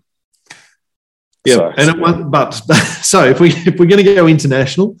 Yeah, so if we're going to go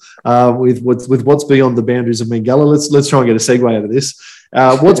international with what's beyond the boundaries of Bengala, let's try and get a segue out of this.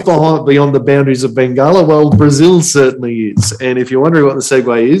 What's beyond the boundaries of Bengala? Well, Brazil certainly is. And if you're wondering what the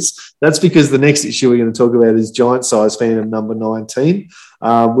segue is, that's because the next issue we're going to talk about is Giant Size Phantom number 19,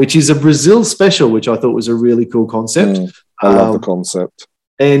 which is a Brazil special, which I thought was a really cool concept. I love the concept.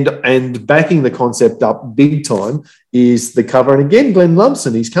 And backing the concept up big time is the cover. And again, Glenn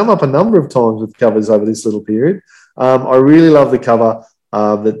Lumpson, he's come up a number of times with covers over this little period. I really love the cover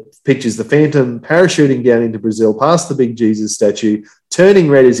that pictures the Phantom parachuting down into Brazil past the big Jesus statue, turning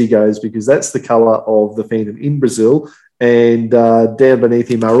red as he goes, because that's the colour of the Phantom in Brazil. And down beneath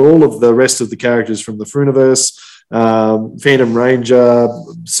him are all of the rest of the characters from the Fruiniverse, Phantom Ranger,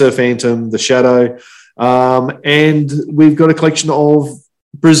 Sir Phantom, the Shadow. And we've got a collection of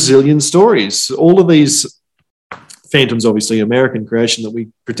Brazilian stories. All of these Phantom's obviously American creation that we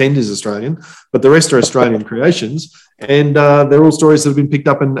pretend is Australian, but the rest are Australian creations, and they're all stories that have been picked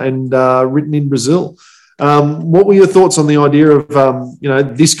up and written in Brazil. What were your thoughts on the idea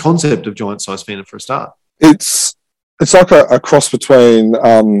of this concept of Giant Size Phantom for a start? It's like a cross between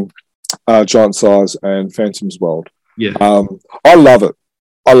Giant Size and Phantom's World. Yeah, I love it.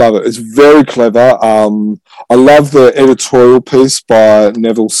 It's very clever. I love the editorial piece by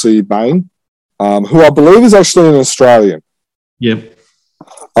Neville C. Bain, who I believe is actually an Australian. Yeah.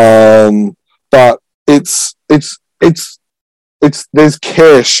 But it's there's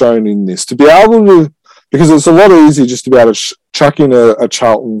care shown in this to be able to, because it's a lot easier just to be able to chuck in a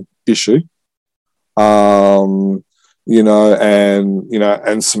Charlton issue, and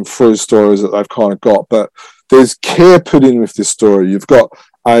some free stories that they've kind of got, but there's care put in with this story. You've got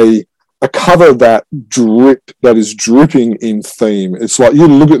a cover that is dripping in theme. It's like you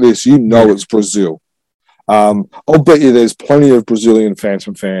look at this, it's Brazil. I'll bet you there's plenty of Brazilian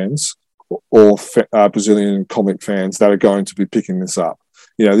Phantom fans or Brazilian comic fans that are going to be picking this up.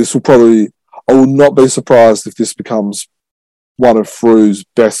 This will probably, I will not be surprised if this becomes one of Fru's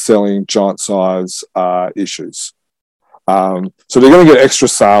best-selling Giant Size issues. So they're going to get extra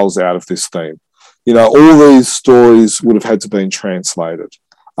sales out of this theme. All these stories would have had to be translated.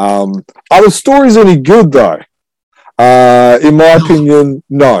 Are the stories any good, though? In my opinion,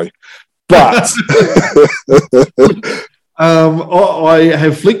 no. But I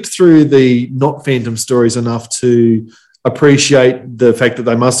have flicked through the not Phantom stories enough to appreciate the fact that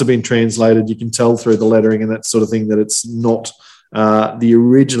they must have been translated. You can tell through the lettering and that sort of thing that it's not the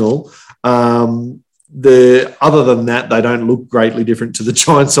original. Other than that, they don't look greatly different to the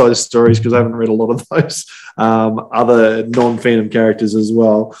Giant Size stories because I haven't read a lot of those other non-Phantom characters as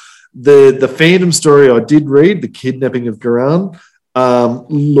well. The Phantom story I did read, The Kidnapping of Garan.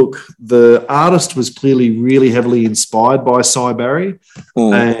 Look, the artist was clearly really heavily inspired by Cy Barry,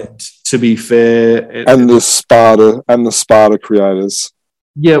 and to be fair, and the Sparta creators.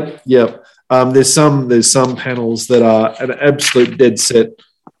 Yep. There's some panels that are an absolute dead set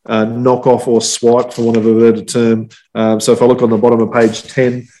knockoff or swipe, for want of a better term. So if I look on the bottom of page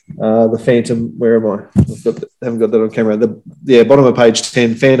 10, the Phantom, where am I? Haven't got that on camera. Bottom of page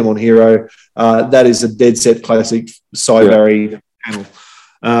 10, Phantom on Hero. That is a dead set classic Cy Barry panel.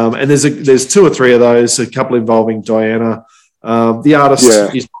 And there's two or three of those, a couple involving Diana. The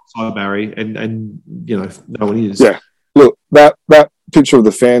artist is not Cy Barry, and no one is. Yeah. Look, that picture of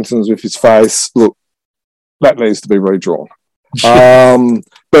the Phantoms with his face, look, that needs to be redrawn.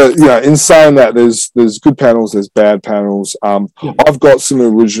 But yeah, in saying that, there's good panels, there's bad panels. I've got some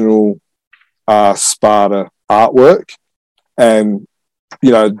original Sparta artwork, and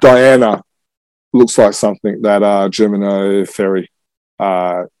Diana looks like something that Germano Ferry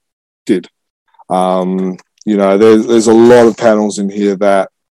did. There's a lot of panels in here that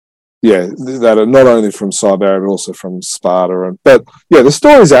are not only from Siberia but also from Sparta. But the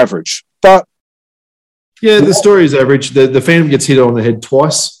story's average. But the story is average. The Phantom gets hit on the head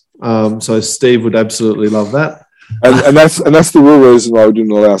twice. So Steve would absolutely love that. And that's the real reason why we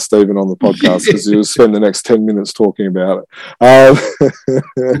didn't allow Stephen on the podcast, because he would spend the next 10 minutes talking about it.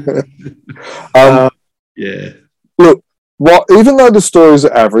 Look, even though the stories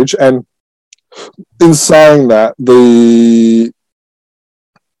are average, and in saying that, the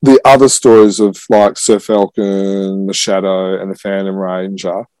other stories of like Sir Falcon, the Shadow, and the Phantom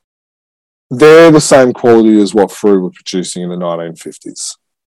Ranger, they're the same quality as what Frew were producing in the 1950s.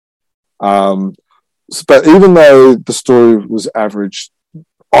 But even though the story was average,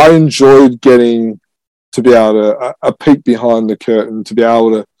 I enjoyed getting to be able to a peek behind the curtain, to be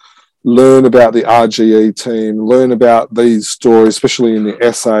able to learn about the RGE team, learn about these stories, especially in the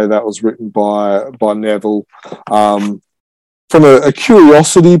essay that was written by Neville. From a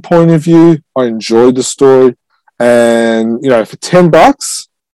curiosity point of view, I enjoyed the story. And, for $10,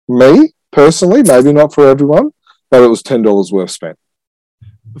 me personally, maybe not for everyone, but it was $10 worth spent.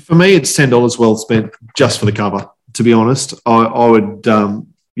 For me, it's $10 well spent just for the cover, to be honest. I would,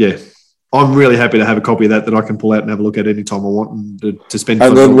 I'm really happy to have a copy of that I can pull out and have a look at any time I want and to spend.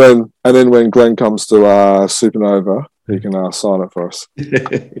 And then when Glenn comes to Supernova, he can sign it for us.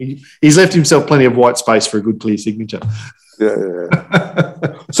 He's left himself plenty of white space for a good clear signature. Yeah.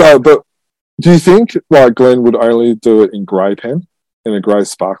 So, but do you think like Glenn would only do it in grey pen, in a grey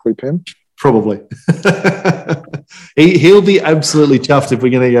sparkly pen? Probably. He'll be absolutely chuffed if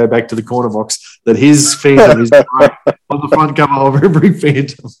we're going to go back to the corner box that his Phantom is on the front cover of every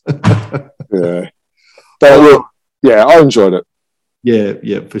Phantom. Yeah. But I enjoyed it.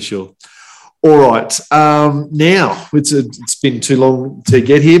 Yeah, for sure. All right. Now, it's been too long to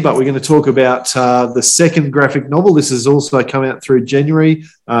get here, but we're going to talk about the second graphic novel. This has also come out through January,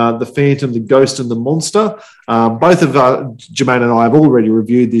 The Phantom, the Ghost and the Monster. Both of Jermaine and I have already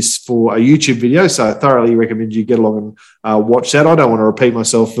reviewed this for a YouTube video, so I thoroughly recommend you get along and watch that. I don't want to repeat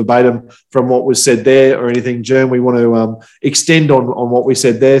myself verbatim from what was said there or anything, Jerm. We want to extend on what we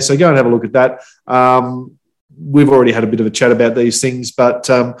said there, so go and have a look at that. We've already had a bit of a chat about these things, but...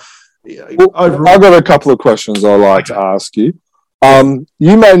 I've got a couple of questions I'd like to ask you.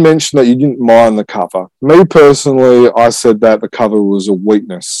 You made mention that you didn't mind the cover. Me personally, I said that the cover was a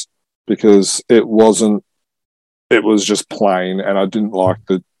weakness because it was just plain, and I didn't like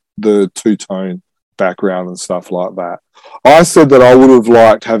the two-tone background and stuff like that. I said that I would have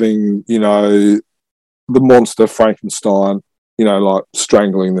liked having, the monster Frankenstein, like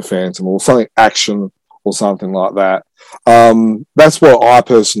strangling the Phantom or something action or something like that. That's what I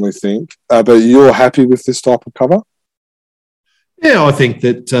personally think. But you're happy with this type of cover? Yeah, I think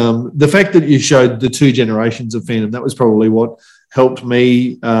that the fact that you showed the two generations of Phantom, that was probably what helped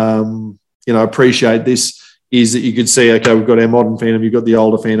me, appreciate this, is that you could see, okay, we've got our modern Phantom, you've got the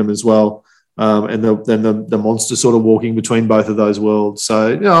older Phantom as well, and then the monster sort of walking between both of those worlds.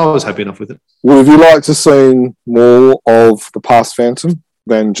 So, I was happy enough with it. Would have you liked to see more of the past Phantom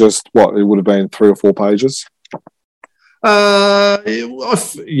than just what it would have been 3 or 4 pages? I'm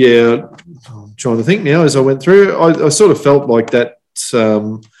trying to think now as I went through. I sort of felt like that.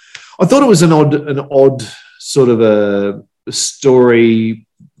 I thought it was an odd sort of a story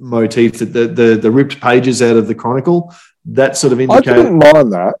motif that the ripped pages out of the Chronicle, that sort of indicated. I didn't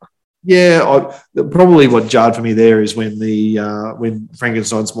mind that. Yeah, probably what jarred for me there is when when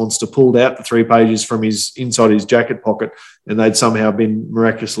Frankenstein's monster pulled out the 3 pages from inside his jacket pocket, and they'd somehow been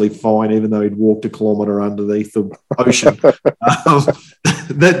miraculously fine, even though he'd walked a kilometre underneath the ocean.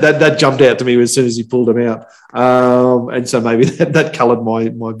 That jumped out to me as soon as he pulled them out, and so maybe that coloured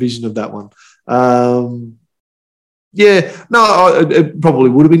my vision of that one. It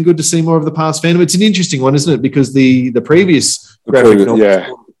probably would have been good to see more of the past Phantom. It's an interesting one, isn't it? Because the previous graphic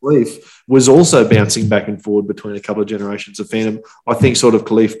novel, Khalif, was also bouncing back and forward between a couple of generations of Phantom. I think sort of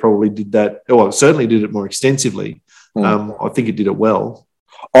Khalif probably did that, or certainly did it more extensively. I think it did it well.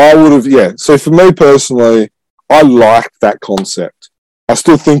 I would have, So for me personally, I liked that concept. I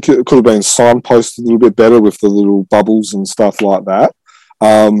still think it could have been signposted a little bit better with the little bubbles and stuff like that.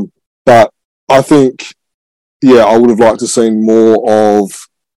 But I think, I would have liked to see more of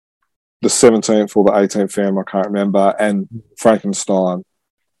the 17th or the 18th Phantom, I can't remember, and Frankenstein.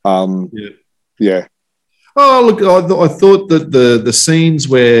 Oh, look, I thought that the scenes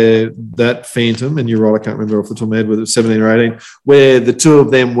where that Phantom, and you're right, I can't remember off the top of my head whether it was 17 or 18, where the two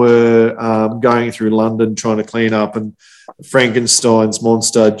of them were going through London trying to clean up, and Frankenstein's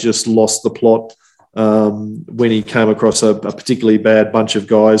monster just lost the plot when he came across a particularly bad bunch of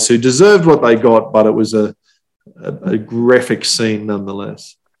guys who deserved what they got, but it was a graphic scene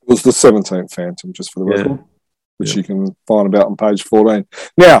nonetheless. It was the 17th Phantom, just for the record, which you can find about on page 14.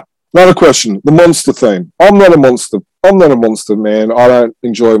 Now, another question: the monster theme. I'm not a monster man. I don't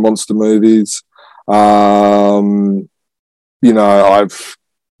enjoy monster movies. You know,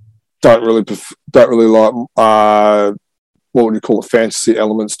 don't really like what would you call it, fantasy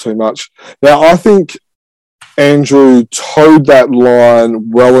elements too much. Now, I think Andrew towed that line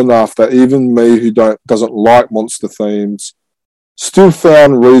well enough that even me, who doesn't like monster themes, still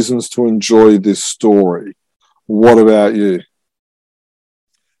found reasons to enjoy this story. What about you?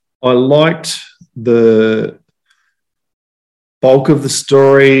 I liked the bulk of the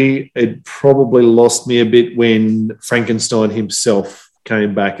story. It probably lost me a bit when Frankenstein himself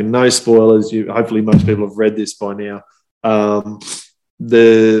came back. And no spoilers, hopefully most people have read this by now.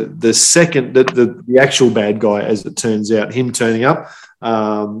 The second, the actual bad guy, as it turns out, him turning up,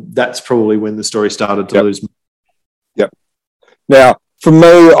 that's probably when the story started to lose me. Yep. Now, for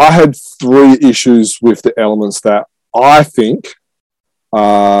me, I had 3 issues with the elements that I think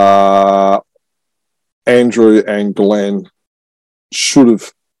Andrew and Glenn should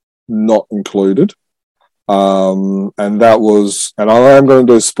have not included. And that was, and I am going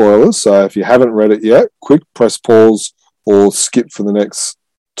to do spoilers, so if you haven't read it yet, quick press pause or skip for the next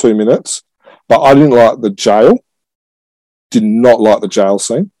 2 minutes. But I didn't like the jail. Did not like the jail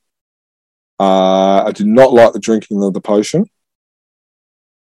scene. I did not like the drinking of the potion.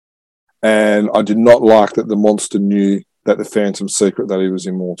 And I did not like that the monster knew that the Phantom's secret, that he was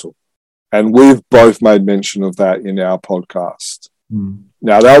immortal. And we've both made mention of that in our podcast.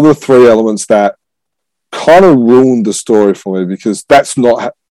 Now, there are the 3 elements that kind of ruined the story for me, because that's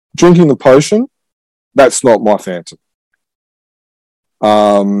not drinking the potion. That's not my Phantom.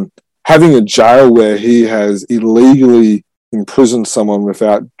 Having a jail where he has illegally imprisoned someone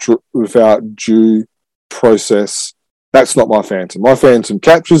without due process. That's not my Phantom. My Phantom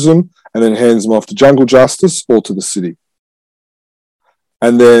captures them and then hands them off to Jungle Justice or to the city.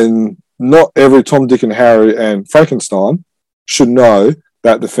 And then not every Tom, Dick and Harry and Frankenstein should know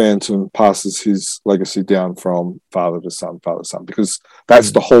that the Phantom passes his legacy down from father to son, because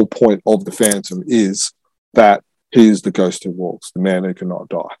that's the whole point of the Phantom, is that he is the ghost who walks, the man who cannot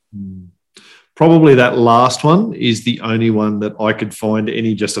die. Probably that last one is the only one that I could find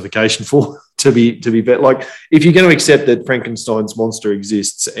any justification for, to be bet. Like, if you're going to accept that Frankenstein's monster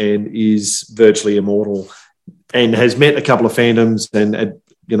exists and is virtually immortal and has met a couple of phantoms, and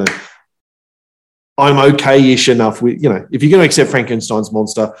you know, I'm okay-ish enough with, you know, if you're going to accept Frankenstein's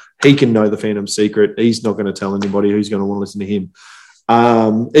monster, he can know the Phantom's secret. He's not going to tell anybody who's going to want to listen to him.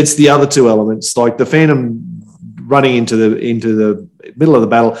 It's the other 2 elements, like the Phantom running into the middle of the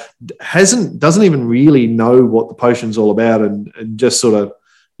battle doesn't even really know what the potion's all about, and just sort of,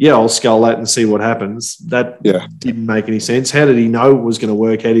 I'll scull that and see what happens. That didn't make any sense. How did he know it was going to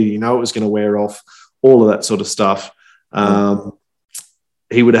work? How did he know it was going to wear off? All of that sort of stuff.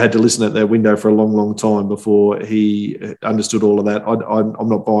 He would have had to listen at that window for a long, long time before he understood all of that. I'm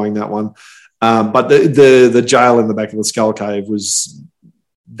not buying that one. But the jail in the back of the Skull Cave was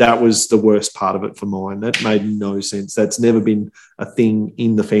the worst part of it for mine. That made no sense. That's never been a thing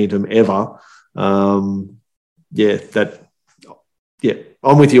in the Phantom ever. I'm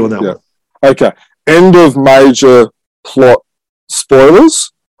with you on that one. Okay. End of major plot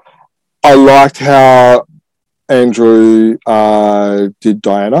spoilers. I liked how Andrew did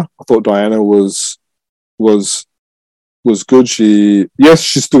Diana. I thought Diana was good. She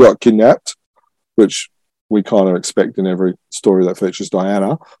still got kidnapped, which we kind of expect in every story that features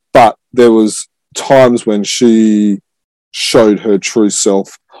Diana. But there was times when she showed her true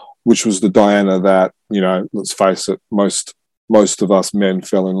self, which was the Diana that, you know, let's face it, most of us men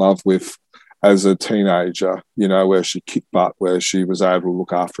fell in love with as a teenager, you know, where she kicked butt, where she was able to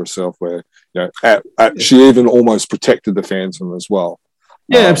look after herself, where, you know, she even almost protected the Phantom as well.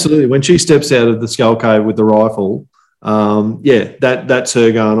 Yeah, absolutely. When she steps out of the Skull Cave with the rifle, that's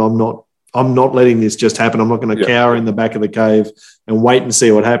her going, I'm not letting this just happen. I'm not going to cower in the back of the cave and wait and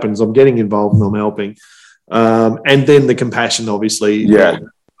see what happens. I'm getting involved and I'm helping. And then the compassion, obviously,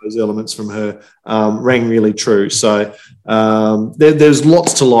 those elements from her rang really true. So there's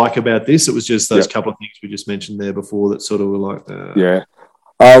lots to like about this. It was just those couple of things we just mentioned there before that sort of were like,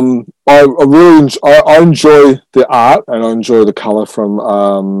 I enjoy the art and I enjoy the colour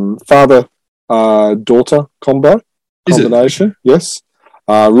from Father daughter Is it? combination. Yes.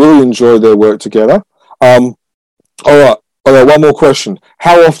 Really enjoy their work together. All right. I got one more question.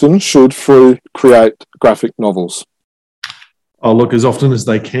 How often should Frew create graphic novels? Oh, look, as often as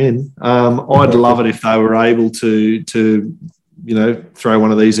they can. I'd love it if they were able to throw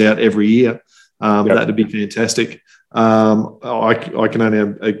one of these out every year. That'd be fantastic. I can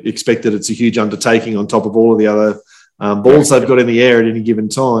only expect that it's a huge undertaking on top of all of the other balls they've got in the air at any given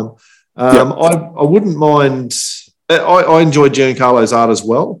time. I wouldn't mind. I enjoy Giancarlo's art as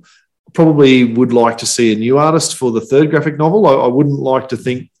well. Probably would like to see a new artist for the third graphic novel. I wouldn't like to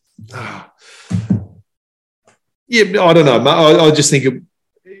think. I don't know. I just think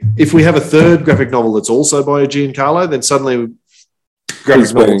if we have a third graphic novel that's also by Giancarlo, then suddenly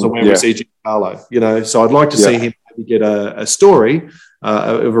graphic novels are when we see Giancarlo. So I'd like to see him get a story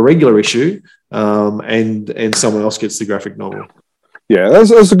of a regular issue, and someone else gets the graphic novel. Yeah,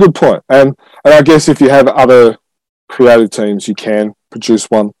 that's a good point. And I guess if you have other creative teams, you can produce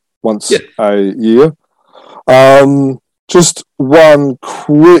one once a year. Just one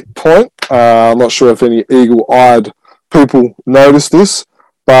quick point. I'm not sure if any eagle-eyed people noticed this,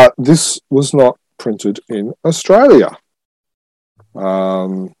 but this was not printed in Australia.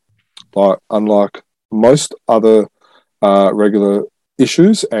 Unlike most other regular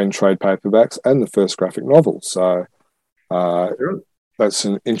issues and trade paperbacks and the first graphic novel. So that's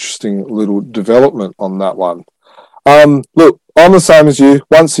an interesting little development on that one. Look, I'm the same as you.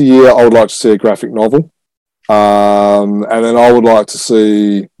 Once a year, I would like to see a graphic novel. And then I would like to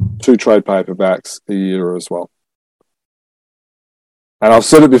see 2 trade paperbacks a year as well. And I've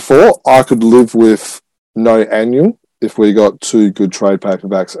said it before, I could live with no annual if we got 2 good trade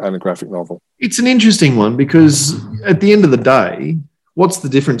paperbacks and a graphic novel. It's an interesting one because at the end of the day, what's the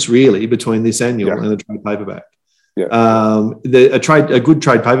difference really between this annual and a trade paperback? Yeah. A good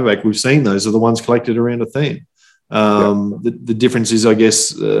trade paperback, we've seen those are the ones collected around a theme. The difference is, I guess,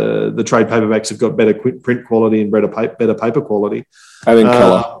 the trade paperbacks have got better print quality and better paper quality. And in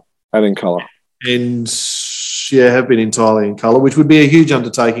colour. And have been entirely in colour, which would be a huge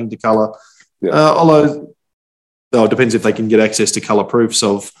undertaking to colour. Yeah. Although, it depends if they can get access to colour proofs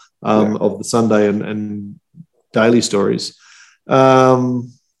of the Sunday and daily stories. I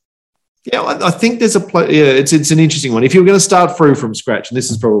think there's it's an interesting one. If you're going to start through from scratch, and this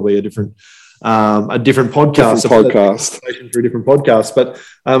is probably a different podcast, for a different podcast, but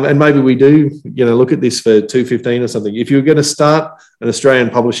and maybe we do look at this for 215 or something. If you're going to start an Australian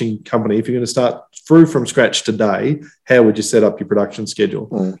publishing company, if you're going to start through from scratch today, how would you set up your production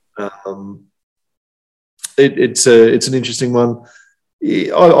schedule? It's an interesting one.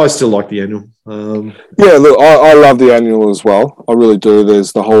 I still like the annual. Look, I love the annual as well. I really do.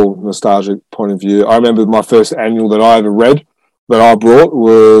 There's the whole nostalgic point of view. I remember my first annual that I ever read that I brought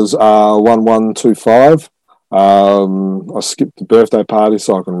was 1125. I skipped the birthday party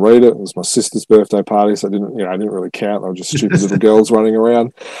so I can read it. It was my sister's birthday party, so I didn't really count. They were just stupid little girls running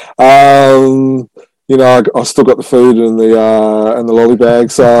around. I still got the food and the lolly bag,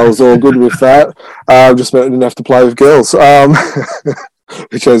 so I was all good with that. Just meant I didn't have to play with girls.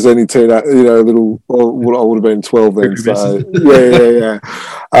 Which has any teenage, little. Well, I would have been 12 then.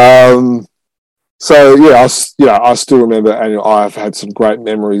 So I still remember annual. I've had some great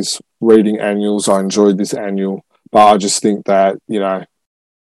memories reading annuals. I enjoyed this annual, but I just think that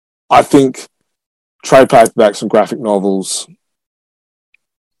I think trade paperbacks and graphic novels,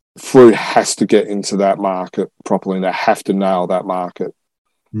 Frew has to get into that market properly, and they have to nail that market.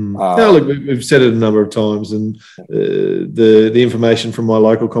 Look, we've said it a number of times, and the information from my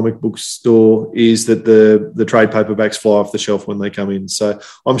local comic book store is that the trade paperbacks fly off the shelf when they come in. So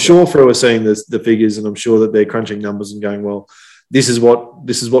I'm sure Frew are seeing the figures, and I'm sure that they're crunching numbers and going, well, this is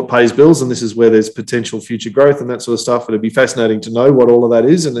what pays bills, and this is where there's potential future growth and that sort of stuff. It'd be fascinating to know what all of that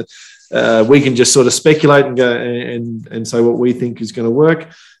is, and we can just sort of speculate and go and say what we think is going to work.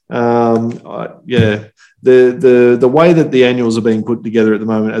 The way that the annuals are being put together at the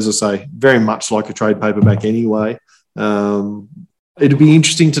moment, as I say, very much like a trade paperback anyway. It'd be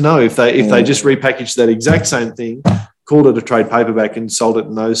interesting to know if they just repackaged that exact same thing, called it a trade paperback, and sold it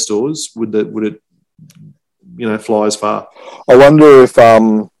in those stores. Would it fly as far? I wonder if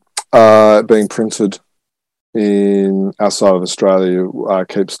being printed in outside of Australia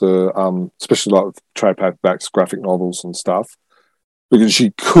keeps the especially like trade paperbacks, graphic novels and stuff. Because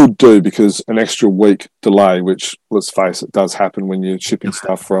you could do an extra week delay, which, let's face it, does happen when you're shipping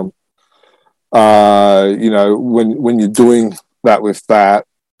stuff from, when you're doing that with that,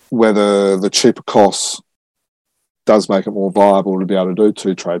 whether the cheaper costs does make it more viable to be able to do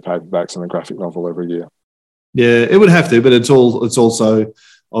 2 trade paperbacks and a graphic novel every year. Yeah, it would have to, but it's also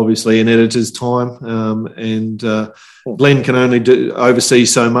obviously an editor's time, and Glenn can only oversee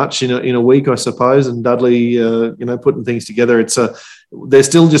so much in a week, I suppose, and Dudley, putting things together. They're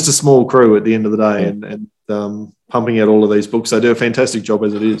still just a small crew at the end of the day, and pumping out all of these books. They do a fantastic job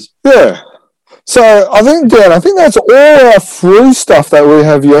as it is. Yeah. So I think, Dan, that's all our free stuff that we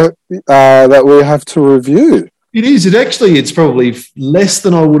have that we have to review. It is. It's probably less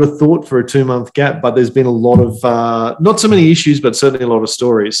than I would have thought for a 2-month gap, but there's been a lot of, not so many issues, but certainly a lot of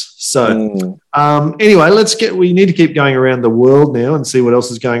stories. So anyway, we need to keep going around the world now and see what else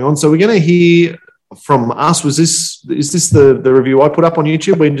is going on. So we're going to hear from us. Is this the review I put up on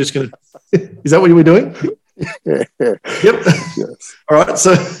YouTube? We're just going to, is that what you were doing? Yeah. Yep. Yes. All right.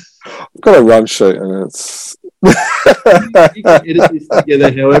 So I've got a run sheet and it's... You can edit this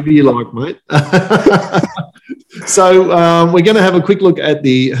together however you like, mate. So we're going to have a quick look at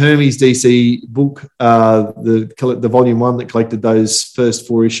the Hermes DC book, the volume 1 that collected those first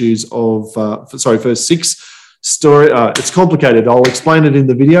 4 issues first 6 story. It's complicated. I'll explain it in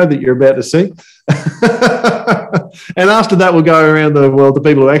the video that you're about to see. And after that, we'll go around the world to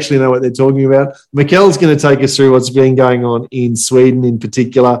people who actually know what they're talking about. Mikkel's going to take us through what's been going on in Sweden in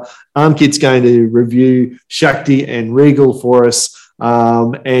particular. Ankit's going to review Shakti and Regal for us.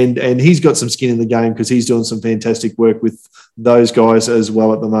 And he's got some skin in the game because he's doing some fantastic work with those guys as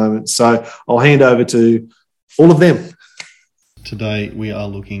well at the moment. So I'll hand over to all of them. Today we are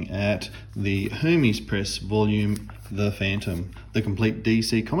looking at the Hermes Press volume The Phantom, the complete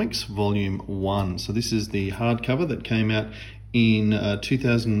DC Comics volume 1. So this is the hardcover that came out in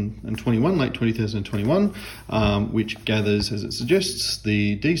 2021, late 2021, which gathers, as it suggests,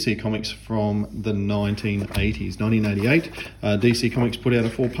 the DC Comics from the 1980s. 1988, DC Comics put out a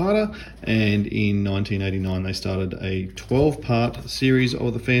 4-parter, and in 1989 they started a 12-part series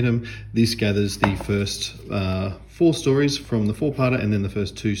of The Phantom. This gathers the first 4 stories from the 4-parter, and then the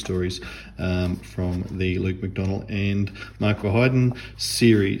first 2 stories from the Luke McDonnell and Mark Verheiden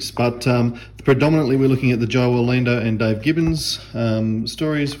series. But predominantly we're looking at the Joe Orlando and Dave Gibbons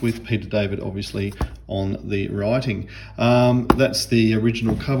stories, with Peter David obviously on the writing. That's the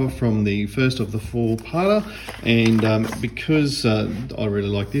original cover from the first of the 4-parter, and because I really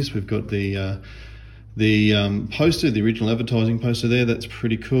like this, we've got the poster, the original advertising poster there. That's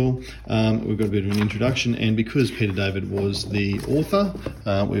pretty cool. We've got a bit of an introduction, and because Peter David was the author,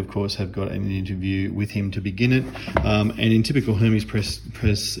 we of course have got an interview with him to begin it. And in typical Hermes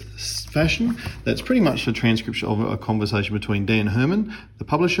Press fashion, that's pretty much a transcription of a conversation between Dan Herman, the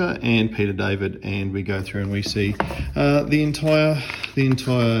publisher, and Peter David, and we go through and we see the entire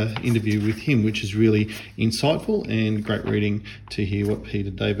interview with him, which is really insightful and great reading to hear what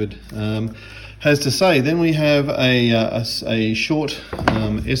Peter David has to say. Then we have a short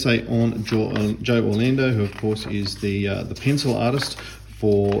essay on Joe Orlando, who of course is the pencil artist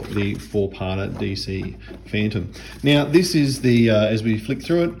for the 4-parter DC Phantom. Now this is as we flick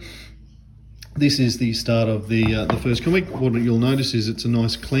through it, this is the start of the first comic. What you'll notice is it's a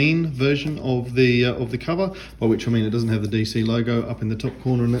nice clean version of the cover, by which I mean it doesn't have the DC logo up in the top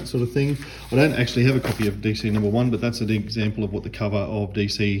corner and that sort of thing. I don't actually have a copy of DC number 1, but that's an example of what the cover of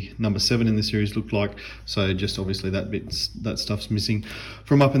DC number 7 in the series looked like. So just obviously that stuff's missing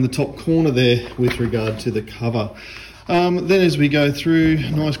from up in the top corner there with regard to the cover. Then as we go through,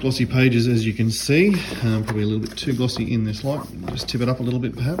 nice glossy pages as you can see, probably a little bit too glossy in this light, just tip it up a little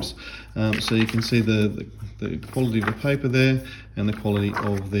bit perhaps, so you can see the quality of the paper there and the quality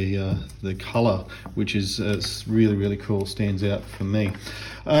of the colour, which is really, really cool, stands out for me.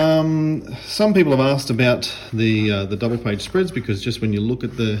 Some people have asked about the double page spreads, because just when you look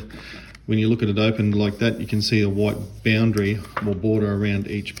at it open like that, you can see a white boundary or border around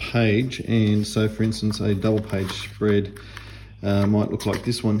each page. And so, for instance, a double page spread might look like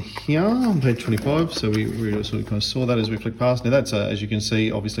this one here on page 25. So we sort of kind of saw that as we flick past. Now that's, as you can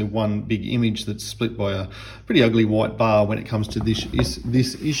see, obviously one big image that's split by a pretty ugly white bar when it comes to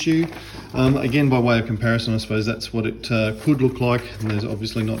this issue. Again, by way of comparison, I suppose that's what it could look like. And there's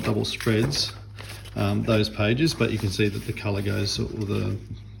obviously not double spreads, those pages, but you can see that the colour goes, or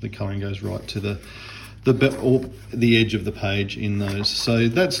the colouring goes right to the edge of the page in those. So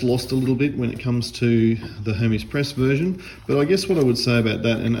that's lost a little bit when it comes to the Hermes Press version. But I guess what I would say about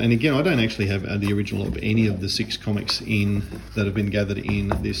that, and again, I don't actually have the original of any of the 6 comics that have been gathered in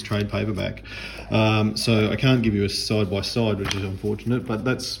this trade paperback. So I can't give you a side-by-side, which is unfortunate, but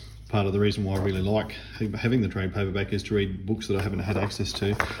that's part of the reason why I really like having the trade paperback, is to read books that I haven't had access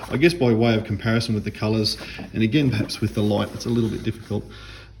to. I guess by way of comparison with the colours, and again perhaps with the light, it's a little bit difficult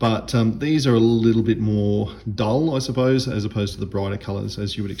but these are a little bit more dull, I suppose, as opposed to the brighter colours,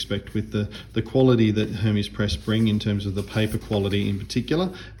 as you would expect with the quality that Hermes Press bring in terms of the paper quality in particular.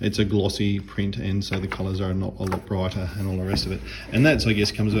 It's a glossy print, and so the colours are not a lot brighter and all the rest of it. And that's, I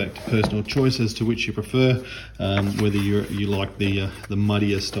guess, comes back to personal choice as to which you prefer, whether you like the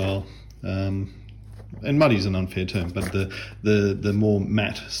muddier style. And muddy is an unfair term, but the more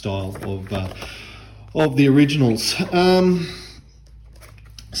matte style of the originals.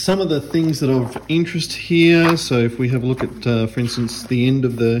 Some of the things that are of interest here, so if we have a look at, for instance, the end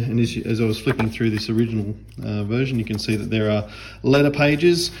of and as I was flipping through this original version, you can see that there are letter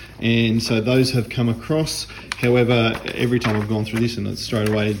pages, and so those have come across. However, every time I've gone through this, and straight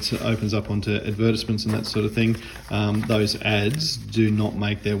away it opens up onto advertisements and that sort of thing, those ads do not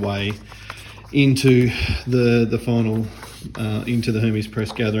make their way into the final, into the Hermes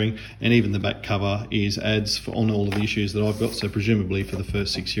Press gathering, and even the back cover is ads on all of the issues that I've got, so presumably for the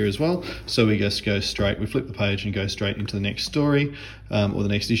first 6 years as well. So we just go straight, we flip the page and go straight into the next story, or the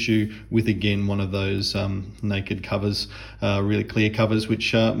next issue, with again one of those naked covers, really clear covers,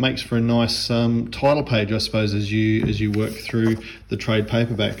 which makes for a nice title page, I suppose, as you work through the trade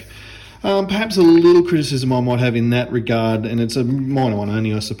paperback. Perhaps a little criticism I might have in that regard, and it's a minor one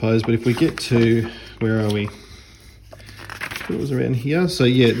only, I suppose, but if we get to, where are we? It was around here. So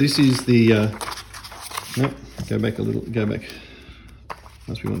yeah, this is the, no, go back a little, go back,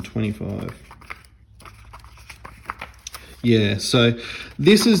 must be 125. Yeah, so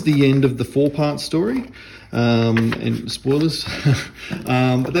this is the end of the 4-part story. And spoilers,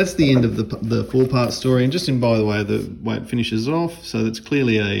 but that's the end of the 4-part story. And just by the way it finishes it off, so that's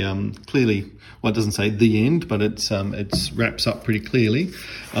clearly well, it doesn't say the end, but it's wraps up pretty clearly.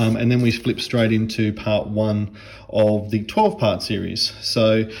 And then we flip straight into part 1 of the 12-part series.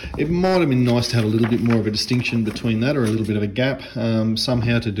 So it might have been nice to have a little bit more of a distinction between that, or a little bit of a gap,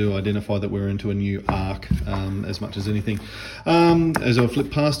 somehow to identify that we're into a new arc, as much as anything. As I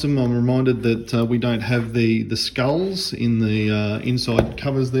flip past them, I'm reminded that we don't have the skulls in the inside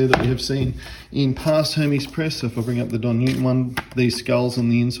covers there that we have seen in past Hermes Press. So if I bring up the Don Newton one, these skulls on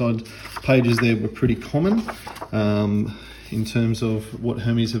the inside pages there were pretty common in terms of what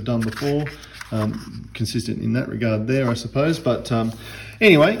Hermes have done before. Consistent in that regard there, I suppose. But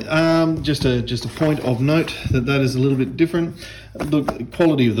anyway, just a point of note that is a little bit different. The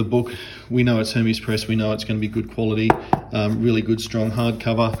quality of the book, we know it's Hermes Press, we know it's going to be good quality, really good, strong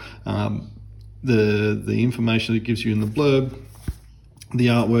hardcover. The information that it gives you in the blurb, the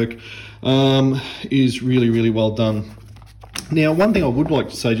artwork is really, really well done. Now, one thing I would like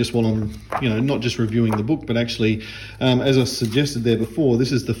to say, just while I'm, not just reviewing the book, but actually, as I suggested there before,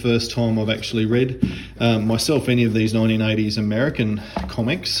 this is the first time I've actually read myself any of these 1980s American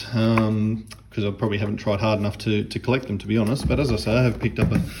comics, because I probably haven't tried hard enough to collect them, to be honest. But as I say, I have picked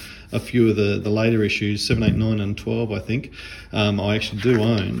up a few of the later issues, 7, 8, 9 and 12, I think, I actually do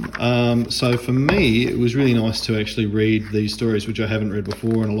own. So for me, it was really nice to actually read these stories, which I haven't read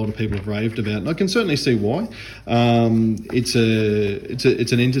before, and a lot of people have raved about, and I can certainly see why. It's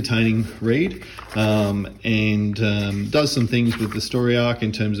an entertaining read, and does some things with the story arc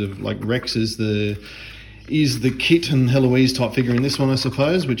in terms of, like, Rex is the Kit and Heloise type figure in this one, I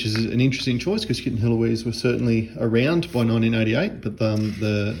suppose, which is an interesting choice because Kit and Heloise were certainly around by 1988, but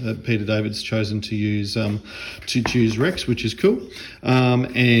Peter David's chosen to choose Rex, which is cool.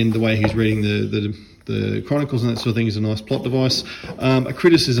 And the way he's reading the Chronicles and that sort of thing is a nice plot device. A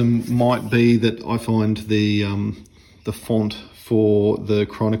criticism might be that I find the font for the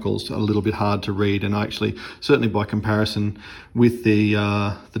Chronicles a little bit hard to read, and actually, certainly by comparison with the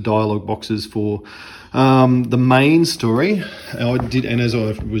dialogue boxes for the main story, and as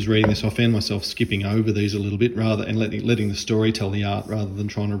I was reading this, I found myself skipping over these a little bit and letting the story tell the art rather than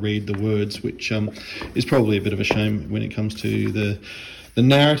trying to read the words, which is probably a bit of a shame when it comes to the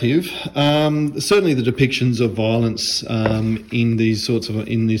narrative. Certainly the depictions of violence in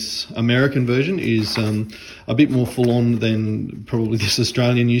this American version is a bit more full on than probably this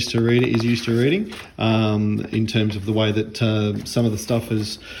Australian is used to reading, in terms of the way that some of the stuff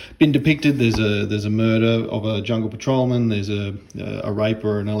has been depicted. There's a murder of a jungle patrolman, there's a rape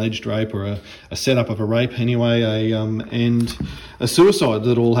or an alleged rape or a setup of a rape anyway, and a suicide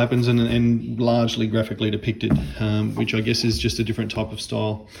that all happens and largely graphically depicted, which I guess is just a different type of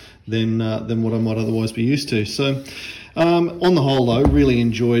style than what I might otherwise be used to. So on the whole, though, really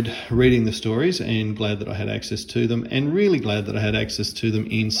enjoyed reading the stories and glad that I had access to them, and really glad that I had access to them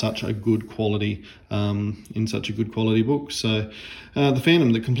in such a good quality book. So The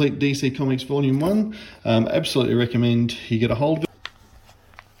Phantom, the complete DC Comics Volume 1, absolutely recommend you get a hold of it.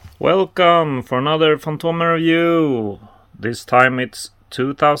 Welcome for another Phantoma review. This time it's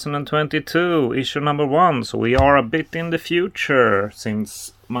 2022, issue number 1. So we are a bit in the future,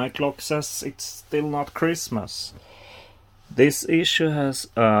 since my clock says it's still not Christmas. This issue has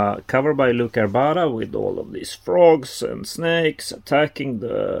a cover by Luke Arbata with all of these frogs and snakes attacking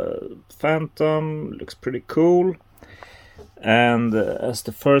the Phantom. Looks pretty cool. And as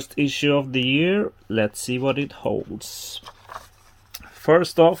the first issue of the year, let's see what it holds.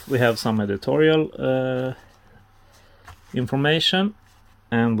 First off, we have some editorial information,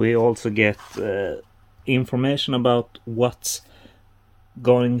 and we also get information about what's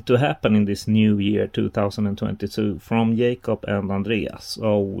going to happen in this new year 2022 from Jacob and Andreas.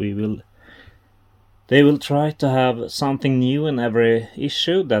 So they will try to have something new in every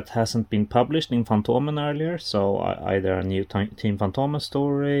issue that hasn't been published in Fantomen earlier. So either a new Team Fantomen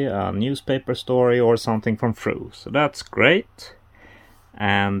story, a newspaper story, or something from Fru. So that's great.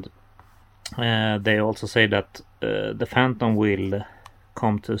 And they also say that the Phantom will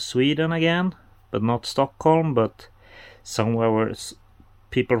come to Sweden again, but not Stockholm, but somewhere where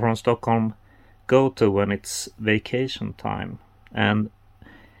people from Stockholm go to when it's vacation time. And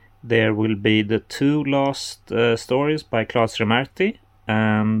there will be the 2 last stories by Claes Remarti,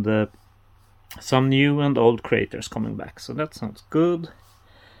 and some new and old creators coming back. So that sounds good.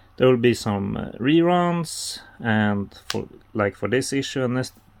 There will be some reruns, and for this issue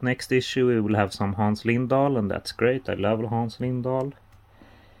and next issue we will have some Hans Lindahl, and that's great. I love Hans Lindahl.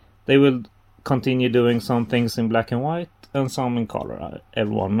 They will continue doing some things in black and white and some in color.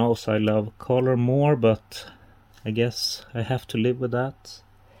 Everyone knows I love color more, but I guess I have to live with that.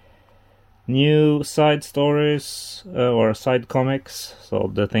 New side stories or side comics, so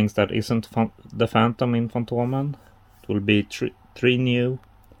the things that isn't the Phantom in Fantomen. It will be 3 new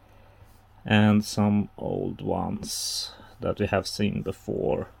and some old ones that we have seen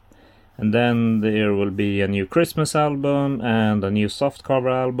before. And then there will be a new Christmas album and a new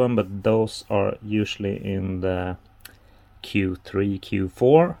softcover album, but those are usually in the Q3,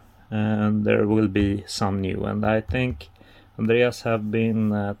 Q4, and there will be some new. And I think Andreas have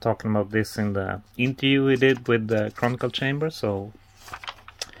been talking about this in the interview we did with the Chronicle Chamber, so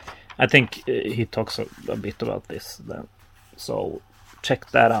I think he talks a bit about this then. So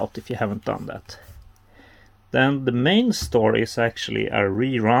check that out if you haven't done that. Then the main story is actually a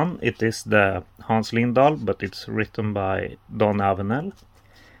rerun. It is the Hans Lindahl, but it's written by Don Avenel.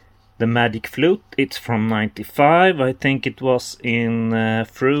 The Magic Flute, it's from 95. I think it was in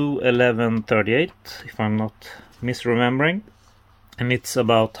Fru 1138, if I'm not misremembering. And it's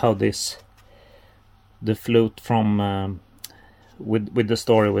about how the flute from with the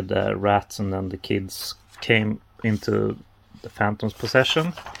story with the rats and then the kids came into the Phantom's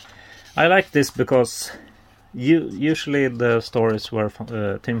possession. I like this because usually the stories where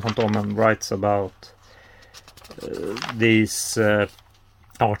Team Fantomen writes about these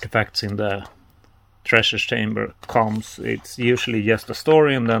artifacts in the treasure chamber comes, it's usually just a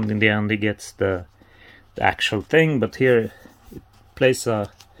story, and then in the end he gets the actual thing. But here it plays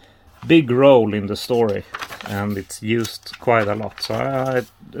a big role in the story, and it's used quite a lot. So I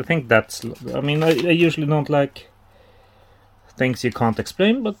think that's, I mean, I usually don't like things you can't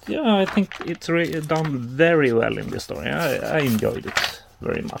explain, but yeah, I think it's really done very well in this story. I enjoyed it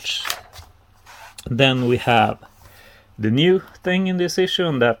very much. Then we have the new thing in this issue,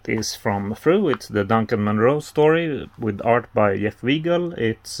 and that is from Fru. It's the Duncan Monroe story with art by Jeff Weigel.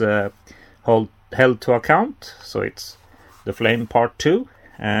 It's held to account, so it's The Flame Part 2,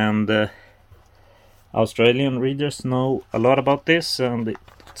 and Australian readers know a lot about this, and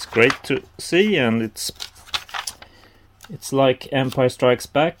it's great to see, and it's like Empire Strikes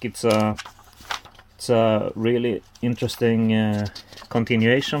Back. It's a really interesting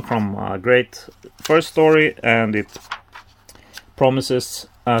continuation from a great first story, and it promises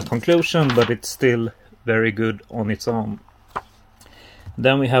a conclusion, but it's still very good on its own.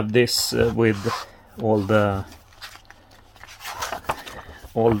 Then we have this with all the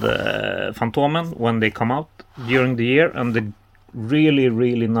Fantomen when they come out during the year, and the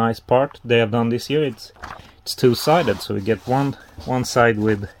really nice part they have done this year, it's 2-sided, so we get one side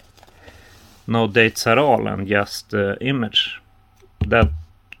with no dates at all and just the image. That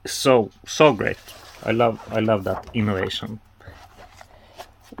is so great. I love that innovation.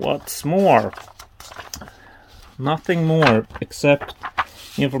 What's more? Nothing more except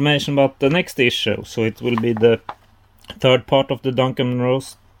information about the next issue. So it will be the third part of the Duncan Monroe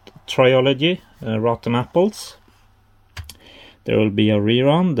trilogy, Rotten Apples. There will be a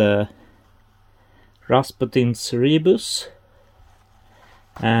rerun, the Rasputin's Rebus,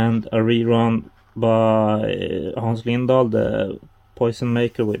 and a rerun by Hans Lindahl, the Poison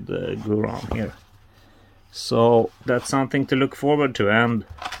Maker, with the Guran here. So that's something to look forward to, and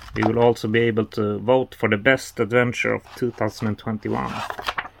we will also be able to vote for the best adventure of 2021.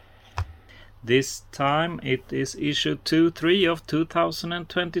 This time it is issue 2-3 of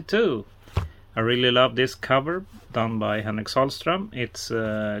 2022. I really love this cover done by Henrik Sahlström. It's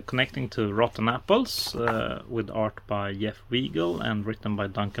connecting to Rotten Apples with art by Jeff Weigel and written by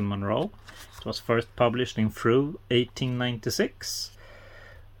Duncan Munro. It was first published in Frew 1896.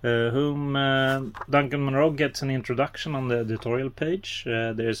 Whom Duncan Munro gets an introduction on the editorial page.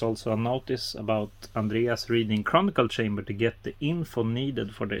 There is also a notice about Andreas reading Chronicle Chamber to get the info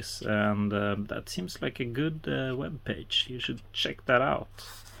needed for this, and that seems like a good web page. You should check that out.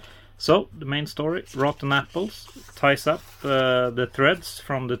 So, the main story, Rotten Apples, ties up the threads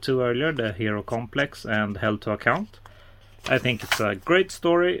from the two earlier, the Hero Complex and Held to Account. I think it's a great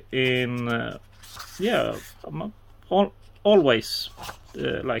story in, always,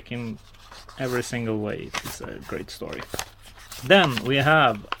 like in every single way. It's a great story. Then we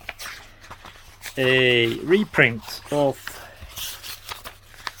have a reprint of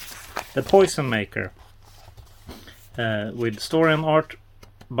The Poison Maker with story and art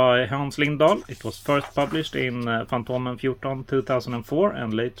by Hans Lindahl. It was first published in Fantomen 14 2004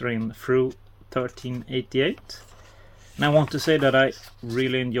 and later in Frew 1388. And I want to say that I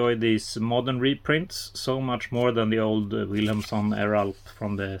really enjoy these modern reprints so much more than the old Wilhelmsson Eralp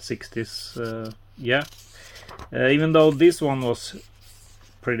from the 60s. Even though this one was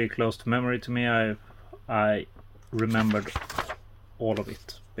pretty close to memory to me, I remembered all of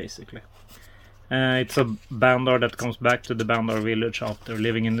it, basically. It's a Bandar that comes back to the Bandar village after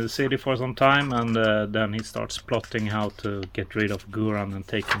living in the city for some time, and then he starts plotting how to get rid of Guran and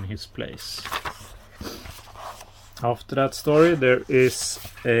take his place. After that story, there is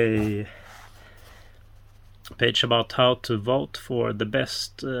a page about how to vote for the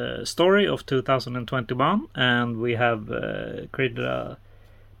best story of 2021, and we have created a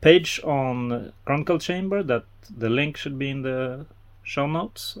page on Chronicle Chamber that the link should be in the show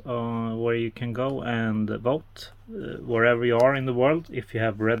notes, where you can go and vote wherever you are in the world, if you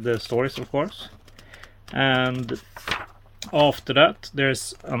have read the stories, of course. And after that,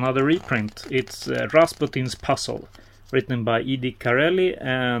 there's another reprint. It's Rasputin's Puzzle, written by Edi Carelli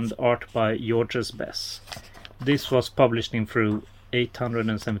and art by Georges Bess. This was published in Frew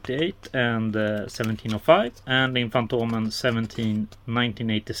 878 and 1705, and in Fantomen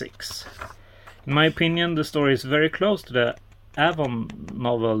 1986. In my opinion, the story is very close to the Avon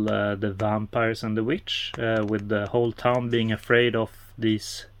novel, The Vampires and the Witch, with the whole town being afraid of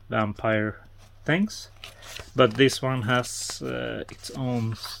these vampire things. But this one has its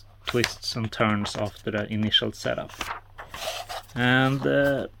own twists and turns after the initial setup. And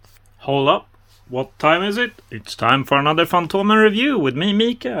hold up, what time is it? It's time for another Fantomen review with me,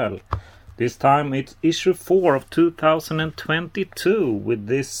 Mikael. This time it's issue 4 of 2022 with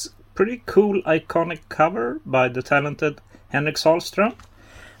this pretty cool iconic cover by the talented Henrik Sahlström.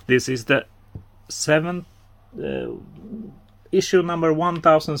 This is the 7th issue number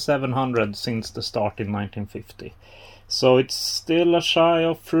 1700 since the start in 1950. So it's still a shy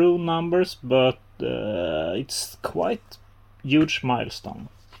of Frew numbers, but it's quite huge milestone.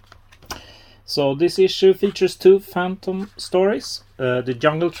 So this issue features 2 Phantom stories. The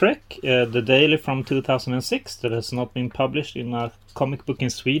Jungle Trek, the daily from 2006 that has not been published in a comic book in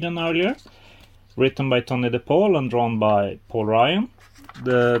Sweden earlier, written by Tony DePaul and drawn by Paul Ryan.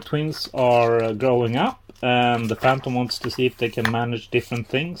 The twins are growing up, and the Phantom wants to see if they can manage different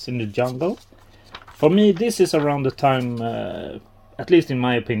things in the jungle. For me, this is around the time, at least in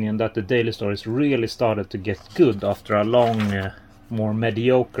my opinion, that the daily stories really started to get good after a long, more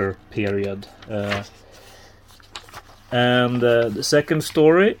mediocre period. And the second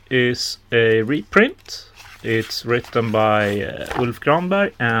story is a reprint. It's written by Ulf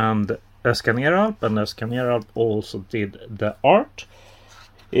Granberg and Özkan Eralp, and Özkan Eralp also did the art.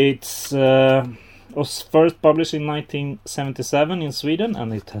 It's was first published in 1977 in Sweden,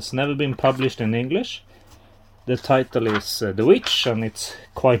 and it has never been published in English. The title is The Witch, and it's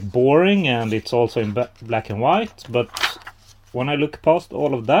quite boring, and it's also in black and white, but when I look past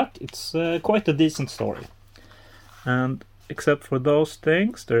all of that, it's quite a decent story. And except for those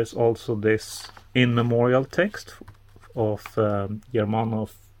things, there is also this in memorial text of Germano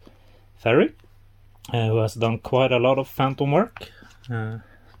Ferry, who has done quite a lot of Phantom work.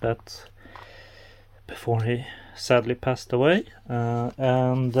 That before he sadly passed away.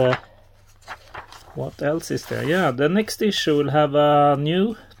 And what else is there? Yeah, the next issue will have a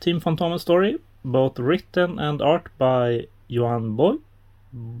new Team Fantomen story, both written and art by Johan Boy.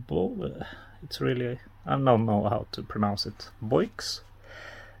 It's really, I don't know how to pronounce it. Boix.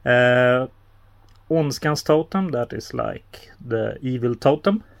 Ondskans Totem, that is like the evil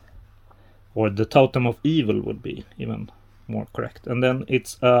totem, or the totem of evil would be even more correct. And then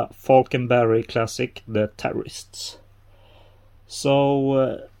it's a Falkenberry classic, The Terrorists.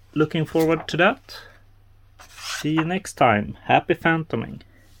 So looking forward to that. See you next time. Happy phantoming.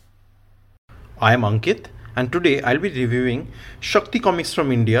 I am Ankit, and today I'll be reviewing Shakti Comics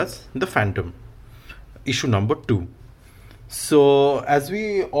from India's The Phantom, issue number 2. So, as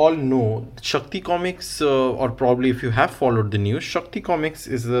we all know, Shakti Comics, or probably if you have followed the news, Shakti Comics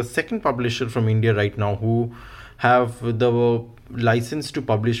is the second publisher from India right now who have the license to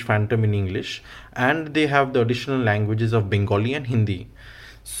publish Phantom in English, and they have the additional languages of Bengali and Hindi.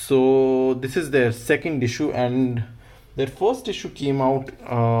 So, this is their second issue, and their first issue came out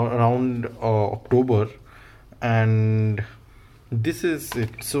around October, and this is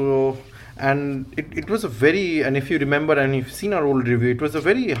it. So, and it was a very, and if you remember and you've seen our old review, it was a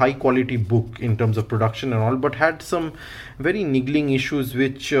very high quality book in terms of production and all, but had some very niggling issues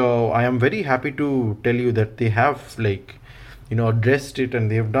which I am very happy to tell you that they have addressed it,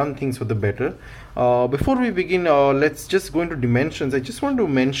 and they have done things for the better. Before we begin, let's just go into dimensions. I just want to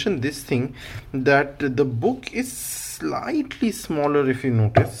mention this thing, that the book is slightly smaller, if you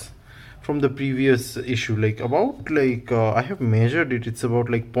notice, from the previous issue. I have measured it, it's about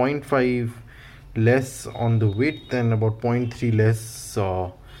 0.5 less on the width and about 0.3 less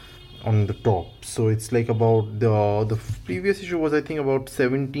on the top. So it's about the previous issue was, I think, about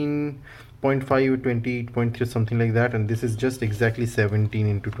 17.5 or 28.3 or something like that, and this is just exactly 17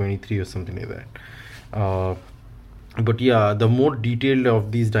 into 23 or something like that. But yeah, the more detailed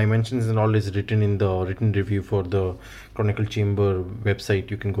of these dimensions and all is written in the written review for the Chronicle Chamber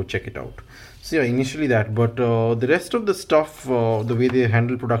website. You can go check it out. So yeah, initially that, but the rest of the stuff, the way they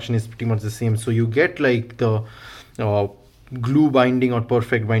handle production is pretty much the same. So you get the glue binding or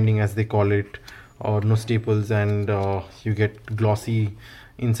perfect binding as they call it, or no staples, and you get glossy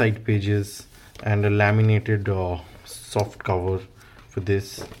inside pages and a laminated soft cover for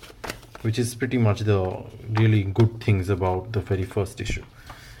this, which is pretty much the really good things about the very first issue.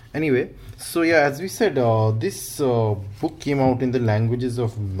 Anyway, so yeah, as we said, this book came out in the languages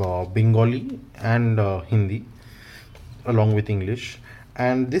of Bengali and Hindi along with English,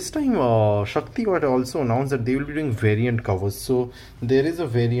 and this time Shakti had also announced that they will be doing variant covers. So there is a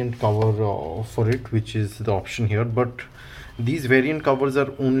variant cover for it, which is the option here, but these variant covers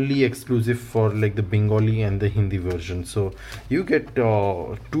are only exclusive for the Bengali and the Hindi version. So you get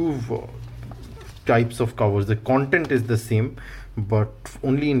two types of covers. The content is the same, but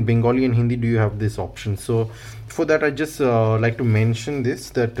only in Bengali and Hindi do you have this option. So for that, I just like to mention this,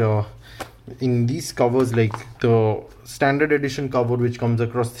 that in these covers, the standard edition cover, which comes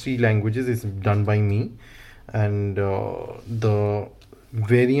across 3 languages, is done by me, and the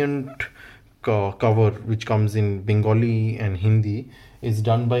variant cover, which comes in Bengali and Hindi, is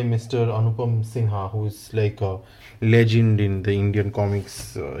done by Mr. Anupam Sinha, who is a legend in the Indian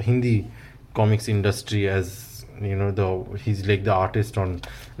comics, Hindi comics industry, as you know, he's the artist on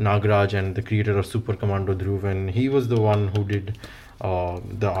Nagraj and the creator of Super Commando Dhruv, and he was the one who did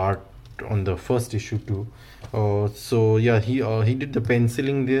the art on the first issue too. So yeah, he did the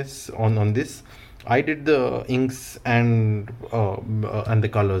penciling this on this. I did the inks and the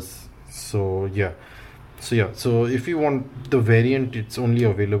colors. So if you want the variant, it's only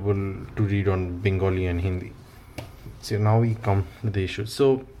available to read on Bengali and Hindi. So now we come to the issue.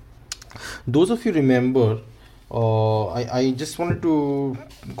 So those of you remember, I just wanted to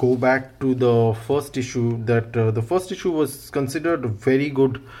go back to the first issue, that the first issue was considered a very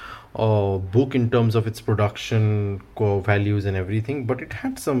good book in terms of its production values and everything, but it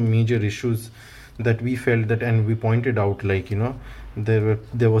had some major issues that we felt that, and we pointed out,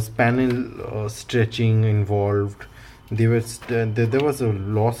 there was panel stretching involved. There was a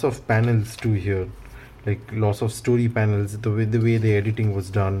loss of panels too here, loss of story panels, the way the editing was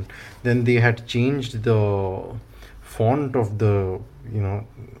done. Then they had changed the font of the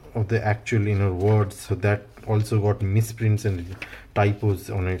of the actual inner words, so that also got misprints and typos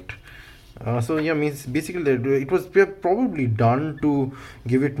on it. So yeah, means basically it was probably done to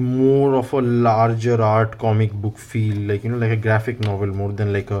give it more of a larger art comic book feel, like a graphic novel more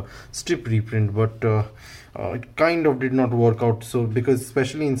than a strip reprint, but it kind of did not work out. So because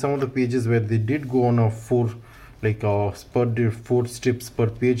especially in some of the pages where they did go on a 4 strips per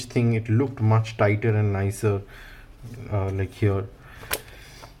page thing, it looked much tighter and nicer, here.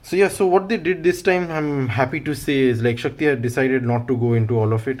 So yeah, so what they did this time, I'm happy to say, is Shakti had decided not to go into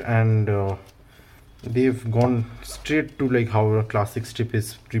all of it, and they've gone straight to how a classic strip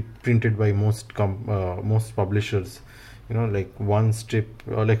is printed by most publishers. like one strip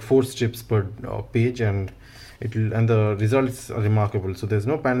or like 4 strips per page, and the results are remarkable. So there's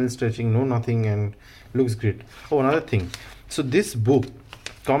no panel stretching, no nothing, and looks great. Oh, another thing, so this book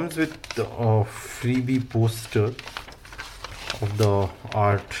comes with a freebie poster of the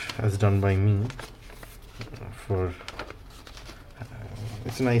art as done by me. For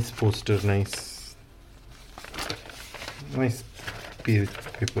it's a nice poster, nice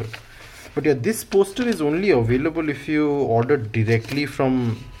paper. But yeah, this poster is only available if you order directly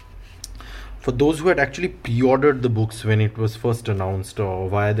for those who had actually pre-ordered the books when it was first announced, or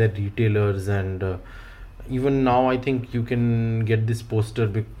via their retailers. And even now I think you can get this poster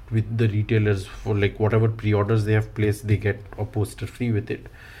with the retailers for like whatever pre-orders they have placed, they get a poster free with it.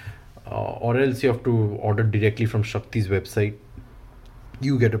 Or else you have to order directly from Shakti's website.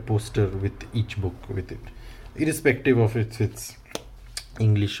 You get a poster with each book with it, irrespective of it's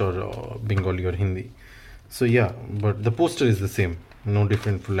English or Bengali or Hindi. So yeah, but the poster is the same, no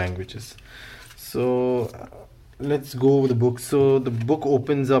different for languages. So let's go over the book. So the book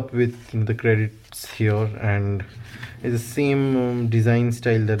opens up with the credits here, and it's the same design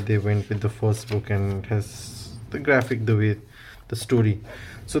style that they went with the first book, and it has the graphic, the story.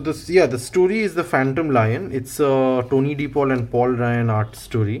 So the story is The Phantom Lion. It's a Tony DePaul and Paul Ryan art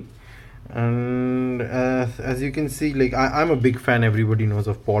story. And as you can see, like I'm a big fan, everybody knows,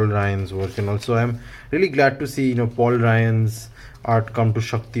 of Paul Ryan's work, and also I'm really glad to see Paul Ryan's art come to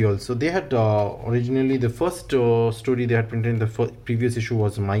Shakti also. They had originally the first story they had printed in the previous issue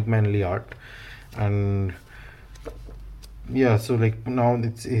was Mike Manley art, and yeah, so like now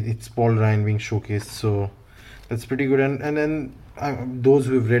it's Paul Ryan being showcased, so that's pretty good. And then those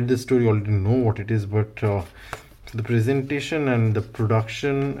who have read the story already know what it is, but the presentation and the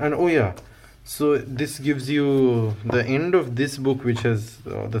production, and so this gives you the end of this book, which has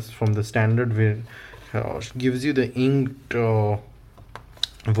this from the standard where gives you the inked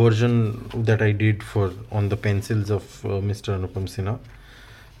version that I did on the pencils of Mr. Anupam Sinha,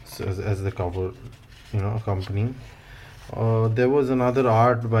 so as the cover accompanying. There was another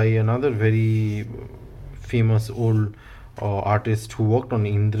art by another very famous old artist who worked on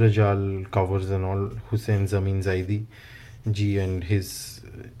Indrajal covers and all, Hussain Zameen Zaidi ji, and this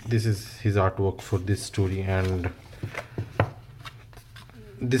is his artwork for this story, and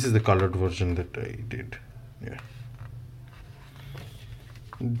this is the colored version that I did. Yeah.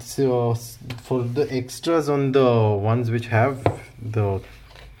 So for the extras on the ones which have the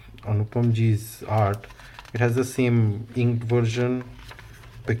Anupam ji's art, it has the same inked version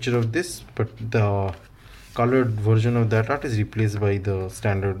picture of this, but the colored version of that art is replaced by the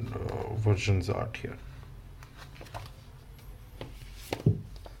standard version's art here.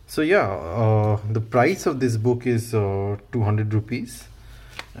 So yeah, the price of this book is 200 rupees,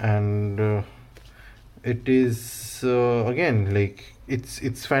 and it is again, like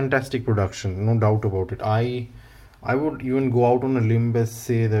it's fantastic production, no doubt about it. I would even go out on a limb and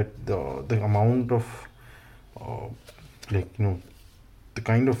say that the amount of the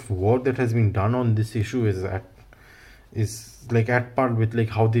kind of work that has been done on this issue is like at par with like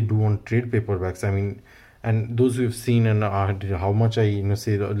how they do on trade paperbacks. I mean, and those who have seen and how much I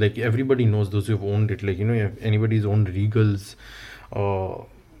say, like everybody knows, those who have owned it, like if anybody's owned Regal's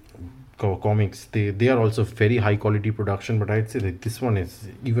comics, they are also very high quality production, but I'd say that this one is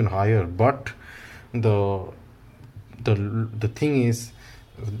even higher. But the thing is,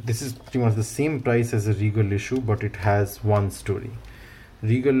 this is pretty much the same price as a Regal issue, but it has one story.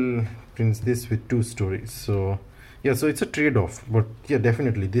 Regal prints this with 2 stories, so yeah, so it's a trade-off. But yeah,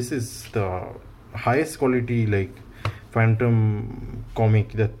 definitely this is the highest quality like Phantom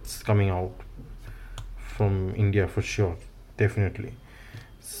comic that's coming out from India for sure, definitely.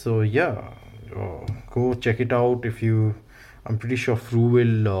 So yeah, go check it out. I'm pretty sure Fru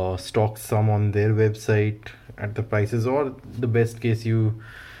will stock some on their website at the prices, or the best case you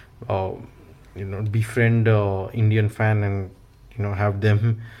befriend Indian fan and have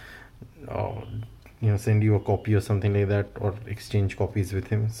them send you a copy or something like that, or exchange copies with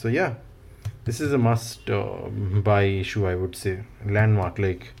him. So yeah, this is a must buy issue, I would say, landmark.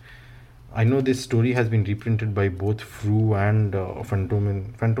 Like I know this story has been reprinted by both Fru and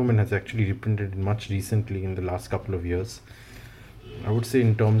Fantomen. Fantomen has actually reprinted it much recently in the last couple of years. I would say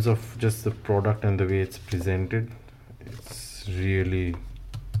in terms of just the product and the way it's presented, it's really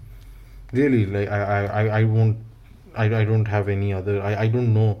like I don't have any other. I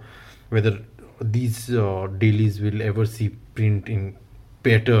don't know whether these dailies will ever see print in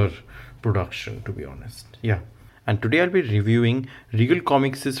better production, to be honest. Yeah. And today I'll be reviewing Regal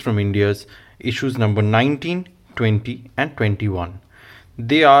Comics from India's issues number 19, 20 and 21.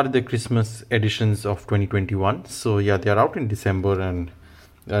 They are the Christmas editions of 2021. So yeah, they are out in December, and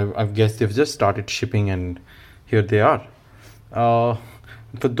I guess they've just started shipping, and here they are.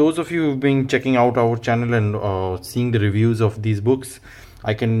 For those of you who've been checking out our channel and seeing the reviews of these books,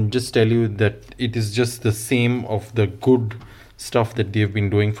 I can just tell you that it is just the same of the good stuff that they've been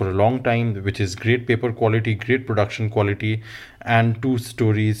doing for a long time, which is great paper quality, great production quality, and 2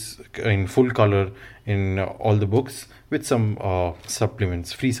 stories in full color in all the books with some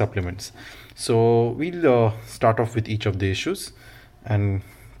supplements, free supplements. So we'll start off with each of the issues and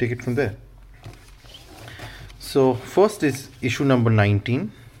take it from there. So first is issue number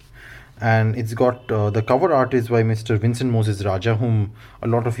 19, and it's got the cover art is by Mr. Vincent Moses Raja, whom a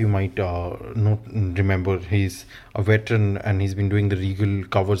lot of you might remember. He's a veteran and he's been doing the Regal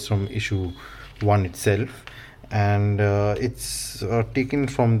covers from issue 1 itself, and it's taken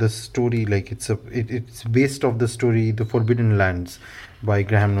from the story, like it's based off the story The Forbidden Lands by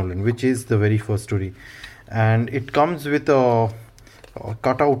Graham Nolan, which is the very first story, and it comes with a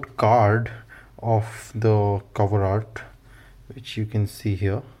cutout card of the cover art, which you can see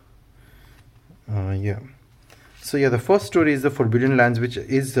here. So yeah, the first story is The Forbidden Lands, which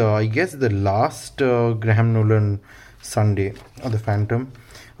is I guess the last Graham Nolan Sunday, or The Phantom.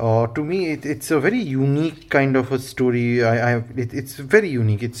 To me, it's a very unique kind of a story. It's very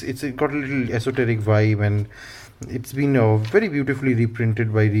unique. It's got a little esoteric vibe, and it's been very beautifully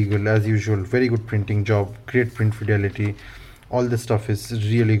reprinted by Regal as usual. Very good printing job, great print fidelity. All the stuff is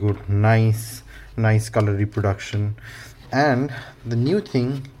really good. Nice color reproduction. And the new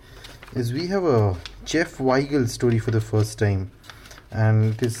thing is we have a Jeff Weigel story for the first time,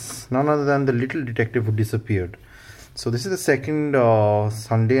 and it is none other than The Little Detective Who Disappeared. So this is the second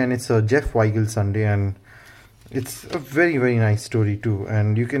Sunday, and it's a Jeff Weigel Sunday, and it's a very, very nice story too.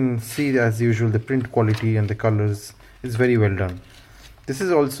 And you can see, as usual, the print quality and the colors is very well done. This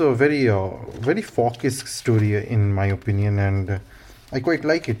is also a very very Falk-esque story in my opinion, and I quite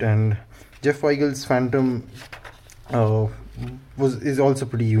like it. And Jeff Weigel's Phantom is also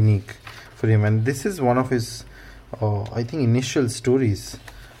pretty unique for him, and this is one of his I think initial stories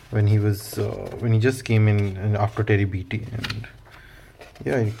when he was when he just came in after Terry Beatty, and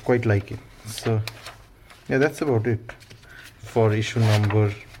yeah, I quite like it. So yeah, that's about it for issue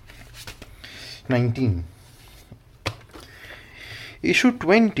number 19. Issue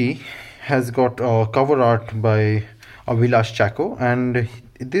 20 has got cover art by Abhilash Chacko, and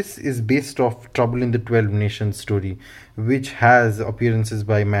this is based off Trouble in the 12 Nations story, which has appearances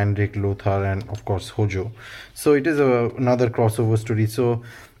by Mandrake, Lothar, and of course Hojo. So it is another crossover story. So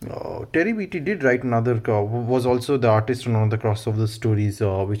Terry Beatty did write was also the artist on one of the crossover stories,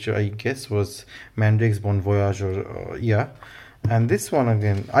 which I guess was Mandrake's Bon Voyage, or yeah. And this one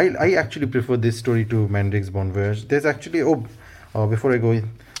again, I actually prefer this story to Mandrake's Bon Voyage. There's actually before I go in,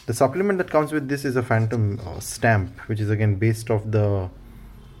 the supplement that comes with this is a Phantom stamp, which is again based off the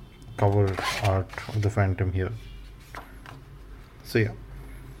cover art of the Phantom here. So yeah,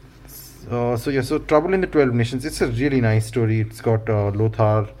 so Trouble in the 12 Nations, it's a really nice story. It's got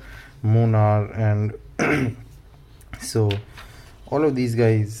Lothar, Monar, and so all of these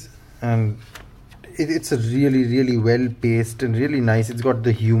guys, and it's a really, really well paced and really nice. It's got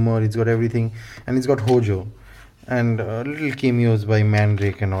the humor, it's got everything, and it's got Hojo and little cameos by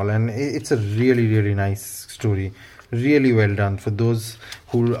Mandrake and all, and it's a really, really nice story, really well done. For those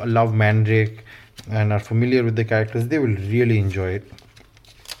who love Mandrake and are familiar with the characters, they will really enjoy it.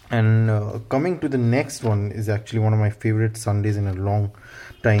 And coming to the next one is actually one of my favorite Sundays in a long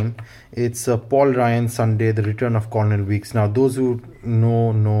time. It's Paul Ryan Sunday, The Return of Cornel Weeks. Now those who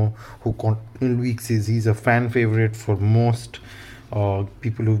know who Cornel Weeks is, he's a fan favorite for most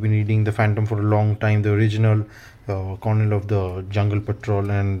people who've been reading the Phantom for a long time, the original Cornel of the Jungle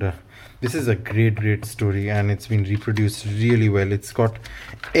Patrol, and this is a great story, and it's been reproduced really well. It's got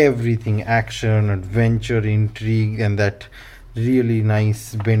everything: action, adventure, intrigue, and that really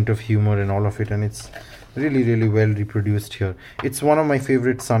nice bent of humor and all of it, and it's really, really well reproduced here. It's one of my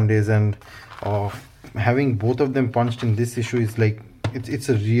favorite Sundays, and having both of them punched in this issue is like, it's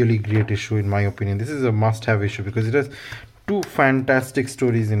a really great issue in my opinion. This is a must-have issue because it has two fantastic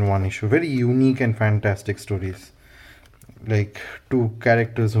stories in one issue, very unique and fantastic stories, like two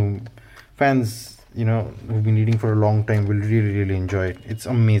characters whom fans, who've been reading for a long time will really, really enjoy it. It's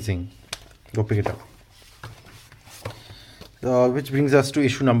amazing. Go pick it up. Which brings us to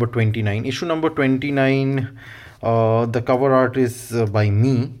issue number 29. Issue number 29, the cover art is by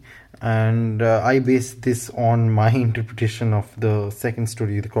me, and I base this on my interpretation of the second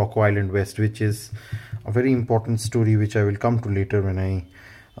story, The Croco Island West, which is a very important story which I will come to later when I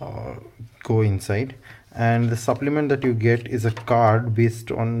go inside. and the supplement that you get is a card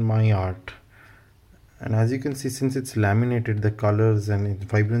based on my art. And as you can see, since it's laminated, the colors and its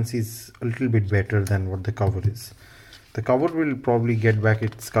vibrancy is a little bit better than what the cover is. The cover will probably get back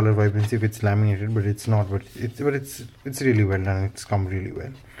its color vibrancy if it's laminated, but it's not. But it's really well done. It's come really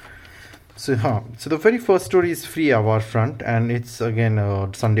well. So the very first story is Free Avar Front, and it's again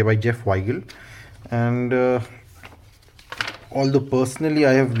Sunday by Jeff Weigel. And although personally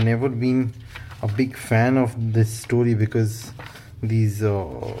I have never been a big fan of this story, because these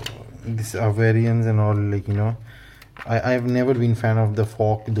Avarians and all, like, you know, I have never been fan of the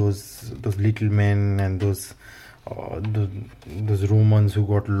folk, those little men and those Romans who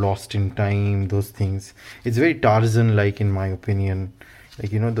got lost in time, those things. It's very Tarzan like, in my opinion.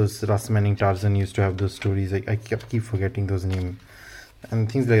 Like, you know, those Russ Manning Tarzan used to have those stories. I keep forgetting those names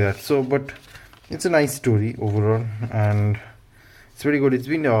and things like that. So, but it's a nice story overall, and it's very good. It's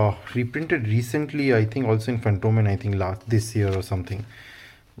been reprinted recently, I think, also in Fantomen, I think this year or something.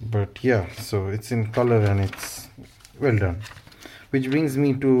 But yeah, so it's in color and it's well done. Which brings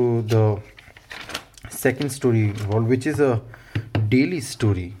me to the second story, which is a daily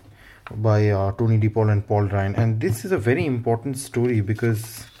story by Tony DePaul and Paul Ryan. And this is a very important story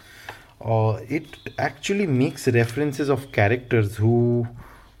because it actually makes references of characters who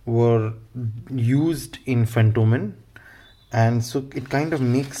were used in Fantomen, and so it kind of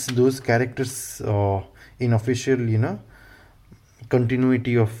makes those characters in official, you know,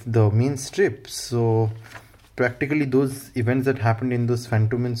 continuity of the main strip. So practically those events that happened in those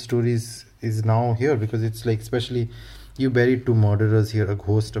Fantomen stories is now here, because it's like, especially you buried two murderers here, a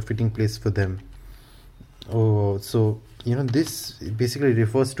ghost, a fitting place for them. So you know, this basically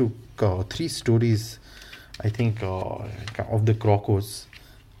refers to three stories, I think, of the Crocos,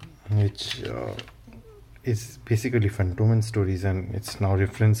 which is basically Fantomen stories, and it's now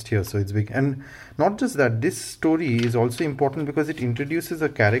referenced here. So it's big. And not just that, this story is also important because it introduces a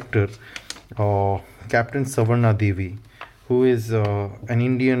character, Captain Savarna Devi, who is an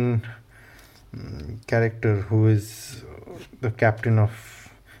Indian character who is the captain of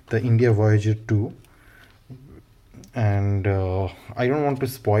the India Voyager 2. And I don't want to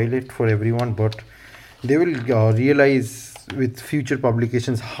spoil it for everyone, but they will realize with future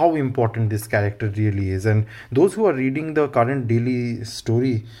publications how important this character really is. And those who are reading the current daily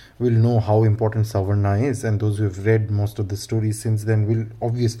story will know how important Savarna is, and those who have read most of the stories since then will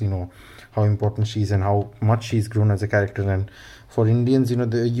obviously know how important she is and how much she's grown as a character. And for Indians, you know,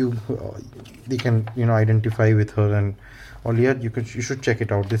 they can, you know, identify with her, and all. Yeah, you should check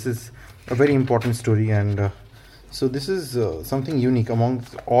it out. This is a very important story, and so this is something unique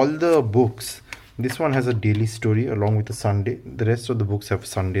amongst all the books. This one has a daily story along with a Sunday. The rest of the books have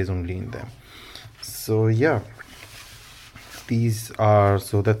Sundays only in them. So yeah,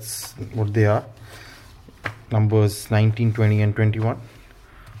 that's what they are. Numbers 19, 20 and 21.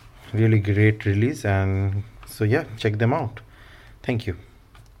 Really great release, and so yeah, check them out. Thank you.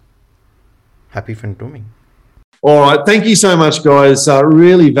 Happy Fantoming. All right. Thank you so much, guys.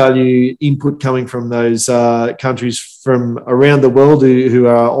 Really value input coming from those countries from around the world who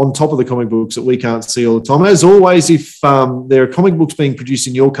are on top of the comic books that we can't see all the time. As always, if there are comic books being produced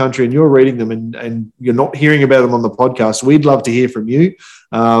in your country and you're reading them and you're not hearing about them on the podcast, we'd love to hear from you.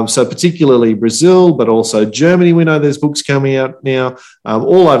 So particularly Brazil, but also Germany. We know there's books coming out now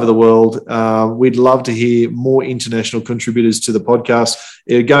all over the world. We'd love to hear more international contributors to the podcast.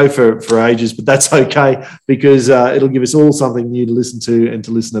 It'll go for ages, but that's okay, because it'll give us all something new to listen to and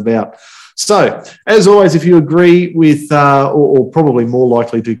to listen about. So, as always, if you agree with, or probably more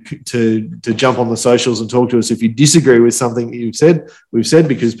likely to jump on the socials and talk to us if you disagree with something that we've said,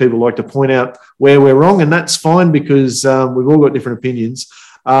 because people like to point out where we're wrong, and that's fine, because we've all got different opinions.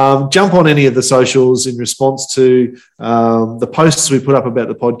 Jump on any of the socials in response to the posts we put up about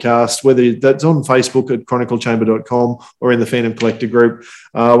the podcast, whether that's on Facebook at chroniclechamber.com or in the Phantom Collector group.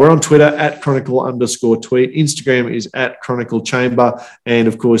 We're on Twitter at chronicle_tweet. Instagram is at chroniclechamber. And,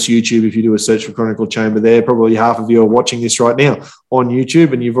 of course, YouTube, if you do a search for Chronicle Chamber there, probably half of you are watching this right now on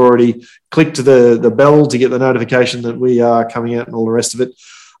YouTube, and you've already clicked the bell to get the notification that we are coming out and all the rest of it.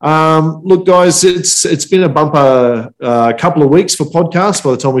 Look, guys, it's been a bumper couple of weeks for podcasts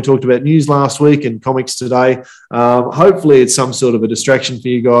by the time we talked about news last week and comics today. Hopefully it's some sort of a distraction for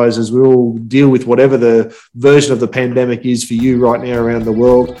you guys as we all deal with whatever the version of the pandemic is for you right now around the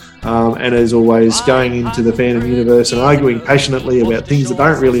world. And as always, going into the fandom universe and arguing passionately about things that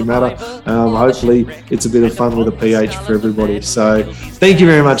don't really matter. Hopefully it's a bit of fun with a PH for everybody. So thank you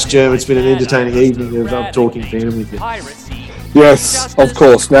very much, Jerm. It's been an entertaining evening of talking fandom with you. Yes, of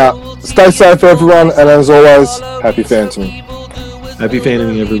course. Now, stay safe, everyone, and as always, happy Phantoming. Happy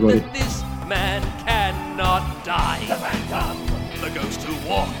Phantoming, everybody. This man can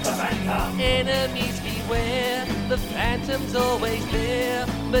Phantom's always there,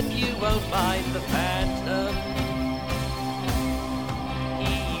 but you won't mind the Phantom.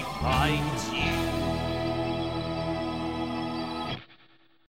 He fights